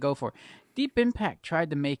what you want to go for. Deep Impact tried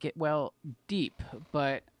to make it, well, deep,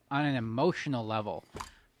 but on an emotional level.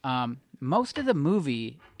 Most of the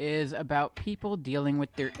movie is about people dealing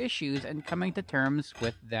with their issues and coming to terms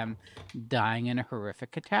with them dying in a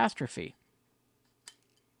horrific catastrophe.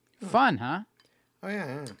 Fun, huh? Oh,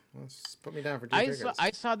 yeah. Let's put me down for 2 tickets.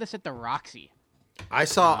 I saw this at the Roxy. I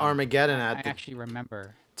saw Armageddon I at the... actually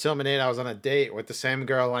remember. Tillman 8, I was on a date with the same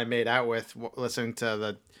girl I made out with listening to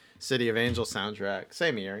the City of Angels soundtrack.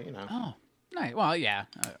 Same year, you know. Oh, nice. Well, yeah,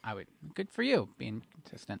 I would. Good for you, being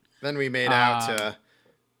consistent. Then we made out to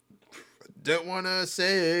Don't Want to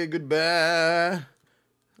Say Goodbye.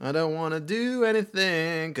 I don't want to do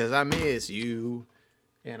anything because I miss you.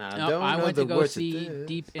 And I don't know I went the to go words see of this.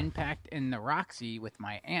 Deep Impact in the Roxy with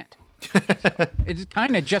my aunt. So it's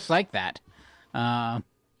kind of just like that. Nachos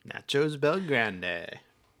Belgrande.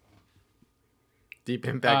 Deep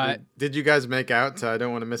Impact. Did you guys make out to I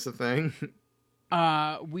Don't Want to Miss a Thing?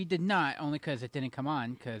 We did not, only because it didn't come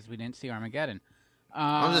on, because we didn't see Armageddon.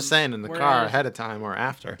 I'm just saying in the car ahead of time or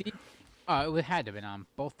after. It had to have been on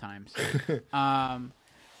both times.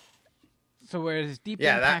 So whereas Deep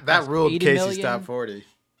Yeah, Impact that cost ruled 80 Casey's million, Top 40.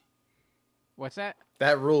 What's that?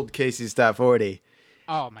 That ruled Casey's Top 40.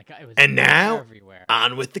 Oh my god! It was And now, everywhere.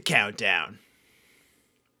 on with the countdown.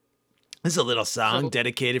 This is a little song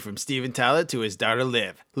dedicated from Steven Tyler to his daughter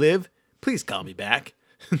Liv. Liv, please call me back.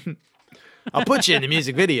 I'll put you in the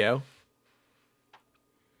music video.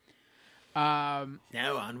 Now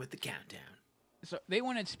on with the countdown. So they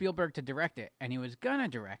wanted Spielberg to direct it, and he was gonna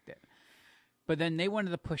direct it, but then they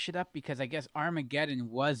wanted to push it up because I guess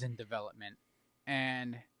Armageddon was in development,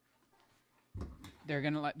 and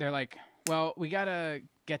they're like, well, we gotta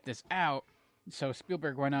get this out. So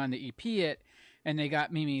Spielberg went on to EP it, and they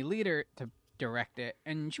got Mimi Leader to direct it,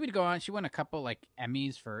 and she would go on. She won a couple like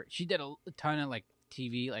Emmys for. She did a ton of like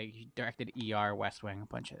TV, like she directed ER, West Wing, a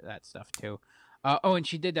bunch of that stuff too. And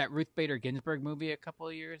she did that Ruth Bader Ginsburg movie a couple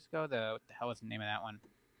of years ago. What the hell is the name of that one?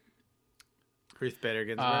 Ruth Bader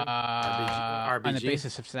Ginsburg? RBG? On the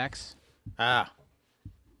Basis of Sex. Ah.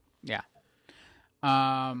 Yeah.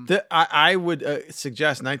 I would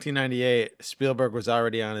suggest 1998, Spielberg was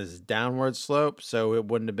already on his downward slope, so it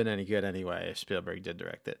wouldn't have been any good anyway if Spielberg did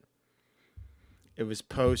direct it. It was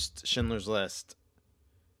post Schindler's List.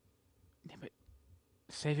 Yeah, but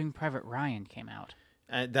Saving Private Ryan came out.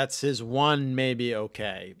 That's his one, maybe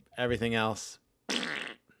okay. Everything else. All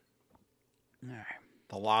right.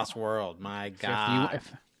 The Lost World, my So God.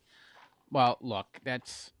 well, look,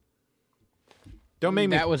 that's... Don't make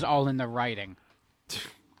me... That was all in the writing.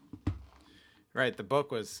 Right, the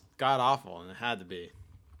book was god-awful, and it had to be.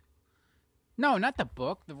 No, not the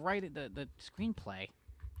book. The screenplay.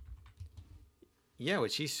 Yeah,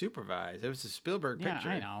 which he supervised. It was a Spielberg picture.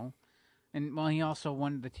 Yeah, I know. And, well, he also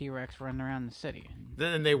wanted the T-Rex running around the city.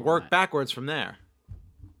 Then they worked backwards from there.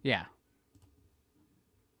 Yeah.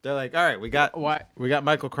 They're like, all right, we got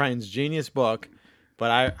Michael Crichton's genius book,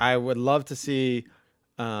 but I would love to see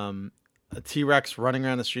a T-Rex running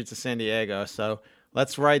around the streets of San Diego. So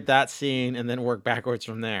let's write that scene and then work backwards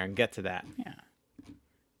from there and get to that. Yeah.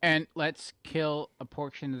 And let's kill a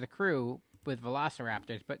portion of the crew with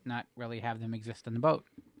velociraptors, but not really have them exist on the boat.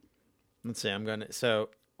 Let's see.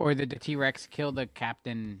 Or did the T-Rex kill the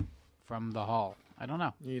captain from the hull? I don't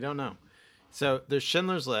know. You don't know. So there's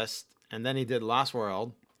Schindler's List, and then he did Lost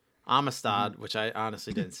World, Amistad, which I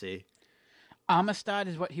honestly didn't see. Amistad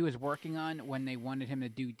is what he was working on when they wanted him to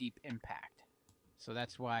do Deep Impact. So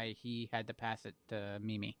that's why he had to pass it to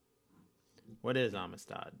Mimi. What is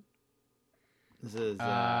Amistad? This is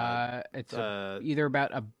it's either about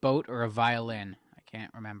a boat or a violin. I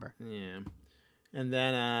can't remember. Yeah. And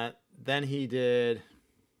then he did.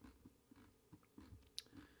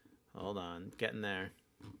 Hold on, getting there.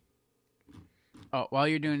 Oh, while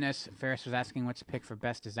you're doing this, Ferris was asking what's the pick for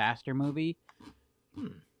best disaster movie.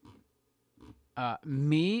 I'm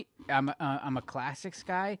a classics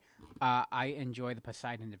guy. I enjoy the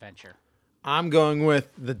Poseidon Adventure. I'm going with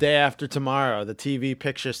The Day After Tomorrow, the TV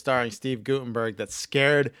picture starring Steve Guttenberg that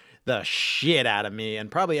scared the shit out of me and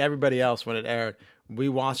probably everybody else when it aired. We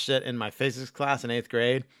watched it in my physics class in 8th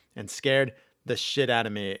grade and scared the shit out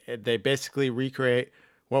of me. They basically recreate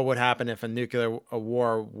what would happen if a nuclear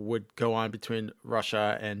war would go on between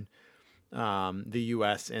Russia and the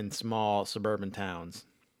U.S. in small suburban towns.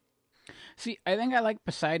 See, I think I like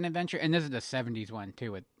Poseidon Adventure, and this is the 70s one,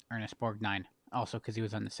 too, with Ernest Borgnine, also because he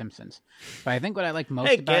was on The Simpsons. But I think what I like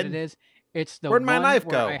most about it is it's the Where'd my one knife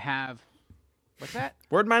where go? I have... What's that?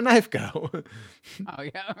 Where'd my knife go? Oh,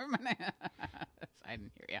 yeah. I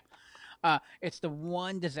didn't hear you. It's the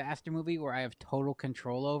one disaster movie where I have total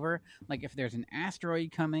control over. Like, if there's an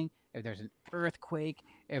asteroid coming, if there's an earthquake,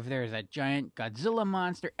 if there's a giant Godzilla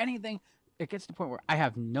monster, anything, it gets to the point where I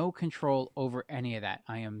have no control over any of that.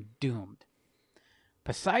 I am doomed.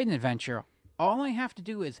 Poseidon Adventure, all I have to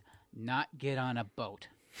do is not get on a boat.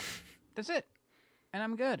 That's it. And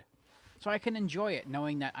I'm good. So I can enjoy it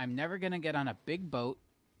knowing that I'm never going to get on a big boat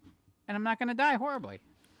and I'm not going to die horribly.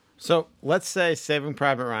 So let's say Saving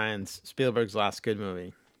Private Ryan's Spielberg's last good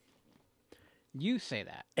movie. You say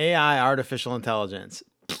that. AI, artificial intelligence.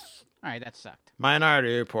 All right, that sucked.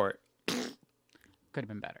 Minority Report. Could have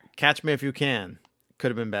been better. Catch Me If You Can.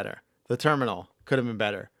 Could have been better. The Terminal. Could have been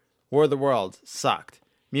better. War of the Worlds. Sucked.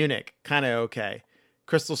 Munich. Kind of okay.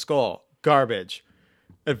 Crystal Skull. Garbage.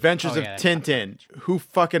 Adventures of Tintin. Who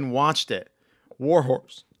fucking watched it?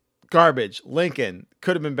 Warhorse. Garbage. Lincoln.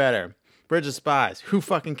 Could have been better. Bridge of Spies. Who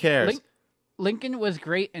fucking cares? Lincoln was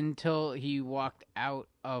great until he walked out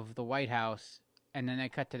of the White House and then they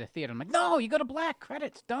cut to the theater. I'm like, no, you go to black.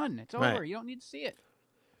 Credits. Done. It's over. Right. You don't need to see it.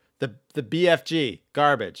 The BFG.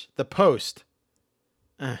 Garbage. The Post.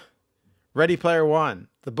 Ready Player One.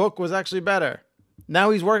 The book was actually better.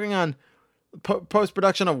 Now he's working on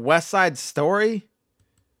post-production of West Side Story?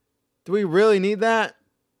 Do we really need that?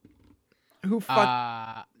 Who fuck?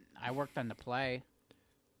 I worked on the play.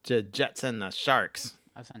 To Jetson the Sharks.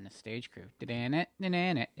 I was on the stage crew. You're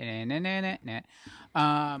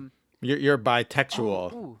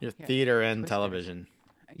bitexual. You're theater and television.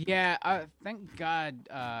 Yeah, thank God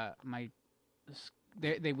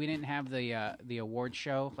we didn't have the award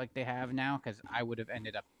show like they have now, because I would have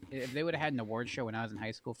ended up, if they would have had an award show when I was in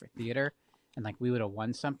high school for theater and like we would have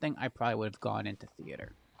won something, I probably would have gone into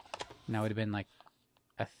theater. And I would have been like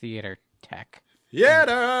a theater tech.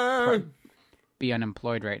 Theater! Be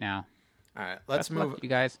unemployed right now. All right, let's move. You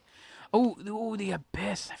guys. Oh, The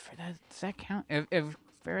Abyss. I forgot. Does that count? If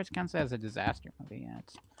Ferris counts as a disaster movie, yeah.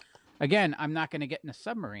 Again, I'm not going to get in a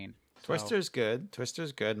submarine. So. Twister's good.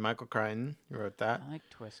 Twister's good. Michael Crichton wrote that. I like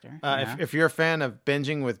Twister. If you're a fan of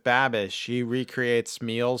Binging with Babish, she recreates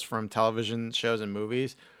meals from television shows and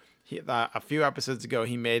movies. A few episodes ago,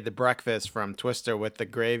 he made the breakfast from Twister with the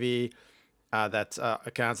gravy that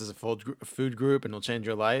counts as a full food group and will change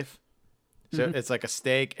your life. So it's like a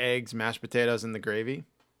steak, eggs, mashed potatoes, and the gravy.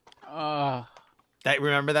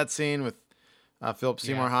 Remember that scene with Philip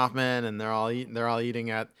Seymour Hoffman, and they're all eating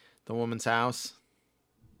at the woman's house.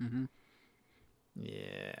 Mm-hmm.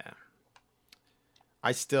 Yeah.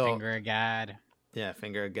 I still Finger of God. Yeah,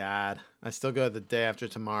 Finger of God. I still go The Day After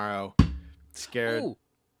Tomorrow. Scared. Ooh.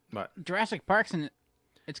 What? Jurassic Park's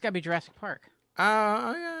it's got to be Jurassic Park.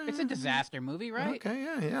 Oh yeah. It's a disaster movie, right? Okay,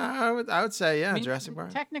 yeah. I would say yeah, Jurassic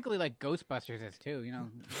Park. Technically, like Ghostbusters is too. You know,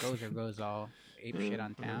 Gozer goes all ape shit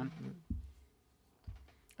on town.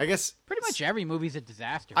 I guess pretty much every movie's a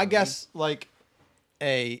disaster. I guess like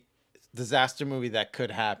a disaster movie that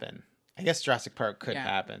could happen. I guess Jurassic Park could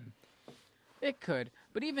happen. It could,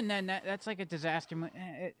 But even then, that's like a disaster.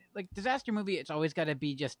 Like disaster movie, it's always got to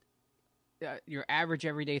be just your average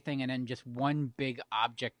everyday thing, and then just one big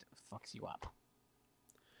object fucks you up.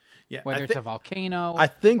 Yeah, Whether it's a volcano. I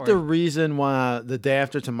think the reason why The Day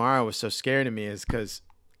After Tomorrow was so scary to me is because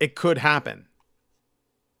it could happen.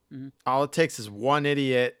 Mm-hmm. All it takes is one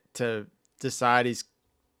idiot to decide he's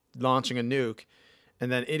launching a nuke, and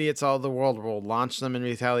then idiots all over the world will launch them in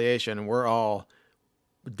retaliation, and we're all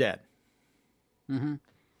dead. Mm-hmm.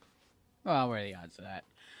 Well, what are the odds of that?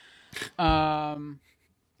 Well,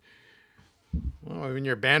 when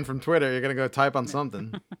you're banned from Twitter, you're gonna go type on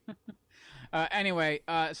something. Anyway,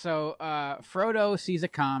 so Frodo sees a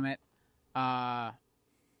comet. And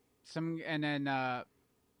then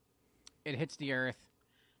it hits the Earth.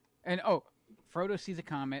 And Frodo sees a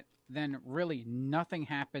comet. Then really nothing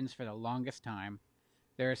happens for the longest time.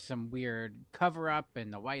 There's some weird cover-up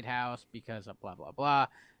in the White House because of blah, blah, blah.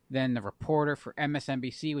 Then the reporter for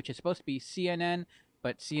MSNBC, which is supposed to be CNN,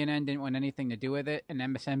 but CNN didn't want anything to do with it. And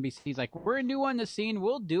MSNBC's like, we're new on the scene.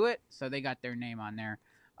 We'll do it. So they got their name on there.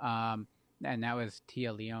 And that was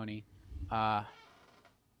Tia Leone. And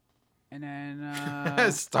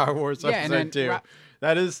then... Star Wars Episode 2.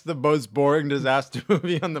 That is the most boring disaster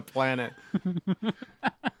movie on the planet.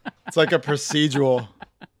 It's like a procedural.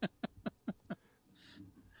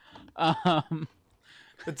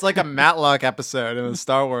 It's like a Matlock episode in the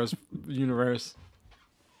Star Wars universe.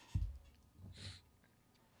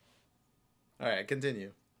 All right,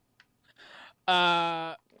 continue.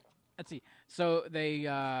 Let's see. So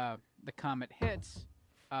the comet hits.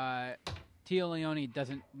 Tia Leone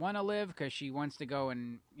doesn't want to live because she wants to go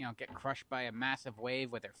and get crushed by a massive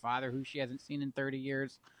wave with her father, who she hasn't seen in 30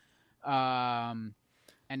 years.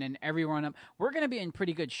 And then everyone up. We're gonna be in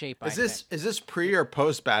pretty good shape. Is this pre or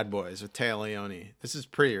post Bad Boys with Tia Leone? This is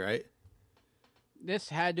pre, right? This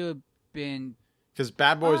had to have been because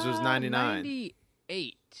Bad Boys was 99.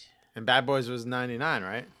 98. And Bad Boys was 99,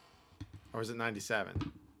 right? Or was it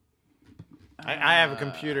 97? I have a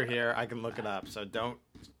computer here. I can look it up. So don't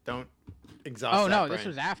exhaust. Oh no, brain. this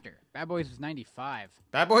was after. Bad Boys was 95.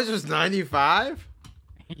 Bad Boys was 95?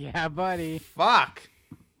 Yeah, buddy. Fuck.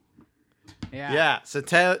 Yeah. Yeah. So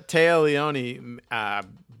Tia Leone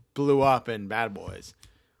blew up in Bad Boys.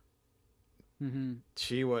 Mm-hmm.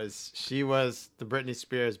 She was the Britney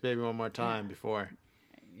Spears "Baby One More Time" before.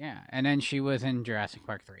 Yeah, and then she was in Jurassic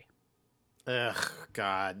Park 3. Ugh,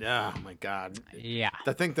 God. Oh, my God. Yeah.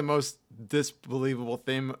 I think the most disbelievable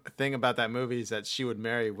thing about that movie is that she would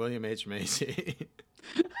marry William H. Macy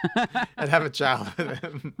and have a child with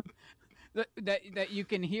him. That you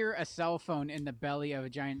can hear a cell phone in the belly of a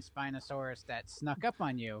giant Spinosaurus that snuck up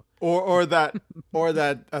on you. Or that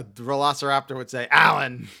a Velociraptor would say,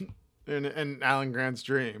 Alan, in Alan Grant's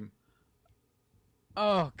dream.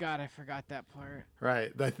 Oh, God, I forgot that part.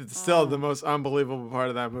 Right. That's still the most unbelievable part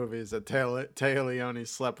of that movie is that Tia Leone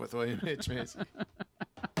slept with William H. Macy.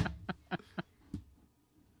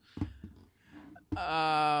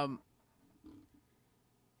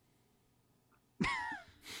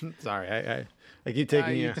 Sorry, I keep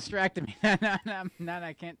taking you you. distracted me. Now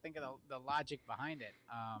I can't think of the logic behind it.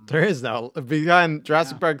 There is no behind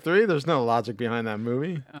Jurassic Park 3. There's no logic behind that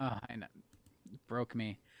movie. Oh, I know. It broke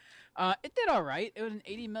me. It did all right. It was an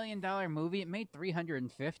 $80 million movie. It made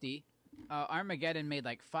 $350. Armageddon made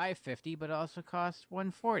like $550, but it also cost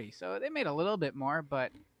 $140. So they made a little bit more,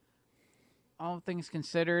 but all things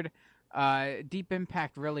considered, Deep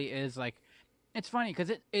Impact really is like, it's funny because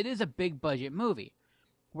it is a big budget movie.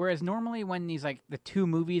 Whereas normally when these like the two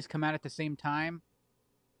movies come out at the same time,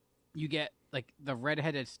 you get like the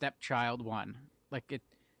redheaded stepchild one, like it,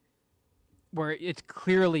 where it's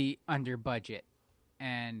clearly under budget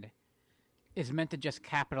and is meant to just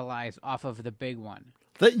capitalize off of the big one.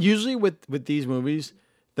 That usually with these movies,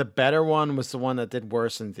 the better one was the one that did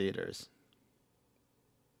worse in theaters.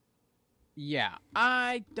 Yeah,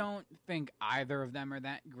 I don't think either of them are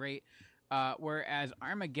that great. Whereas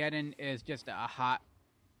Armageddon is just a hot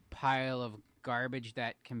pile of garbage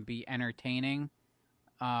that can be entertaining.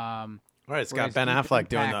 Right, it's got Ben Affleck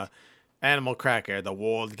doing the animal cracker, the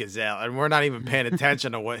walled gazelle, and we're not even paying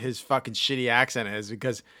attention to what his fucking shitty accent is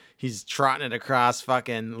because he's trotting it across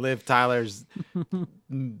fucking Liv Tyler's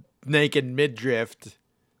naked midriff.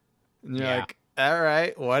 And you're like, all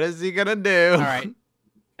right, what is he gonna do? All right.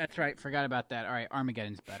 That's right. Forgot about that. All right.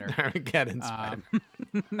 Armageddon's better. Armageddon's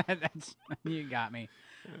better. You got me.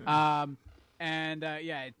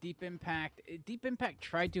 Deep Impact. Deep Impact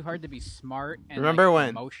tried too hard to be smart and remember when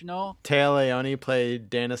emotional. Tia Leone played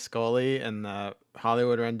Dana Scully in the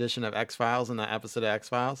Hollywood rendition of X-Files in that episode of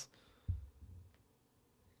X-Files?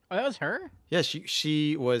 Oh, that was her? Yeah,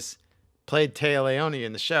 she was played Taya Leone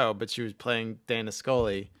in the show, but she was playing Dana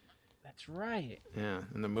Scully. That's right. Yeah,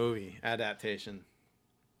 in the movie adaptation.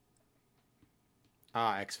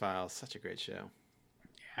 X-Files, such a great show.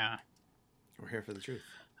 Yeah. We're here for the truth.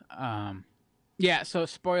 Yeah, so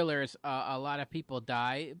spoilers, a lot of people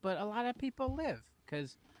die, but a lot of people live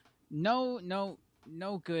because no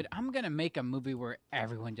good. I'm going to make a movie where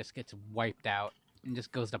everyone just gets wiped out and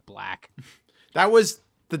just goes to black. That was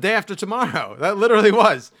The Day After Tomorrow. That literally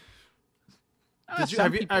was. Have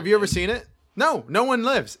you ever seen it? No one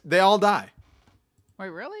lives. They all die. Wait,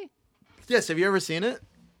 really? Yes, have you ever seen it?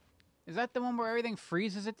 Is that the one where everything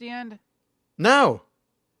freezes at the end? No,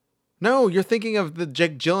 you're thinking of the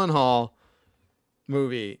Jake Gyllenhaal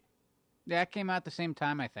movie. That came out at the same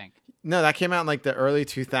time, I think. No, that came out in like the early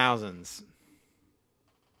 2000s.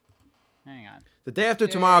 Hang on. The Day After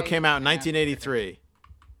Tomorrow came out in 1983.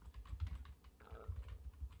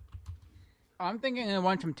 Oh, I'm thinking of the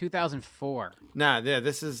one from 2004. Nah, yeah,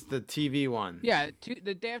 this is the TV one. Yeah,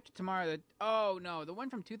 the Day After Tomorrow. Oh no, the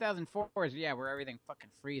one from 2004 is where everything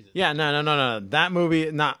fucking freezes. Yeah, no. That movie.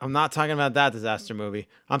 I'm not talking about that disaster movie.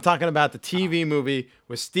 I'm talking about the TV movie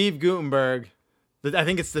with Steve Guttenberg. I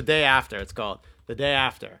think it's The Day After. It's called The Day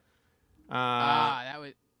After. That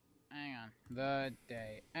was. Hang on. The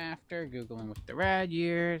Day After. Googling with the RAD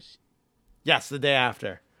years. Yes, The Day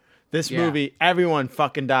After. This movie, everyone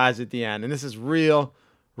fucking dies at the end, and this is real.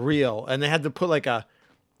 And they had to put like a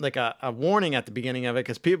warning at the beginning of it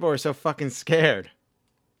because people were so fucking scared.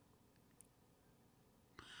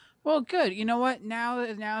 Well, good. You know what?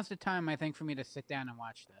 Now's the time, I think, for me to sit down and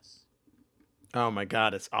watch this. Oh my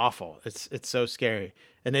god, it's awful. It's so scary,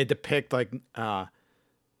 and they depict like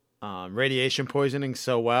radiation poisoning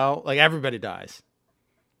so well. Like everybody dies.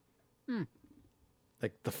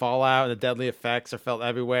 Like the fallout and the deadly effects are felt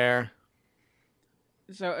everywhere.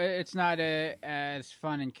 So it's not as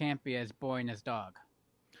fun and campy as Boy and His Dog.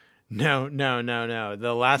 No.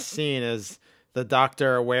 The last scene is the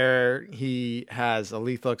doctor, aware he has a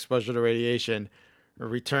lethal exposure to radiation,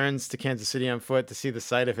 returns to Kansas City on foot to see the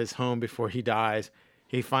site of his home before he dies.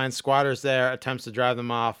 He finds squatters there, attempts to drive them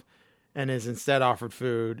off, and is instead offered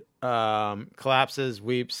food, collapses,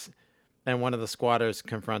 weeps, and one of the squatters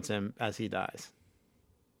confronts him as he dies.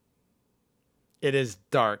 It is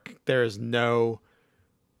dark. There is no,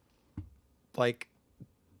 like,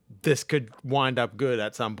 this could wind up good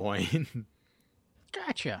at some point.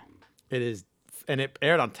 Gotcha. It is, and it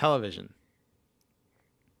aired on television.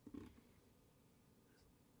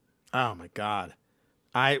 Oh my god.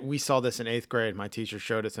 We saw this in 8th grade. My teacher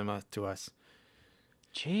showed it to us.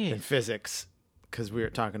 Jeez. In physics, because we were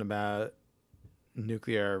talking about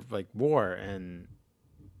nuclear war, and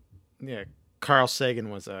Carl Sagan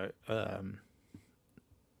was a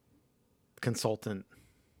consultant.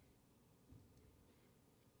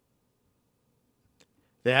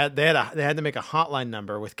 They had to make a hotline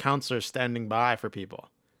number with counselors standing by for people.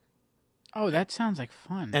 Oh, that sounds like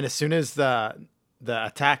fun. And as soon as the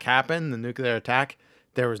attack happened, the nuclear attack,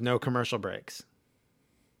 there was no commercial breaks.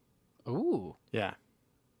 Ooh. Yeah.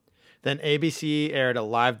 Then ABC aired a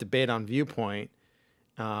live debate on Viewpoint,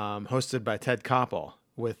 hosted by Ted Koppel,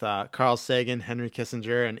 with Carl Sagan, Henry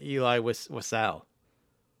Kissinger, and Elie Wiesel.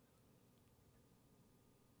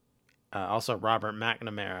 Also Robert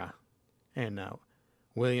McNamara and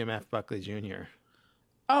William F. Buckley Jr.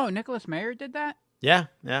 Oh, Nicholas Mayer did that? Yeah.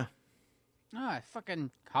 Oh, I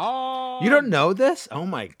fucking called. You don't know this? Oh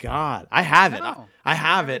my god. I have it. No, I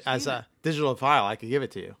have it never as seen a digital file. I could give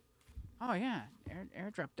it to you. Oh, yeah.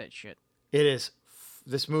 Airdrop that shit. It is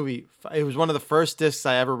this movie. It was one of the first discs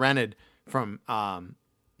I ever rented from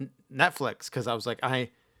Netflix because I was like,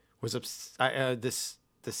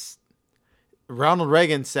 this Ronald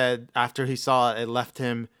Reagan said after he saw it, it left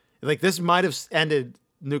him like this might have ended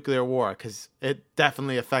nuclear war because it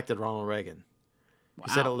definitely affected Ronald Reagan. Wow.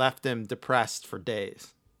 He said it left him depressed for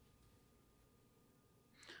days.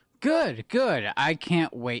 Good. I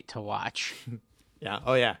can't wait to watch. Yeah.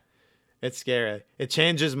 Oh yeah. It's scary. It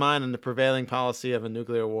changed his mind on the prevailing policy of a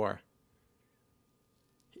nuclear war.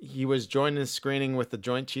 He was joined in screening with the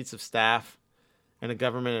Joint Chiefs of Staff and a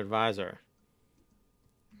government advisor.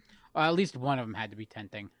 Well, at least one of them had to be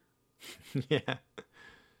tempting. Yeah.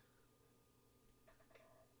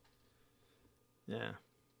 Yeah.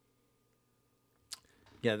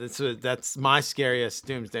 Yeah, that's my scariest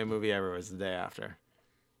doomsday movie ever was The Day After.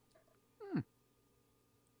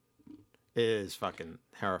 It is fucking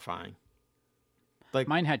terrifying. Like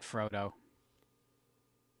mine had Frodo.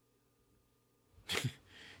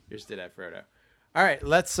 Yours did have Frodo. All right,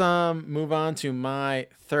 let's move on to my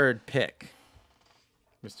third pick,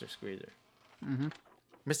 Mr. Squeezer. Mm-hmm.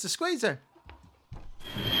 Mr. Squeezer.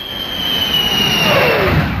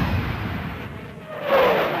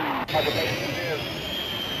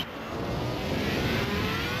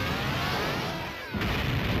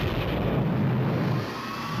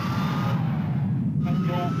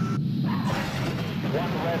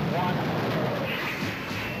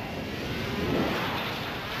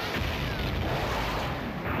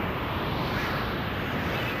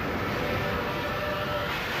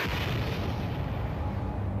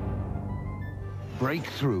 Break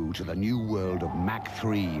through to the new world of Mach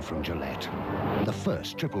 3 from Gillette. The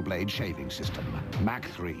first triple blade shaving system. Mach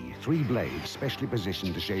 3, 3 blades specially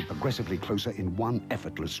positioned to shave progressively closer in one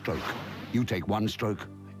effortless stroke. You take one stroke,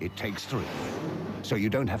 it takes 3. So you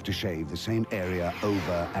don't have to shave the same area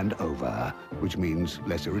over and over, which means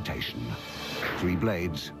less irritation. 3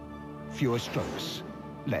 blades, fewer strokes,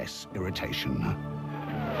 less irritation.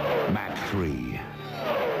 Mach 3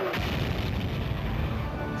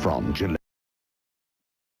 from Gillette.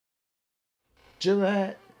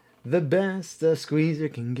 Gillette, the best a squeezer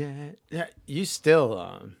can get. Yeah, you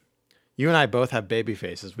still, you and I both have baby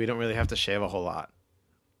faces. We don't really have to shave a whole lot.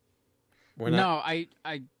 No, I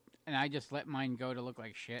just let mine go to look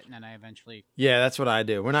like shit, and then I eventually. Yeah, that's what I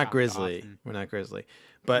do. We're not grizzly. We're not grizzly.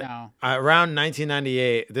 But around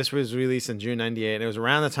 1998, this was released in June '98, and it was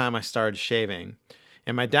around the time I started shaving.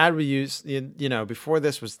 And my dad would use, before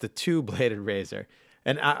this was the 2-bladed razor.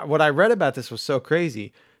 And what I read about this was so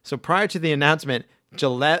crazy. So prior to the announcement,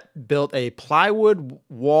 Gillette built a plywood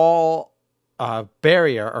wall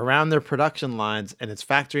barrier around their production lines in its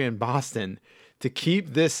factory in Boston to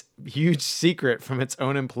keep this huge secret from its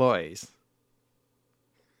own employees.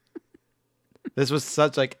 This was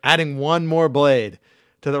such adding one more blade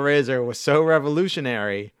to the razor was so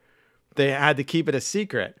revolutionary, they had to keep it a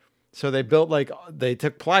secret. So they built they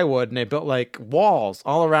took plywood and they built walls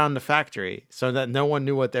all around the factory so that no one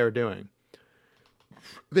knew what they were doing.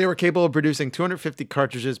 They were capable of producing 250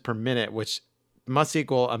 cartridges per minute, which must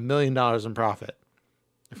equal $1 million in profit,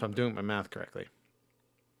 if I'm doing my math correctly.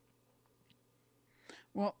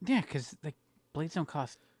 Well, yeah, because blades don't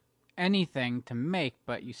cost anything to make,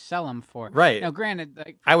 but you sell them for. Right. Now,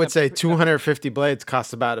 granted, I would say 250 blades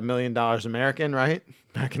cost about $1 million American, right?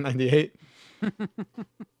 Back in '98. And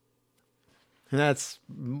that's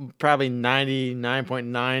probably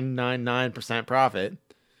 99.999% profit.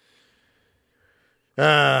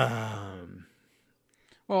 Well,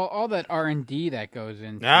 all that R&D that goes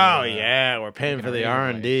into. Oh yeah, we're paying for the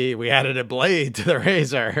R&D. We added a blade to the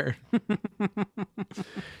razor.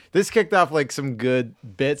 This kicked off some good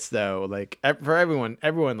bits though. For everyone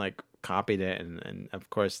copied it, and of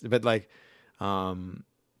course, but everyone,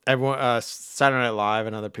 Saturday Night Live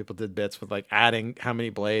and other people did bits with adding how many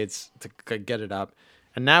blades to get it up,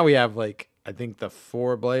 and now we have I think the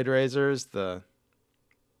 4-blade razors.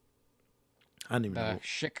 I don't even know.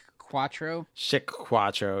 Schick Quattro. Schick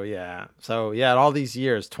Quattro, yeah. So yeah, all these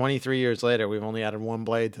years, 23 years later, we've only added one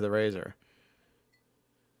blade to the razor.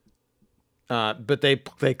 But they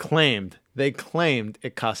claimed it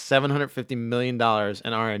cost $750 million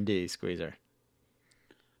in R&D, Squeezer.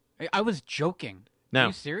 I was joking. No. Are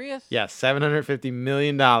you serious? Yeah, $750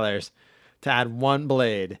 million to add one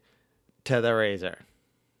blade to the razor.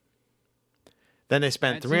 Then they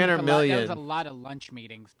spent $300 million. That was a lot of lunch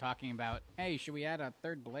meetings talking about, hey, should we add a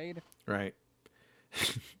 3rd blade? Right.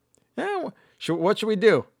 Yeah. What should we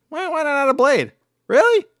do? Why not add a blade?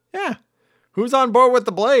 Really? Yeah. Who's on board with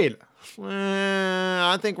the blade?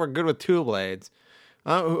 I think we're good with 2 blades.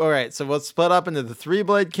 All right. So let's split up into the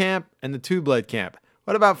 3-blade camp and the 2-blade camp.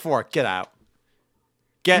 What about 4? Get out.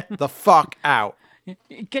 Get the fuck out.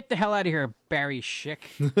 Get the hell out of here, Barry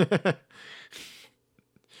Schick.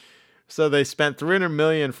 So they spent $300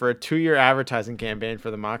 million for a 2-year advertising campaign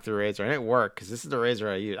for the Mach 3 razor, and it worked because this is the razor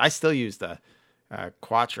I use. I still use the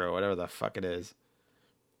Quattro, whatever the fuck it is.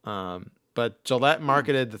 But Gillette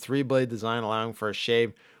marketed the 3-blade design, allowing for a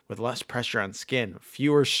shave with less pressure on skin,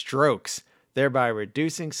 fewer strokes, thereby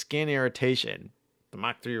reducing skin irritation. The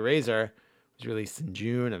Mach 3 razor was released in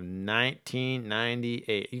June of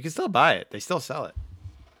 1998. You can still buy it. They still sell it.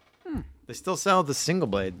 They still sell the single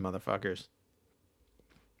blade, motherfuckers.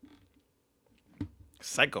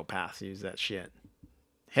 Psychopaths use that shit.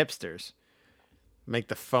 Hipsters make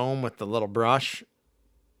the foam with the little brush.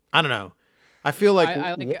 I don't know. I feel like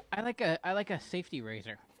I like a safety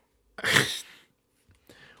razor.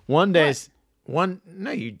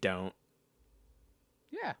 No, you don't.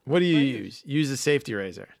 Yeah. What do you use? Use a safety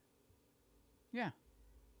razor. Yeah.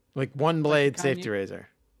 Like one blade safety razor.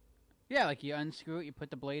 Yeah, you unscrew it, you put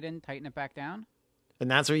the blade in, tighten it back down. And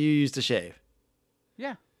that's what you use to shave.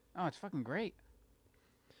 Yeah. Oh, it's fucking great.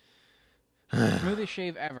 Smoothest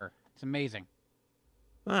shave ever. It's amazing.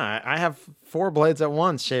 I have 4 blades at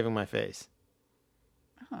once shaving my face.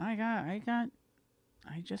 Oh, I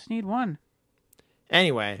just need one.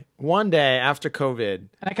 Anyway, one day after COVID, And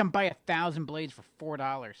I can buy 1,000 blades for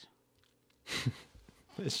 $4.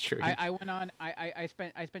 it's true. I went on. I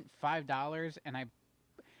spent $5, and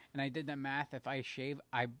I did the math. If I shave,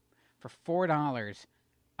 for $4,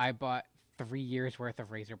 I bought 3 years worth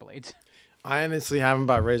of razor blades. I honestly haven't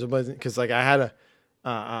bought razor blades because like I had a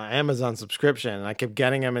Amazon subscription and I kept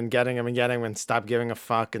getting them and stopped giving a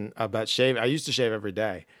fuck about shave. I used to shave every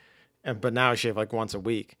day, but now I shave like once a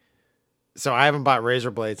week. So I haven't bought razor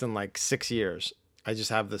blades in like 6 years. I just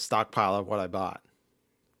have the stockpile of what I bought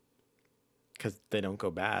because they don't go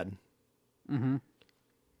bad. Mm-hmm.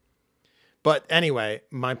 But anyway,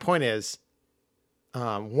 my point is,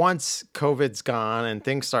 once COVID's gone and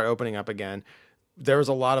things start opening up again, there was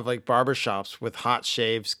a lot of like barbershops with hot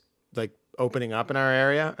shaves like opening up in our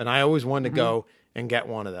area, and I always wanted to go and get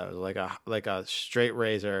one of those, like a straight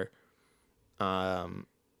razor,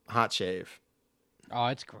 hot shave. Oh,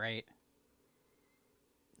 it's great.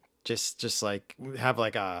 Just like have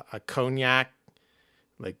like a cognac,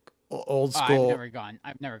 like old school.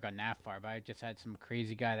 I've never gone that far, but I just had some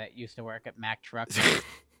crazy guy that used to work at Mack Trucks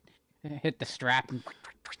hit the strap and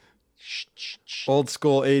old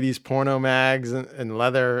school 80s porno mags and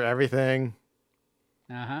leather everything.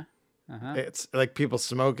 It's like people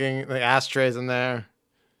smoking, like ashtrays in there.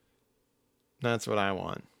 That's what I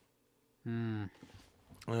want. Yeah,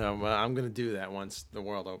 well, I'm gonna do that once the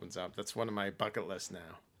world opens up. That's one of my bucket lists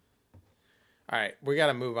now. All right, we got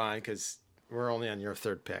to move on because we're only on your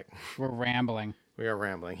third pick. We're rambling. We are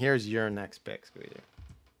rambling. Here's your next pick, Squeezy.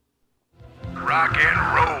 Rock and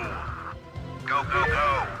roll. Go, go,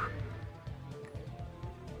 go.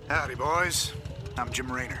 Howdy, boys. I'm Jim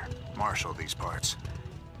Raynor, Marshal of these parts.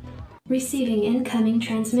 Receiving incoming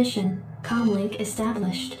transmission. Comlink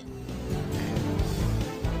established.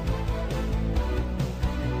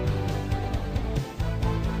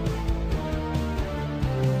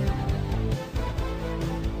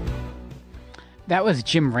 That was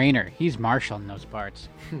Jim Raynor. He's Marshall in those parts.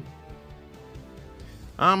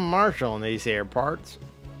 I'm Marshall in these here parts.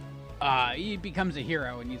 He becomes a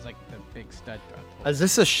hero, and he's like the big stud. Is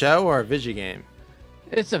this a show or a video game?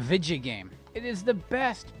 It's a video game. It is the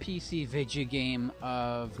best PC video game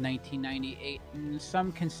of 1998, and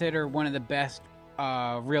some consider one of the best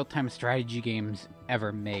real-time strategy games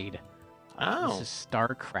ever made. Oh. This is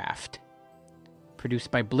StarCraft,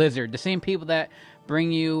 produced by Blizzard, the same people that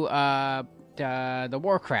bring you the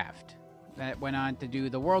Warcraft, that went on to do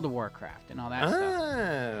the World of Warcraft and all that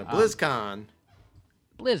stuff. BlizzCon.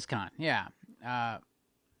 BlizzCon, yeah.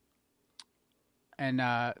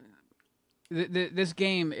 This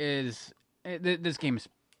game is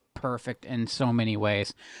perfect in so many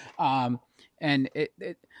ways, and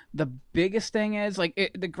the biggest thing is like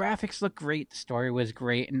the graphics look great, the story was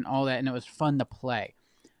great, and all that, and it was fun to play,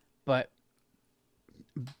 but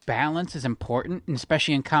balance is important,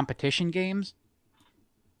 especially in competition games.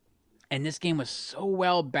 And this game was so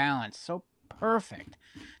well balanced, so perfect,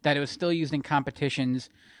 that it was still used in competitions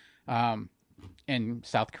in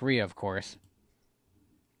South Korea, of course,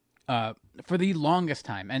 for the longest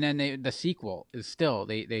time. And then the sequel is still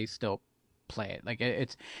they still play it. Like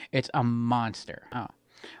it's a monster.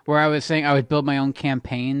 Where I was saying I would build my own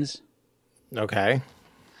campaigns. Okay.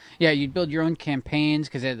 Yeah, you'd build your own campaigns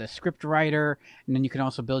because they're the script writer, and then you can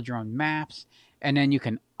also build your own maps, and then you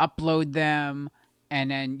can upload them,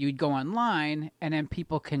 and then you'd go online, and then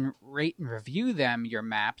people can rate and review them, your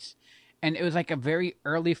maps, and it was like a very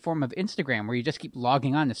early form of Instagram where you just keep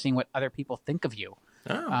logging on and seeing what other people think of you,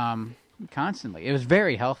 constantly. It was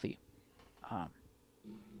very healthy.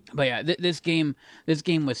 But yeah, this game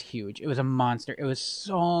was huge. It was a monster. It was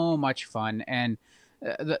so much fun, and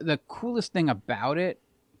the coolest thing about it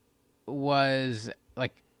was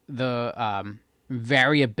like the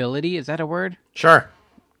variability. Is that a word? Sure.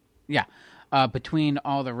 Yeah. Between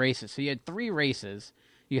all the races. So you had 3 races.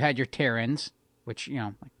 You had your Terrans, which,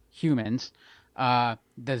 like humans. The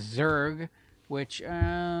Zerg, which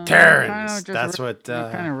Terrans. That's what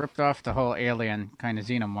kind of ripped off the whole alien kind of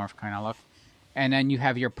xenomorph kind of look. And then you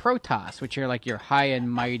have your Protoss, which are like your high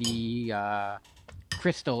and mighty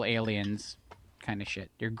crystal aliens kind of shit.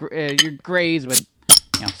 Your grays with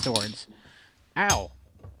swords. Ow.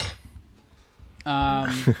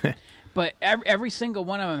 But every single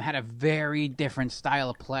one of them had a very different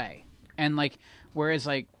style of play. And like, whereas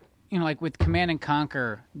like, like with Command and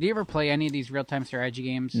Conquer, do you ever play any of these real-time strategy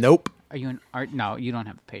games? Nope. Are you no, you don't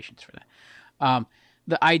have the patience for that.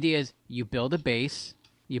 The idea is you build a base,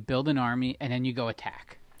 you build an army, and then you go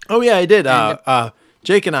attack. Oh yeah, I did.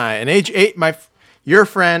 Jake and I, and your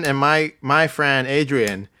friend and my friend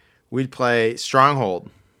Adrian, we'd play Stronghold.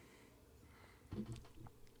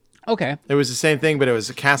 Okay. It was the same thing, but it was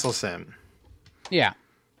a castle sim. Yeah.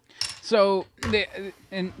 So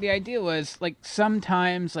the idea was like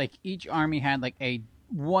sometimes like each army had like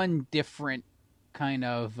one different kind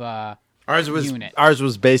of unit. Ours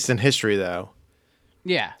was based in history though.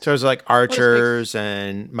 Yeah. So it was like archers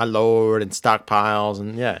and my lord and stockpiles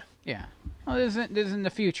and yeah. Yeah. Well, this is in the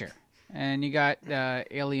future, and you got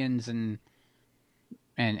aliens and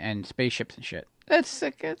spaceships and shit. It's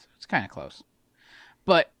kind of close,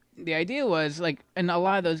 but the idea was like in a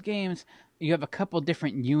lot of those games, you have a couple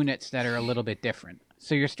different units that are a little bit different,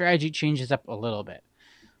 so your strategy changes up a little bit.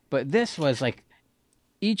 But this was like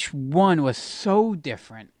each one was so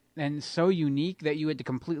different and so unique that you had to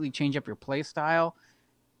completely change up your play style,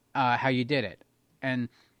 how you did it, and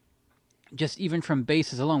just even from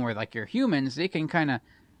bases alone, where like your humans, they can kind of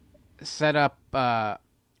set up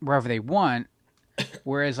wherever they want.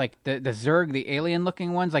 Whereas like the Zerg, the alien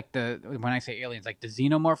looking ones, like when I say aliens, like the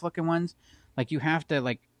xenomorph looking ones, like you have to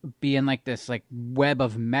like be in like this like web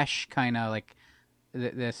of mesh kind of like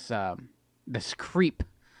this creep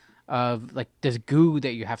of like this goo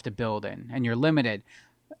that you have to build in, and you're limited.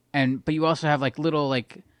 But you also have like little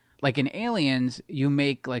like in aliens, you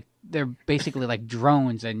make like they're basically like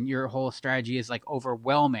drones, and your whole strategy is like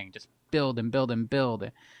overwhelming, just build and build and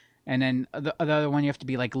build. And then the other one, you have to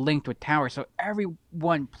be like linked with towers. So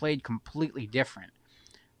everyone played completely different.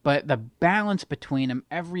 But the balance between them,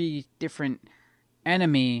 every different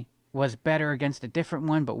enemy was better against a different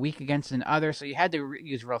one, but weak against another. So you had to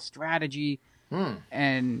use real strategy.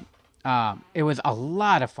 And it was a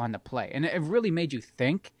lot of fun to play. And it really made you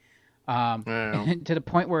think to the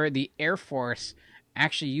point where the Air Force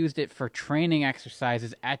actually used it for training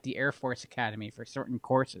exercises at the Air Force Academy for certain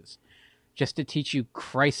courses, just to teach you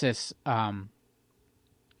crisis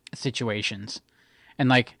situations, and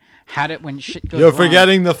like when shit goes wrong. You're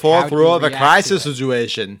forgetting the fourth rule of the crisis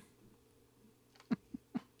situation.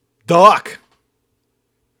 Duck.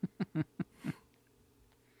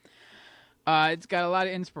 It's got a lot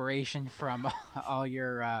of inspiration from all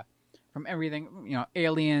your from everything,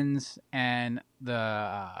 Aliens and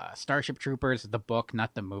the Starship Troopers, the book,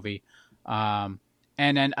 not the movie. And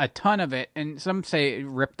then a ton of it, and some say it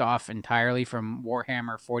ripped off entirely from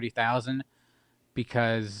Warhammer 40,000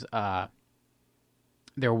 because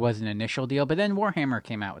there was an initial deal. But then Warhammer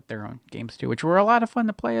came out with their own games too, which were a lot of fun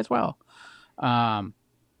to play as well. And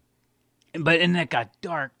it got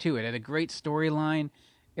dark too. It had a great storyline.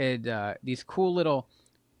 It these cool little,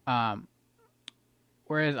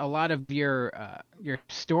 whereas a lot of your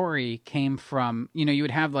story came from, you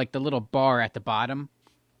would have like the little bar at the bottom,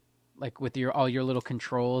 like with all your little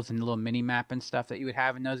controls and the little mini map and stuff that you would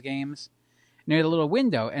have in those games. And you had a little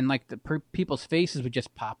window, and like the people's faces would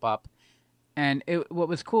just pop up. And what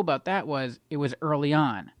was cool about that was it was early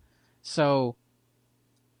on, so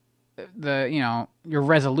your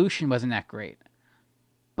resolution wasn't that great.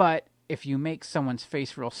 But if you make someone's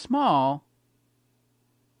face real small,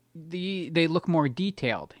 they look more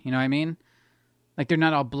detailed. You know what I mean? Like they're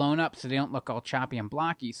not all blown up, so they don't look all choppy and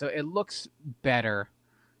blocky. So it looks better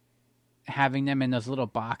having them in those little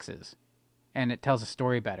boxes, and it tells a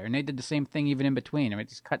story better. And they did the same thing even in between. I mean,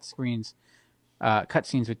 these cutscenes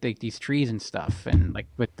with like these trees and stuff, and like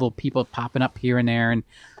with little people popping up here and there, and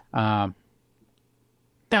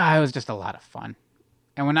it was just a lot of fun.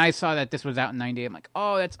 And when I saw that this was out in '98, I'm like,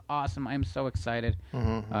 oh, that's awesome! I'm so excited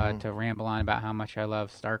to ramble on about how much I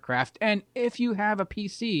love StarCraft. And if you have a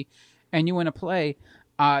PC and you want to play,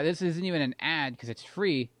 this isn't even an ad because it's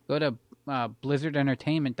free. Go to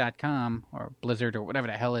BlizzardEntertainment.com or Blizzard or whatever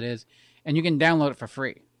the hell it is, and you can download it for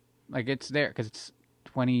free. Like it's there because it's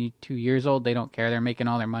 22 years old. They don't care. They're making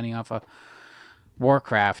all their money off of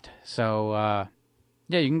Warcraft. So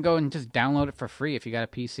yeah, you can go and just download it for free if you got a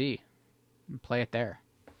PC and play it there.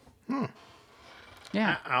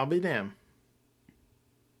 Yeah, I'll be damned.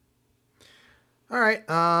 All right.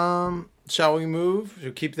 Shall we move?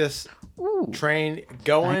 We'll keep this train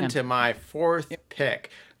going to my fourth pick.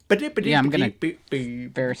 Yeah, I'm gonna.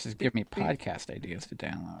 Ferris is giving me podcast ideas to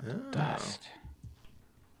download. Dust.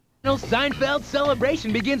 Seinfeld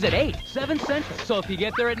Celebration begins at 8, 7 Central. So if you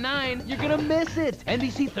get there at 9, you're gonna miss it.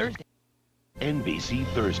 NBC Thursday. NBC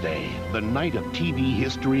Thursday, the night of TV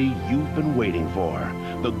history you've been waiting for.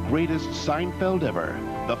 The greatest Seinfeld ever,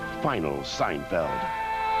 the final Seinfeld.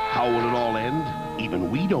 How will it all end?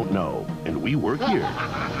 Even we don't know, and we work here.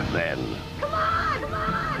 Then,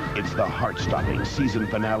 it's the heart-stopping season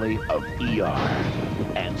finale of ER.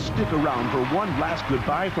 And stick around for one last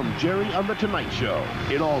goodbye from Jerry on The Tonight Show.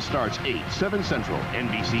 It all starts 8, 7 Central,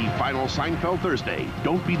 NBC Final Seinfeld Thursday.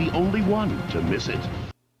 Don't be the only one to miss it.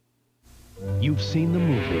 You've seen the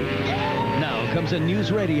movie. Now comes a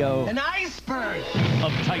news radio An iceberg!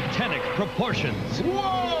 of titanic proportions.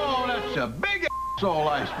 Whoa, that's a big old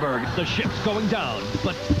iceberg. The ship's going down,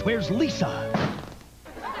 but where's Lisa?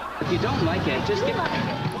 If you don't like it, just get...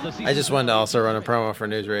 I just wanted to also run a promo for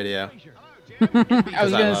News Radio. I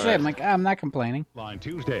was going to say, I'm like, I'm not complaining. On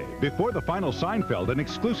Tuesday, before the final Seinfeld, an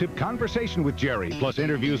exclusive conversation with Jerry, plus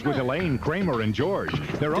interviews with Elaine, Kramer, and George.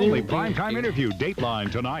 Their only primetime interview,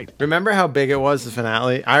 Dateline tonight. Remember how big it was, the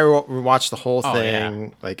finale? I watched the whole Oh, thing. yeah.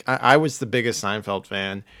 Like, I was the biggest Seinfeld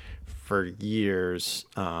fan for years.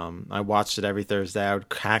 I watched it every Thursday. I would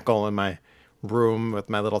cackle in my room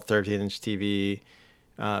with my little 13-inch TV.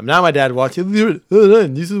 Now my dad watches it.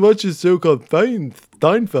 You should watch this show called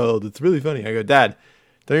Seinfeld. It's really funny. I go, Dad,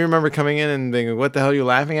 don't you remember coming in and thinking, what the hell are you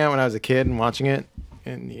laughing at when I was a kid and watching it?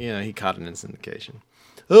 And, you know, he caught an syndication.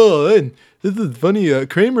 Oh, and this is funny.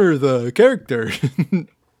 Kramer's a character.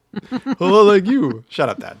 A lot like you. Shut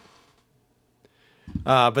up, Dad.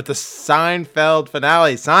 But the Seinfeld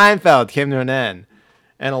finale, Seinfeld came to an end.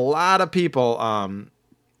 And a lot of people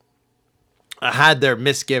had their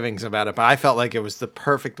misgivings about it, but I felt like it was the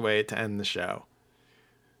perfect way to end the show.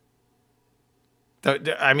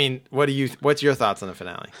 I mean, what's your thoughts on the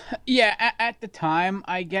finale? Yeah, at the time,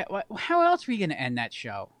 I get how else were you going to end that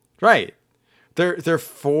show? Right. They're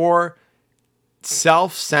four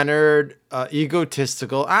self-centered,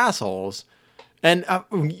 egotistical assholes. And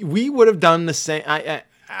we would have done the same. I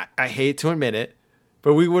hate to admit it,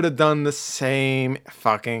 but we would have done the same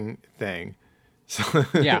fucking thing. So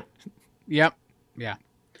Yeah. Yep. Yeah.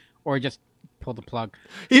 Or just pull the plug.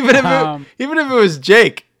 even if it was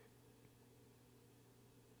Jake.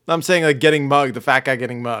 I'm saying like getting mugged, the fat guy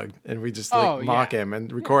getting mugged, and we just mock him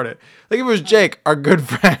and record it. Like if it was Jake, our good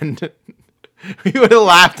friend, we would have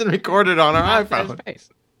laughed and recorded on our iPhone. Face.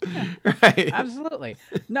 Right. Absolutely.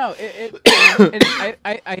 No,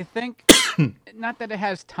 I think not that it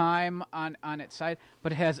has time on its side,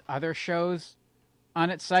 but it has other shows on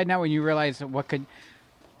its side now. When you realize what could,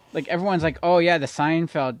 like, everyone's like, oh yeah, the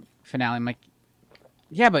Seinfeld finale. I'm like,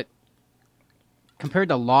 yeah, but compared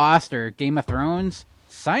to Lost or Game of Thrones,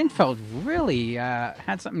 Seinfeld really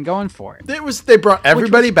had something going for it. They brought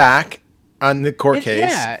everybody back on the court case.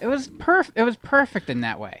 Yeah, it was perfect. It was perfect in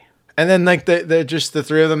that way. And then like they're just the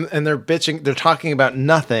three of them, and they're bitching. They're talking about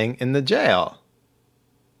nothing in the jail.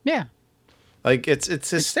 Yeah. Like it's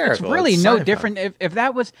hysterical. It's really it's no Seinfeld. different. If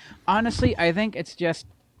that was, honestly, I think it's just,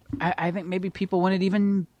 I think maybe people wanted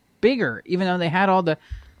even bigger, even though they had all the.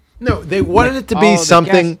 No, they wanted it to be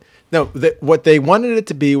something. No, what they wanted it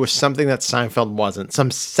to be was something that Seinfeld wasn't. Some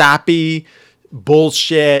sappy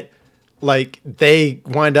bullshit. Like they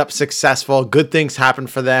wind up successful. Good things happen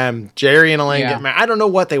for them. Jerry and Elaine get married. I don't know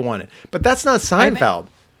what they wanted, but that's not Seinfeld.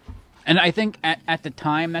 And I think at the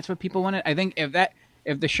time that's what people wanted. I think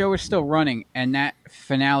if the show was still running and that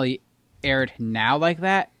finale aired now like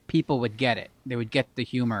that, people would get it. They would get the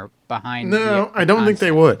humor behind. No, I don't think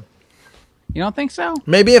they would. You don't think so?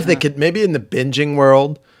 Maybe if they could. Maybe in the binging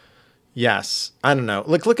world. Yes, I don't know.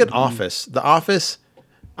 Look at Office. The Office.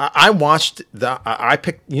 I watched I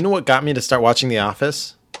picked. You know what got me to start watching The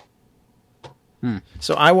Office?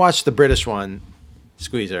 So I watched the British one,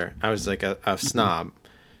 Squeezer. I was like a snob,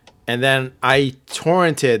 and then I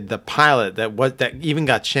torrented the pilot that even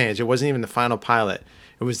got changed. It wasn't even the final pilot.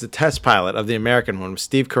 It was the test pilot of the American one with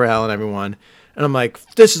Steve Carell and everyone. And I'm like,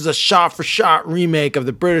 this is a shot-for-shot remake of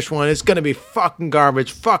the British one. It's gonna be fucking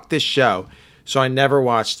garbage. Fuck this show. So I never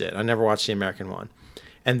watched it. I never watched the American one.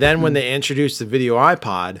 And then when they introduced the video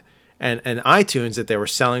iPod and iTunes that they were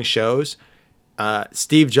selling shows,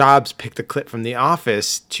 Steve Jobs picked a clip from The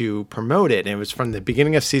Office to promote it. And it was from the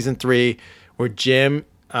beginning of season 3 where Jim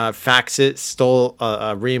Faxit stole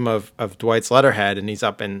a ream of Dwight's letterhead, and he's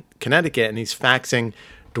up in Connecticut and he's faxing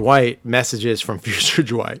Dwight messages from future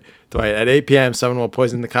Dwight. Dwight, at 8 p.m., someone will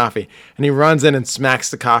poison the coffee. And he runs in and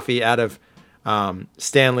smacks the coffee out of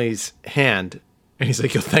Stanley's hand. And he's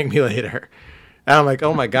like, you'll thank me later. And I'm like,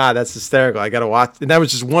 oh my God, that's hysterical. I got to watch. And that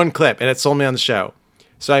was just one clip, and it sold me on the show.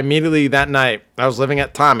 So I immediately that night, I was living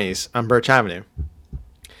at Tommy's on Birch Avenue.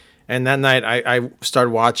 And that night I started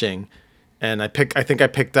watching, and I think I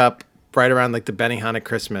picked up right around like the Benihana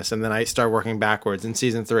Christmas. And then I started working backwards in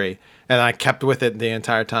season 3. And I kept with it the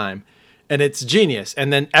entire time. And it's genius.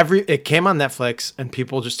 And then it came on Netflix, and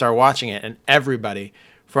people just started watching it. And everybody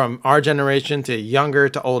from our generation to younger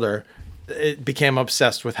to older, it became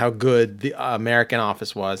obsessed with how good the American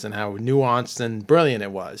Office was and how nuanced and brilliant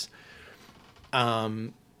it was.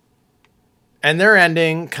 And their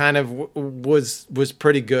ending kind of was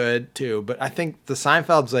pretty good too. But I think the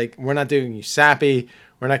Seinfeld's like, we're not doing you sappy.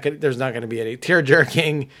 We're not gonna, there's not going to be any tear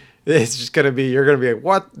jerking. It's just going to be, you're going to be like,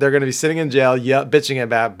 what? They're going to be sitting in jail, bitching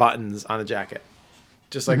about buttons on a jacket,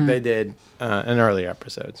 just like they did in earlier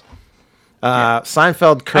episodes.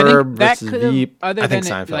 Seinfeld, Curb versus Veep. Other I think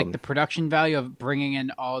than Seinfeld. like the production value of bringing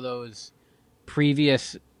in all those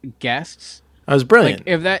previous guests. That was brilliant.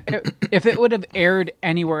 Like if it would have aired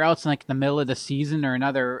anywhere else in like the middle of the season or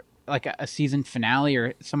another like a season finale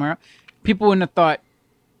or somewhere else, people wouldn't have thought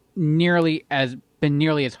nearly as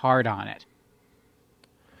hard on it.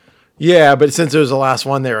 Yeah, but since it was the last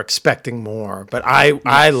one, they were expecting more. But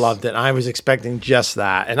I loved it. I was expecting just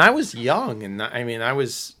that, and I was young, and I mean I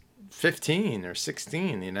was 15 or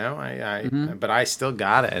 16, you know. But I still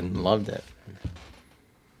got it and loved it.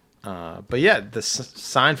 But yeah, the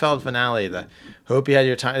Seinfeld finale. The hope you had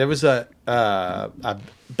your time. It was a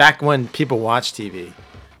back when people watched TV.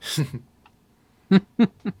 All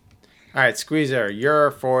right, Squeezer, your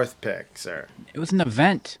fourth pick, sir. It was an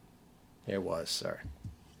event. It was, sir.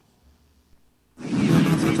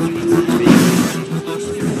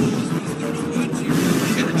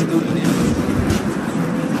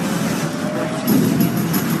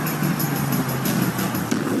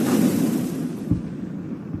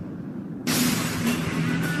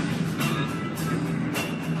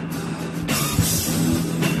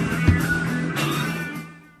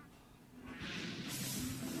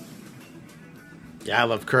 Yeah, I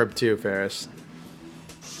love Curb too, Ferris.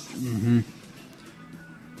 Mm-hmm.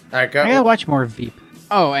 All right, go. I gotta watch more Veep.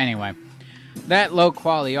 Oh, anyway, that low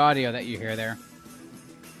quality audio that you hear there.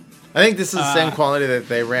 I think this is the same quality that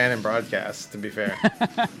they ran in broadcast, to be fair.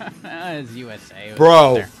 It's USA.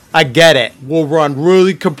 Bro, I get it. We'll run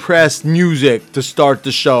really compressed music to start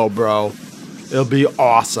the show, bro. It'll be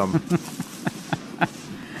awesome.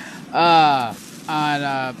 On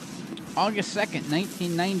August 2nd,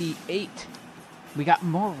 1998, we got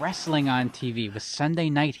more wrestling on TV with Sunday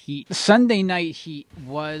Night Heat. Sunday Night Heat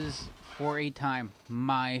was, for a time,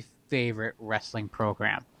 my favorite wrestling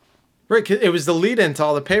program. Right, it was the lead-in to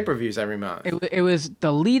all the pay-per-views every month. It was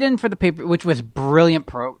the lead-in for the paper, which was brilliant.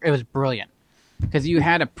 It was brilliant because you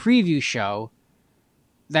had a preview show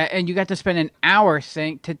and you got to spend an hour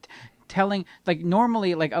telling, like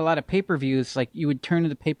normally, like a lot of pay-per-views, like you would turn to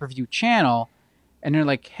the pay-per-view channel, and they're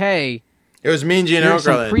like, "Hey, it was Mean Gene here's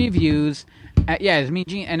some Okerlund previews." It was Mean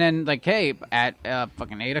Gene, and then like, "Hey, at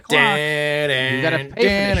fucking 8 o'clock, you gotta pay for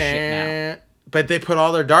this shit now." But they put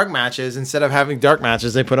all their dark matches, instead of having dark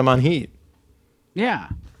matches, they put them on Heat. Yeah.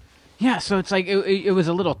 So it's like it was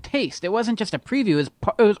a little taste. It wasn't just a preview.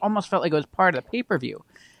 It was almost felt like it was part of the pay-per-view,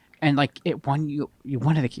 and like you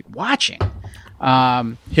wanted to keep watching.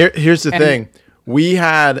 Here's the thing: we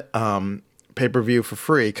had pay-per-view for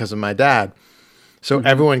free because of my dad, so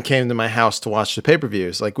everyone came to my house to watch the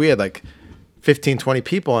pay-per-views. Like we had like 15, 20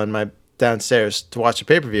 people in my downstairs to watch the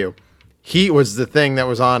pay-per-view. Heat was the thing that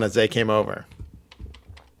was on as they came over.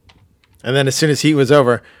 And then as soon as Heat was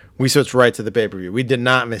over, we switched right to the pay-per-view. We did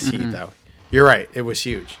not miss Heat, though. You're right. It was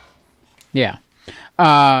huge. Yeah.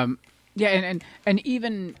 And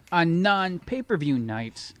even on non-pay-per-view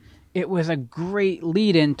nights, it was a great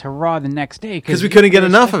lead-in to Raw the next day. Because we couldn't get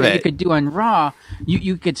enough of it. You could do on Raw,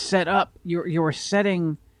 you could set up, you're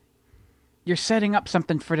setting up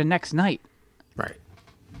something for the next night. Right.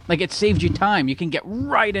 Like, it saved you time. You can get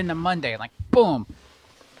right into Monday. Like, boom.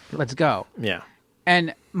 Let's go. Yeah.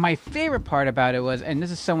 And my favorite part about it was, and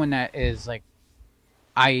this is someone that is like,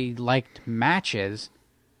 I liked matches,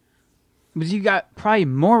 was you got probably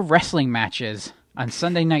more wrestling matches on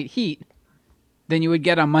Sunday Night Heat than you would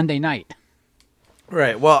get on Monday night.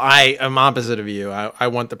 Right. Well, I am opposite of you. I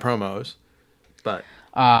want the promos, but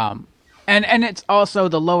and it's also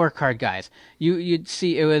the lower card guys. You'd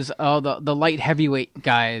see it was all the light heavyweight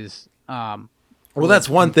guys. Well, that's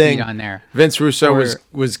one thing on there. Vince Russo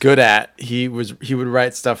was good at. He would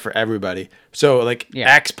write stuff for everybody. So like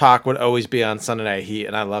X-Pac would always be on Sunday Night Heat,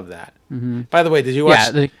 and I love that. Mm-hmm. By the way, did you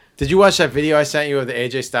watch that video I sent you of the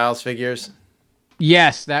AJ Styles figures?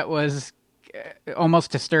 Yes, that was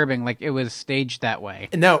almost disturbing. Like it was staged that way.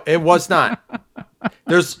 No, it was not.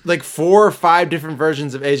 There's like 4 or 5 different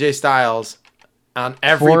versions of AJ Styles on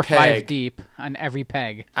every 4 or peg. 5 deep on every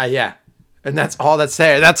peg. Yeah. And that's all that's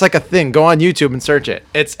there. That's like a thing. Go on YouTube and search it.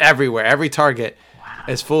 It's everywhere. Every Target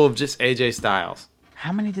is full of just AJ Styles.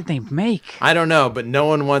 How many did they make? I don't know, but no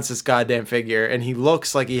one wants this goddamn figure. And he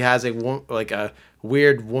looks like he has a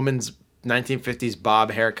weird woman's 1950s bob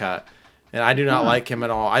haircut. And I do not like him at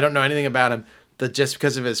all. I don't know anything about him. Just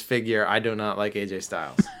because of his figure, I do not like AJ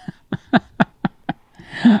Styles.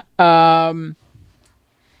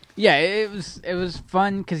 Yeah, it was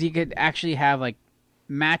fun because you could actually have like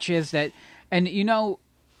matches that, and you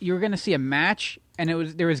were gonna see a match, and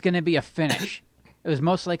there was gonna be a finish. It was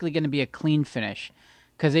most likely gonna be a clean finish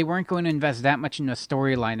because they weren't going to invest that much in a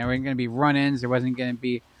storyline. There weren't gonna be run-ins. There wasn't gonna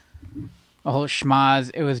be a whole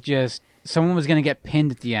schmaz. It was just someone was gonna get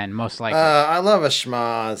pinned at the end, most likely. I love a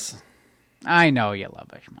schmaz. I know you love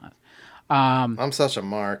a schmaz. I'm such a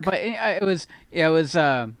mark. But it was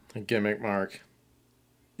a gimmick mark.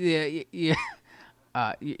 Yeah.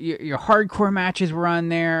 Your hardcore matches were on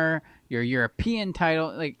there. Your European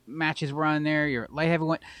title matches were on there. Your light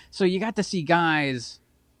heavyweight. So you got to see guys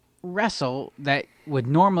wrestle that would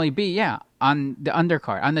normally be on the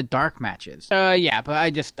undercard, on the dark matches. But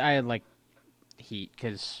I like Heat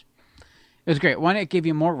because it was great. One, it gave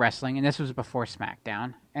you more wrestling, and this was before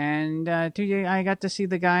SmackDown. And two, I got to see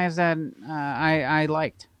the guys that I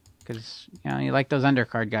liked because you like those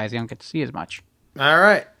undercard guys. You don't get to see as much. All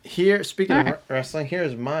right. Speaking of wrestling,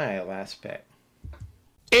 here's my last pick.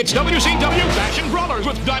 It's WCW Bash and Brawlers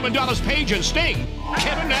with Diamond Dallas Page and Sting,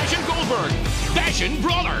 Kevin Nash and Goldberg. Bash and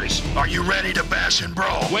Brawlers. Are you ready to bash and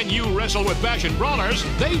brawl? When you wrestle with Bash and Brawlers,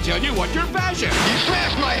 they tell you what you're bashing. He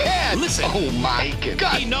smashed my head. Listen. Oh, my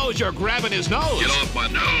God. He knows you're grabbing his nose. Get off my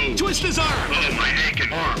nose. Twist his arm. Oh, my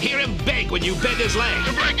aching arm. Hear him beg when you bend his leg.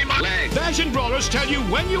 You're breaking my leg. Bash and Brawlers tell you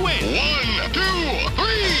when you win. 1, 2, 3.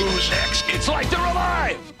 Who's next? It's like they're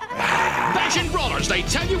alive. Bash and Brawlers, they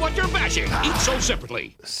tell you what you're bashing. Eat so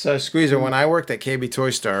separately. So, Squeezer, when I worked at KB Toy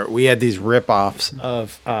Store, we had these rip-offs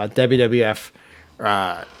of WWF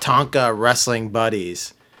Tonka wrestling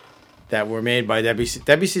buddies that were made by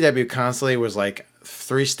WCW. Constantly was like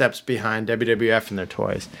 3 steps behind WWF in their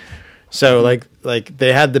toys. So, like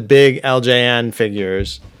they had the big LJN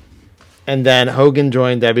figures, and then Hogan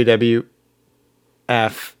joined WWF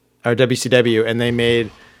or WCW, and they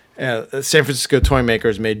made San Francisco toy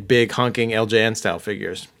makers made big hunking LJN style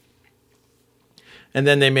figures. And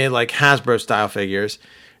then they made like Hasbro style figures.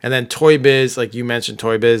 And then Toy Biz, like you mentioned,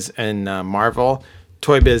 Toy Biz and Marvel,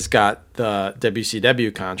 Toy Biz got the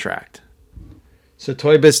WCW contract. So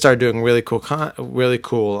Toy Biz started doing really cool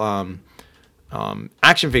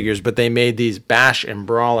action figures, but they made these Bash and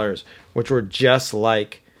Brawlers, which were just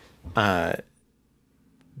like WWF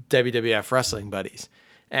wrestling buddies.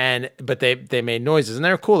 But they made noises, and they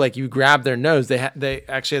were cool. Like you grab their nose. They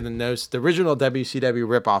actually had the nose. The original WCW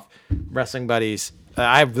ripoff wrestling buddies.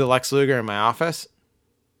 I have the Lex Luger in my office.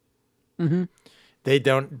 Mm-hmm. They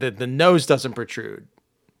don't. The nose doesn't protrude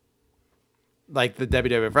like the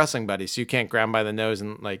WWF wrestling buddies. So you can't grab them by the nose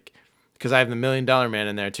and because I have the $1 Million Man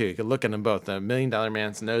in there too. You could look at them both. The $1 Million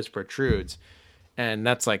Man's nose protrudes, and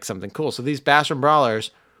that's like something cool. So these Bash and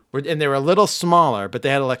Brawlers. And they were a little smaller, but they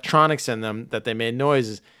had electronics in them that they made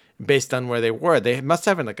noises based on where they were. They must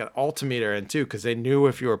have like an altimeter in too, because they knew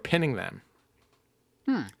if you were pinning them.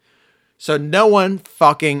 So no one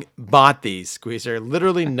fucking bought these, Squeezer.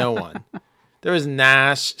 Literally no one. There was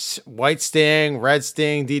Nash, White Sting, Red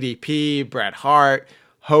Sting, DDP, Bret Hart,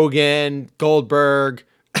 Hogan, Goldberg.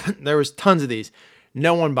 There was tons of these.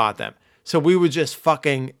 No one bought them. So we would just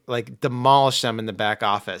fucking demolish them in the back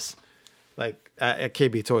office. At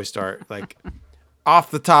KB Toy Store, off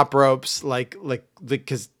the top ropes,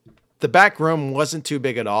 because the back room wasn't too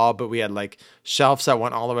big at all, but we had shelves that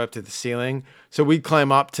went all the way up to the ceiling. So we'd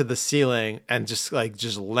climb up to the ceiling and just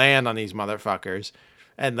land on these motherfuckers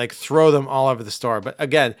and throw them all over the store. But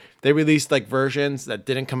again, they released versions that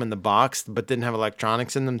didn't come in the box, but didn't have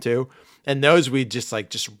electronics in them too. And those we'd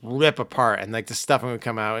just rip apart, and the stuffing would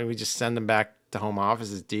come out, and we just send them back to home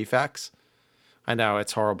office as defects. I know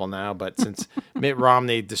it's horrible now, but since Mitt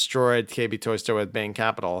Romney destroyed KB Toy Store with Bain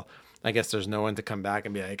Capital, I guess there's no one to come back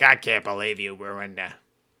and be like, I can't believe you ruined that.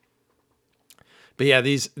 But yeah,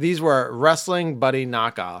 these were wrestling buddy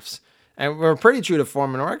knockoffs, and we're pretty true to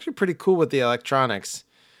form, and we're actually pretty cool with the electronics.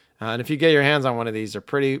 And if you get your hands on one of these, they're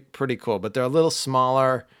pretty cool. But they're a little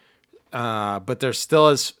smaller, but they're still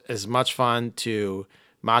as much fun to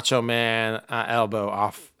Macho Man elbow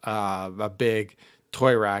off a big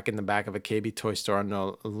toy rack in the back of a KB Toy Store on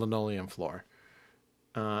the linoleum floor.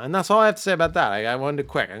 And that's all I have to say about that. I wanted to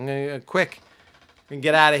quick. I'm going to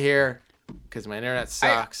get out of here because my internet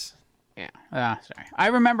sucks. Sorry. I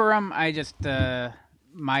remember them. I just,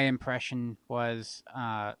 my impression was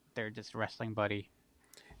they're just wrestling buddy.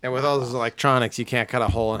 And with all those electronics, you can't cut a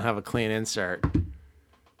hole and have a clean insert.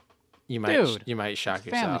 You might shock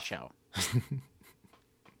yourself. Family show.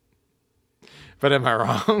 But am I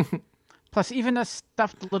wrong? Plus, even a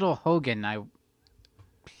stuffed little Hogan,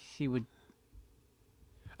 he would.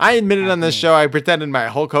 I admitted on this show I pretended my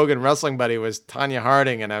Hulk Hogan wrestling buddy was Tanya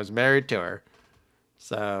Harding, and I was married to her.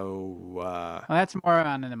 So, Well, that's more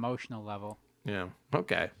on an emotional level. yeah.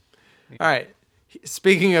 Okay. All right.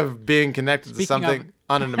 Speaking of being connected to something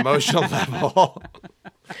on an emotional level,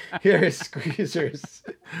 here is Squeezer's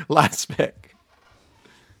last pick.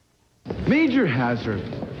 Major Hazard,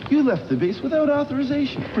 you left the base without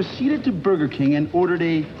authorization. Proceeded to Burger King and ordered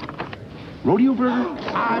a rodeo burger?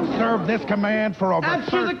 I've served this command for over...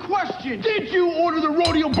 Answer the question! Did you order the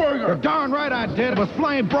rodeo burger? You're darn right I did. It was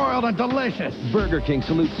flame broiled and delicious. Burger King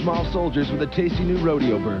salutes small soldiers with a tasty new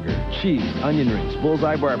rodeo burger. Cheese, onion rings,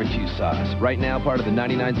 bullseye barbecue sauce. Right now, part of the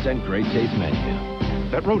 99-cent Great Taste menu.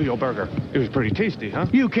 That rodeo burger, it was pretty tasty, huh?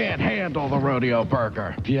 You can't handle the rodeo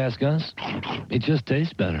burger. If you ask us, it just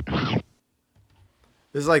tastes better.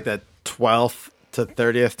 This is like the 12th to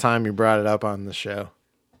 30th time you brought it up on the show.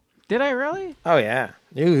 Did I really? Oh, yeah.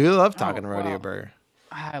 You love talking rodeo burger.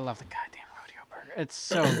 I love the goddamn rodeo burger. It's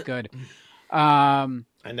so good. I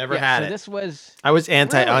never had it. This was... I was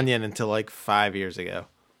anti-onion until like 5 years ago.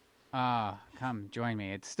 Come join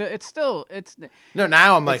me. It's still. No,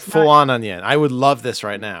 now I'm like full on onion. I would love this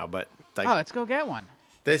right now, but like, let's go get one.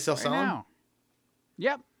 They still sell them? Now.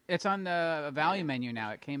 Yep, it's on the value menu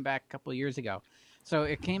now. It came back a couple of years ago, so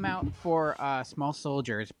it came out for small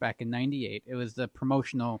soldiers back in '98. It was the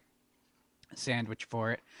promotional sandwich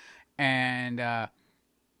for it, and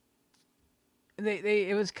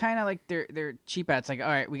it was kind of like they're cheap at. It's like, all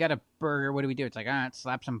right, we got a burger. What do we do? It's like, let's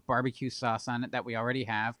slap some barbecue sauce on it that we already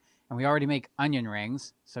have. And we already make onion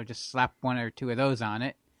rings, so just slap one or two of those on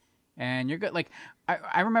it, and you're good. Like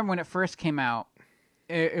I remember when it first came out,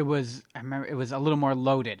 it was a little more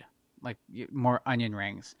loaded, like more onion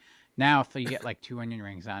rings. Now if you get like 2 onion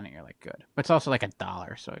rings on it, you're like good. But it's also like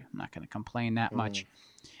 $1, so I'm not going to complain that much.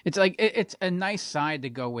 It's like it's a nice side to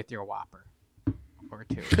go with your Whopper or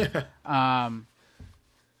two.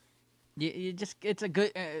 You just it's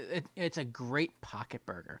a great pocket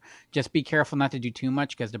burger. Just be careful not to do too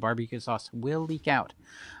much because the barbecue sauce will leak out.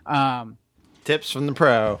 Tips from the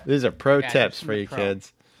pro. These are pro tips for you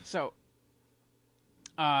kids. So,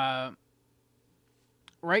 right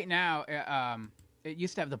now, it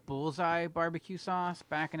used to have the bullseye barbecue sauce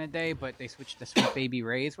back in the day, but they switched to Sweet Baby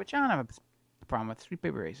Ray's, which I don't have a problem with. Sweet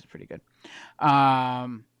Baby Ray's is pretty good.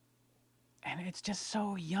 And it's just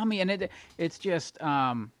so yummy, and it's just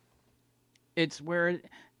it's where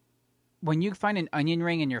when you find an onion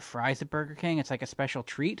ring in your fries at Burger King, it's like a special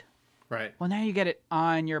treat. Right. Well, now you get it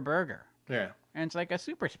on your burger. Yeah. And it's like a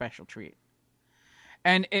super special treat.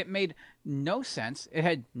 And it made no sense. It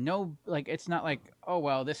had no, like, it's not like, oh,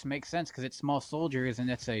 well, this makes sense because it's small soldiers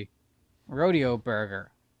and it's a rodeo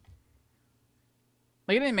burger.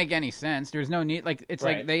 Like, it didn't make any sense. There's no need, like, it's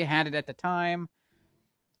like they had it at the time.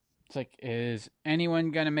 It's like, is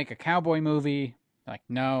anyone going to make a cowboy movie? Like,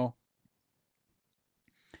 no.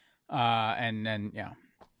 And then, yeah.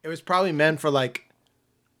 It was probably meant for, like,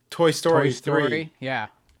 Toy Story 3. Yeah.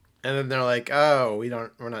 And then they're like, "Oh,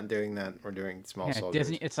 we're not doing that. We're doing small soldiers."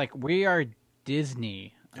 Disney. It's like we are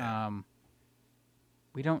Disney.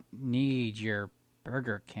 We don't need your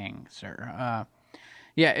Burger King, sir.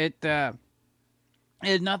 It had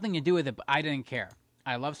nothing to do with it, but I didn't care.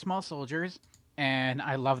 I love small soldiers, and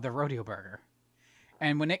I love the rodeo burger.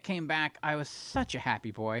 And when it came back, I was such a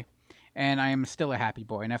happy boy, and I am still a happy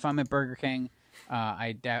boy. And if I'm at Burger King,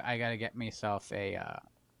 I gotta get myself a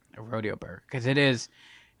rodeo burger because it is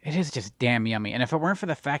just damn yummy. And if it weren't for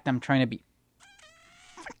the fact I'm trying to be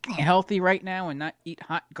fucking healthy right now and not eat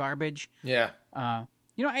hot garbage. Yeah. I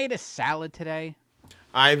ate a salad today.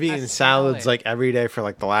 I've eaten salads like every day for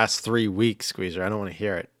like the last 3 weeks, Squeezer. I don't want to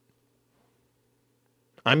hear it.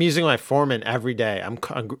 I'm using my Foreman every day.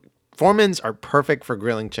 Foreman's are perfect for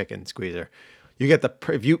grilling chicken, Squeezer. You get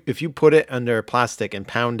if you put it under plastic and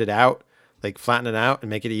pound it out, like flatten it out and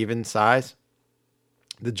make it even size,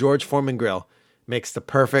 the George Foreman grill makes the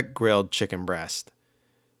perfect grilled chicken breast.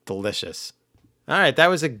 Delicious. All right, that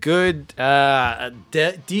was a good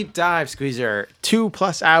deep dive, Squeezer.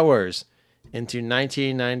 2+ hours into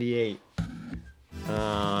 1998.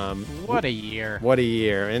 What a year. What a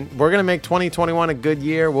year. And we're going to make 2021 a good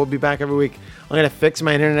year. We'll be back every week. I'm going to fix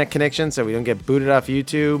my internet connection so we don't get booted off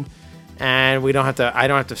YouTube. And I don't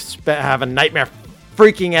have to have a nightmare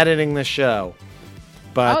freaking editing this show.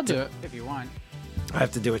 But I'll do it if you want. I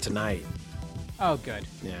have to do it tonight. Oh, good.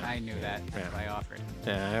 Yeah. I knew that. That's why I offered.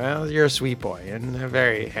 Yeah, well, you're a sweet boy and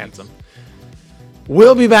very handsome.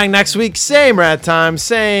 We'll be back next week. Same rad time,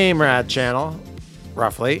 same rad channel,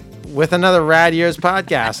 roughly, with another Rad Years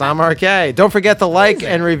podcast. I'm RK. Don't forget to like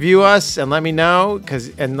and review us and let me know,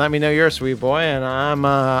 let me know you're a sweet boy. And I'm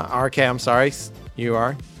RK. I'm sorry. You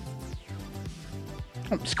are?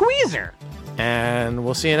 Squeezer. And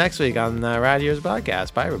we'll see you next week on the Rad Years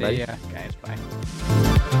podcast. Bye, everybody. See ya, guys. Bye.